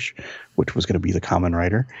something newish, which was going to be the Kamen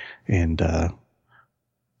Rider. And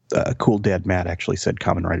Cool Dad Matt actually said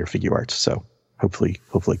Kamen Rider Figure Arts. So hopefully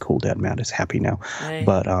Cool Dad Matt is happy now. Hey.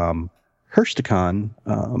 But Hersticon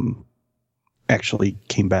actually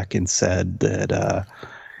came back and said that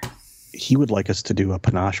he would like us to do a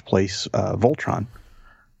Panache Place Voltron.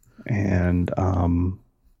 And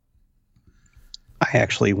I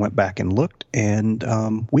actually went back and looked, and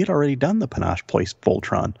we had already done the Panache Place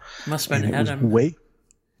Voltron. Must have been Adam.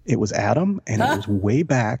 It was Adam, and it was way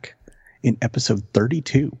back in episode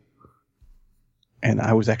 32. And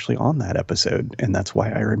I was actually on that episode, and that's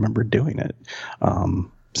why I remember doing it.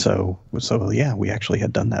 So yeah, we actually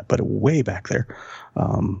had done that, but way back there.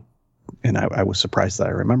 And I was surprised that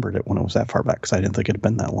I remembered it when it was that far back, because I didn't think it had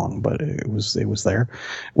been that long, but it was there,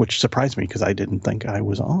 which surprised me because I didn't think I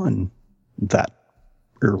was on that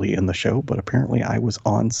early in the show, but apparently I was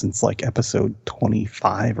on since like episode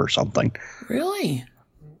 25 or something. Really?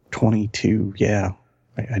 22, yeah.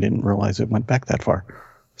 I didn't realize it went back that far.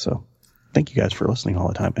 So thank you guys for listening all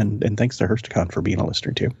the time, and thanks to Hersticon for being a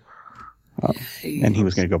listener too. And he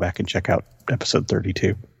was going to go back and check out episode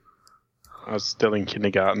 32. I was still in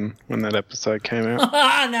kindergarten when that episode came out.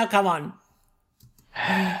 Now come on.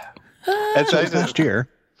 It's last year.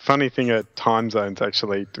 Funny thing at time zones,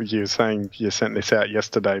 actually, you were saying you sent this out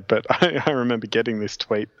yesterday, but I remember getting this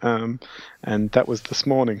tweet, and that was this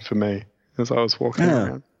morning for me as I was walking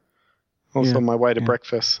around. Also on my way to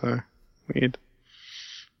breakfast, so weird.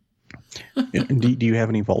 Do you have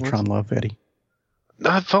any Voltron love, Eddie?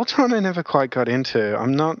 Voltron I never quite got into.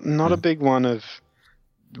 I'm not a big one of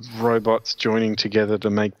robots joining together to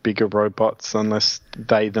make bigger robots unless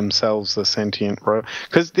they themselves are sentient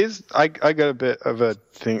because I got a bit of a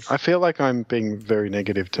thing. I feel like I'm being very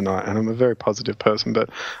negative tonight, and I'm a very positive person, but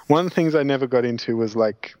one of the things I never got into was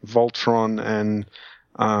like Voltron and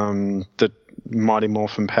the Mighty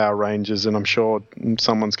Morphin Power Rangers, and I'm sure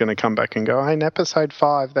someone's going to come back and go, hey, in episode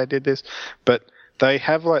 5 they did this, but they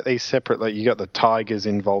have like these separate, like you got the tigers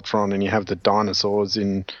in Voltron and you have the dinosaurs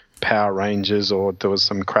in Power Rangers, or there was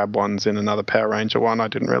some crab ones in another Power Ranger one. I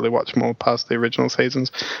didn't really watch more past the original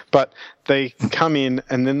seasons, but they come in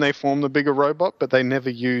and then they form the bigger robot, but they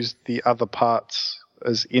never used the other parts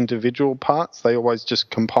as individual parts. They always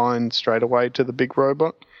just combined straight away to the big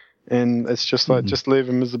robot, and it's just like just leave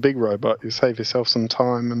him as the big robot. You save yourself some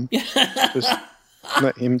time and just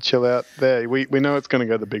let him chill out there. We know it's going to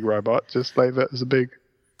go the big robot. Just leave it as a big.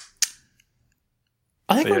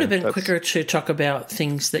 I think it So, would have been that's quicker to talk about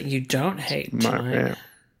things that you don't hate tonight.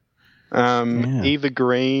 Yeah. Eva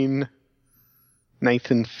Green,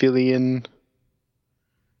 Nathan Fillion,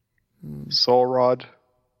 Saurod,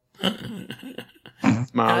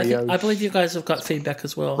 Mario. I believe you guys have got feedback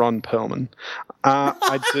as well. Ron Perlman.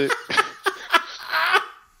 I do.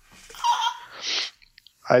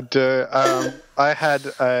 I do. I had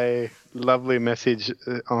a lovely message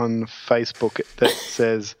on Facebook that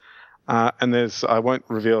says, and I won't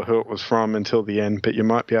reveal who it was from until the end, but you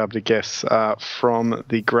might be able to guess from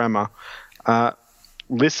the grammar.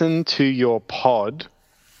 Listen to your pod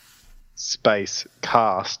space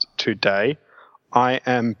cast today. I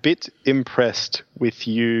am bit impressed with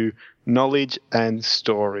you knowledge and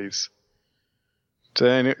stories.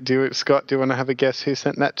 Scott, do you want to have a guess who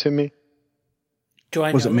sent that to me? Do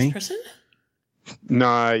I know this person?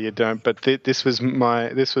 No, you don't. But this was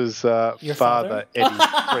Your father Eddie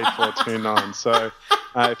 3429. So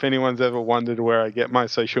if anyone's ever wondered where I get my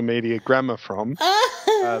social media grammar from,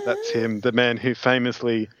 that's him, the man who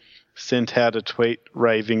famously sent out a tweet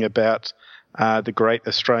raving about the Great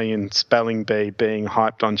Australian Spelling Bee being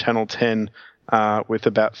hyped on Channel 10 with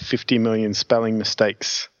about 50 million spelling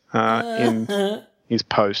mistakes in his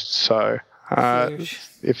posts. So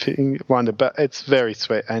if you wonder, but it's very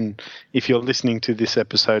sweet. And if you're listening to this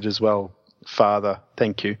episode as well, Father,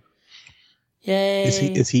 thank you. Yay.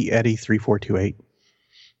 Is he Eddie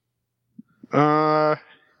 3428?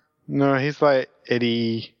 No, he's like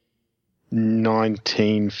Eddie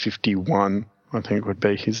 1951, I think would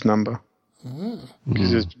be his number.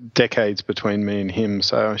 Because there's decades between me and him,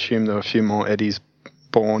 so I assume there were a few more Eddies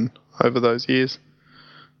born over those years.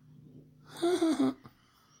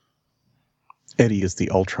 Eddie is the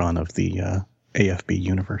Ultron of the AFB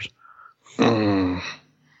universe. There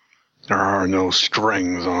are no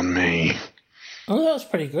strings on me. Oh, that was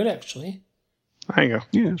pretty good, actually. There you go.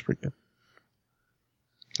 Yeah, it's pretty good.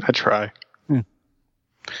 I try.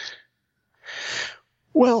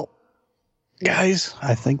 Well, guys,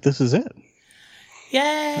 I think this is it.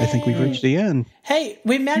 Yay! I think we've reached the end. Hey,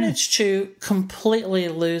 we managed to completely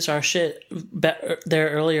lose our shit there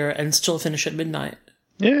earlier and still finish at midnight.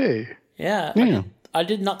 Yay. Yeah. I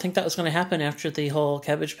did not think that was going to happen after the whole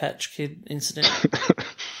Cabbage Patch Kid incident.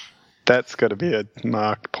 That's got to be a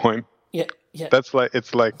mark point. Yeah. It's like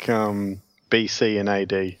BC and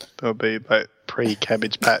AD. There'll be like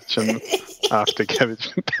pre-Cabbage Patch and after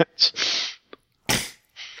Cabbage Patch.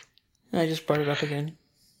 I just brought it up again.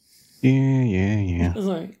 Yeah. I was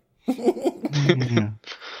like... Yeah.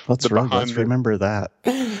 Let's remember that.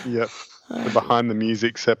 Yep. The Behind the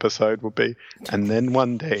Musics episode will be, and then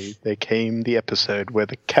one day there came the episode where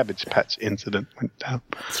the Cabbage Patch incident went down.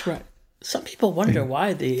 That's right. Some people wonder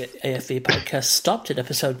why the AFV podcast stopped at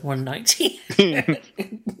episode 119.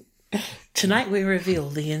 Tonight we reveal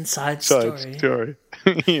the inside story.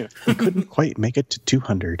 Yeah. We couldn't quite make it to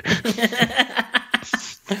 200.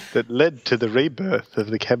 That led to the rebirth of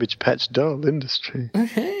the Cabbage Patch doll industry,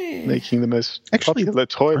 making the most popular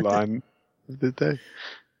toy line of the day.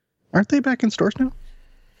 Aren't they back in stores now?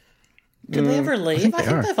 Did they ever leave? I think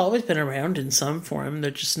they they've always been around in some form.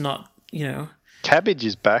 They're just not, Cabbage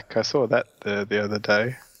is back. I saw that the other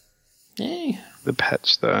day. Hey. The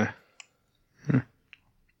patch, though.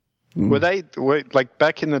 Were they like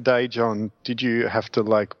back in the day, John? Did you have to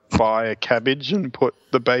like buy a cabbage and put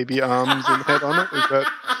the baby arms and head on it?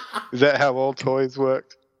 Is that how all toys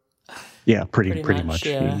worked? Yeah, pretty much.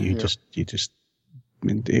 Yeah. You just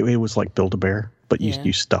it was like Build-A-Bear, but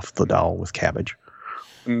you stuffed the doll with cabbage.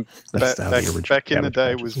 Back in the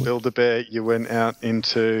day was Build-A-Bear. You went out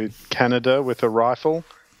into Canada with a rifle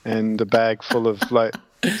and a bag full of like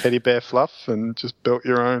teddy bear fluff and just built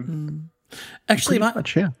your own. Actually,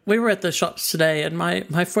 we were at the shops today, and my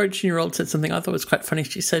 14-year-old said something I thought was quite funny.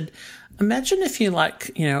 She said, "Imagine if you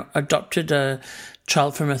adopted a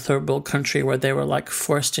child from a third world country where they were like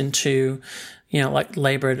forced into, like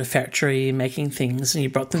labor at a factory making things, and you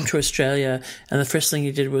brought them to Australia, and the first thing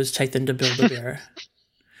you did was take them to Build-A-Bear."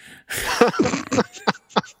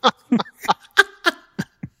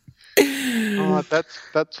 Oh,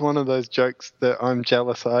 that's one of those jokes that I'm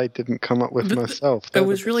jealous I didn't come up with myself. It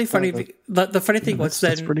was really funny. The funny thing was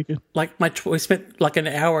then, pretty good. Like we spent like an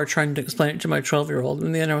hour trying to explain it to my 12-year-old,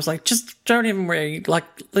 and then I was like, "Just don't even worry. Like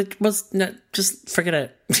it was just forget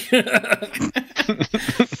it." She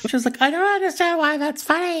was like, "I don't understand why that's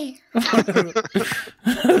funny."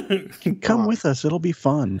 Come with us; it'll be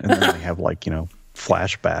fun. And then they have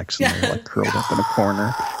flashbacks, and they're like curled up in a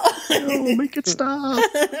corner. Oh, make it stop.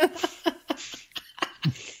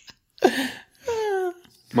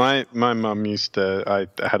 My mum used to, I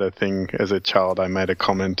had a thing as a child, I made a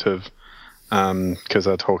comment of because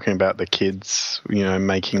they're talking about the kids,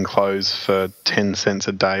 making clothes for 10 cents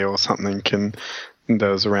a day or something. And that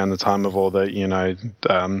was around the time of all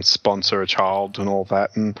the, sponsor a child and all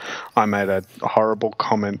that. And I made a horrible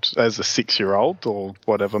comment as a 6-year-old or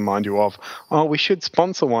whatever, mind you, of, oh, we should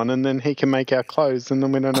sponsor one and then he can make our clothes and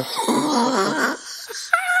then we don't have to.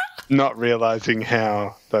 Not realizing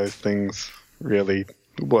how those things really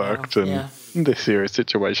worked and the serious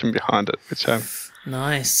situation behind it, which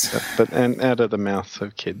nice. And out of the mouths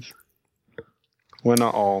of kids. We're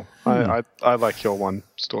not all. I like your one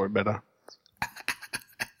story better.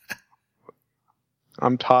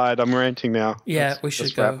 I'm tired. I'm ranting now. Yeah, we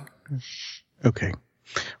should go. Okay.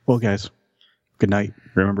 Well, guys, good night.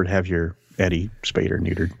 Remember to have your Eddie spayed or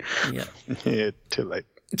neutered. Yeah. Yeah, too late.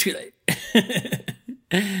 Too late.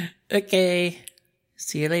 Okay.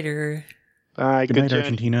 See you later. Bye. Good night,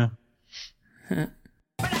 Argentina.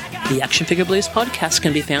 The Action Figure Blues podcast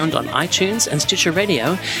can be found on iTunes and Stitcher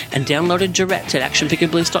Radio and downloaded direct at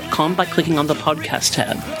actionfigureblues.com by clicking on the podcast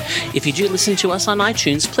tab. If you do listen to us on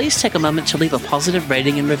iTunes, please take a moment to leave a positive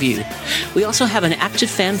rating and review. We also have an active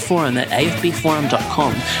fan forum at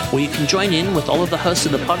afbforum.com where you can join in with all of the hosts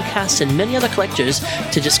of the podcast and many other collectors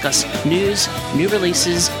to discuss news, new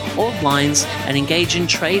releases, old lines, and engage in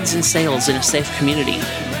trades and sales in a safe community.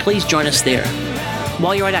 Please join us there.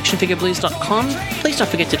 While you're at actionfigureblues.com, please don't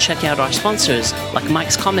forget to check out our sponsors like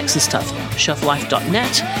Mike's Comics and Stuff,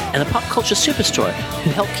 shelflife.net, and the Pop Culture Superstore, who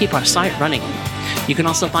help keep our site running. You can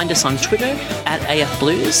also find us on Twitter at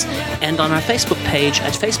AFBlues and on our Facebook page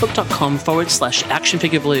at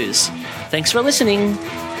facebook.com/actionfigureblues. Thanks for listening.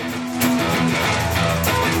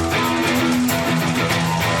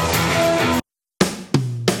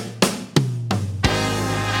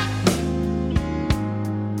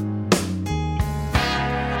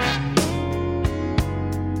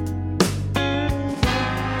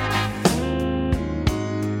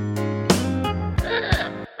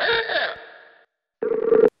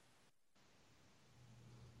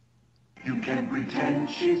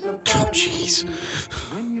 Jeez.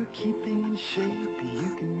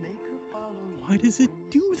 Why does it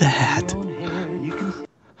do that?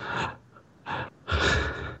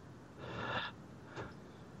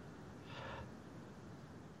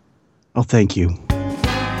 Oh, thank you.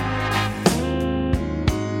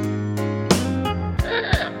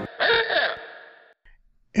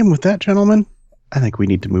 And with that, gentlemen, I think we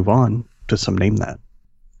need to move on to some Name That.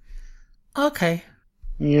 Okay.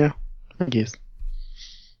 Yeah, I guess.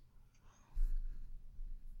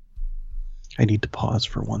 I need to pause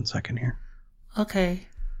for 1 second here. Okay.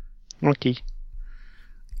 Okay.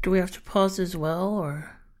 Do we have to pause as well,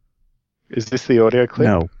 or? Is this the audio clip?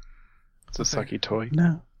 No. It's a sucky toy.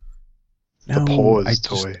 No. It's a pause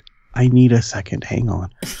toy. I need a second. Hang on.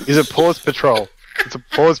 Is it Pause Patrol? It's a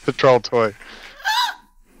Pause Patrol toy.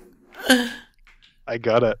 I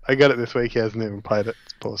got it. I got it this week. He hasn't even played it.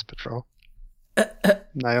 It's Pause Patrol.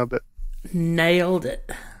 Nailed it. Nailed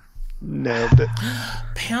it. Nailed it.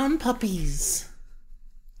 Pound puppies.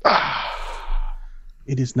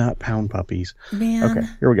 It is not Pound Puppies. Man. Okay,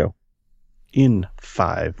 here we go. In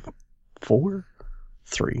 5, 4,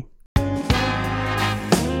 3.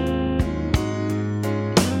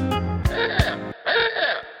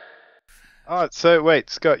 Oh, so wait,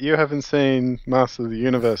 Scott, you haven't seen Master of the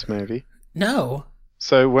Universe movie? No.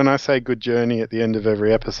 So when I say good journey at the end of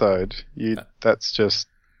every episode, that's just...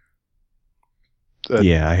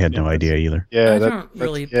 Yeah, I had no idea either. Yeah, I don't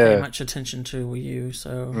really pay much attention to you,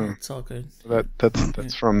 so it's all good.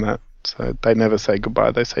 That's from that. So they never say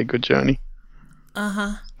goodbye; they say good journey.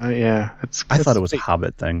 Uh-huh. Yeah, I thought it was a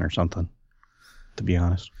Hobbit thing or something, to be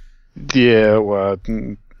honest. Yeah, well,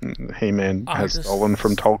 He-Man has stolen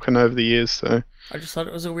from Tolkien over the years, so... I just thought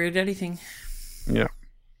it was a Weird Eddie thing. Yeah.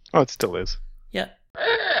 Oh, it still is. Yeah.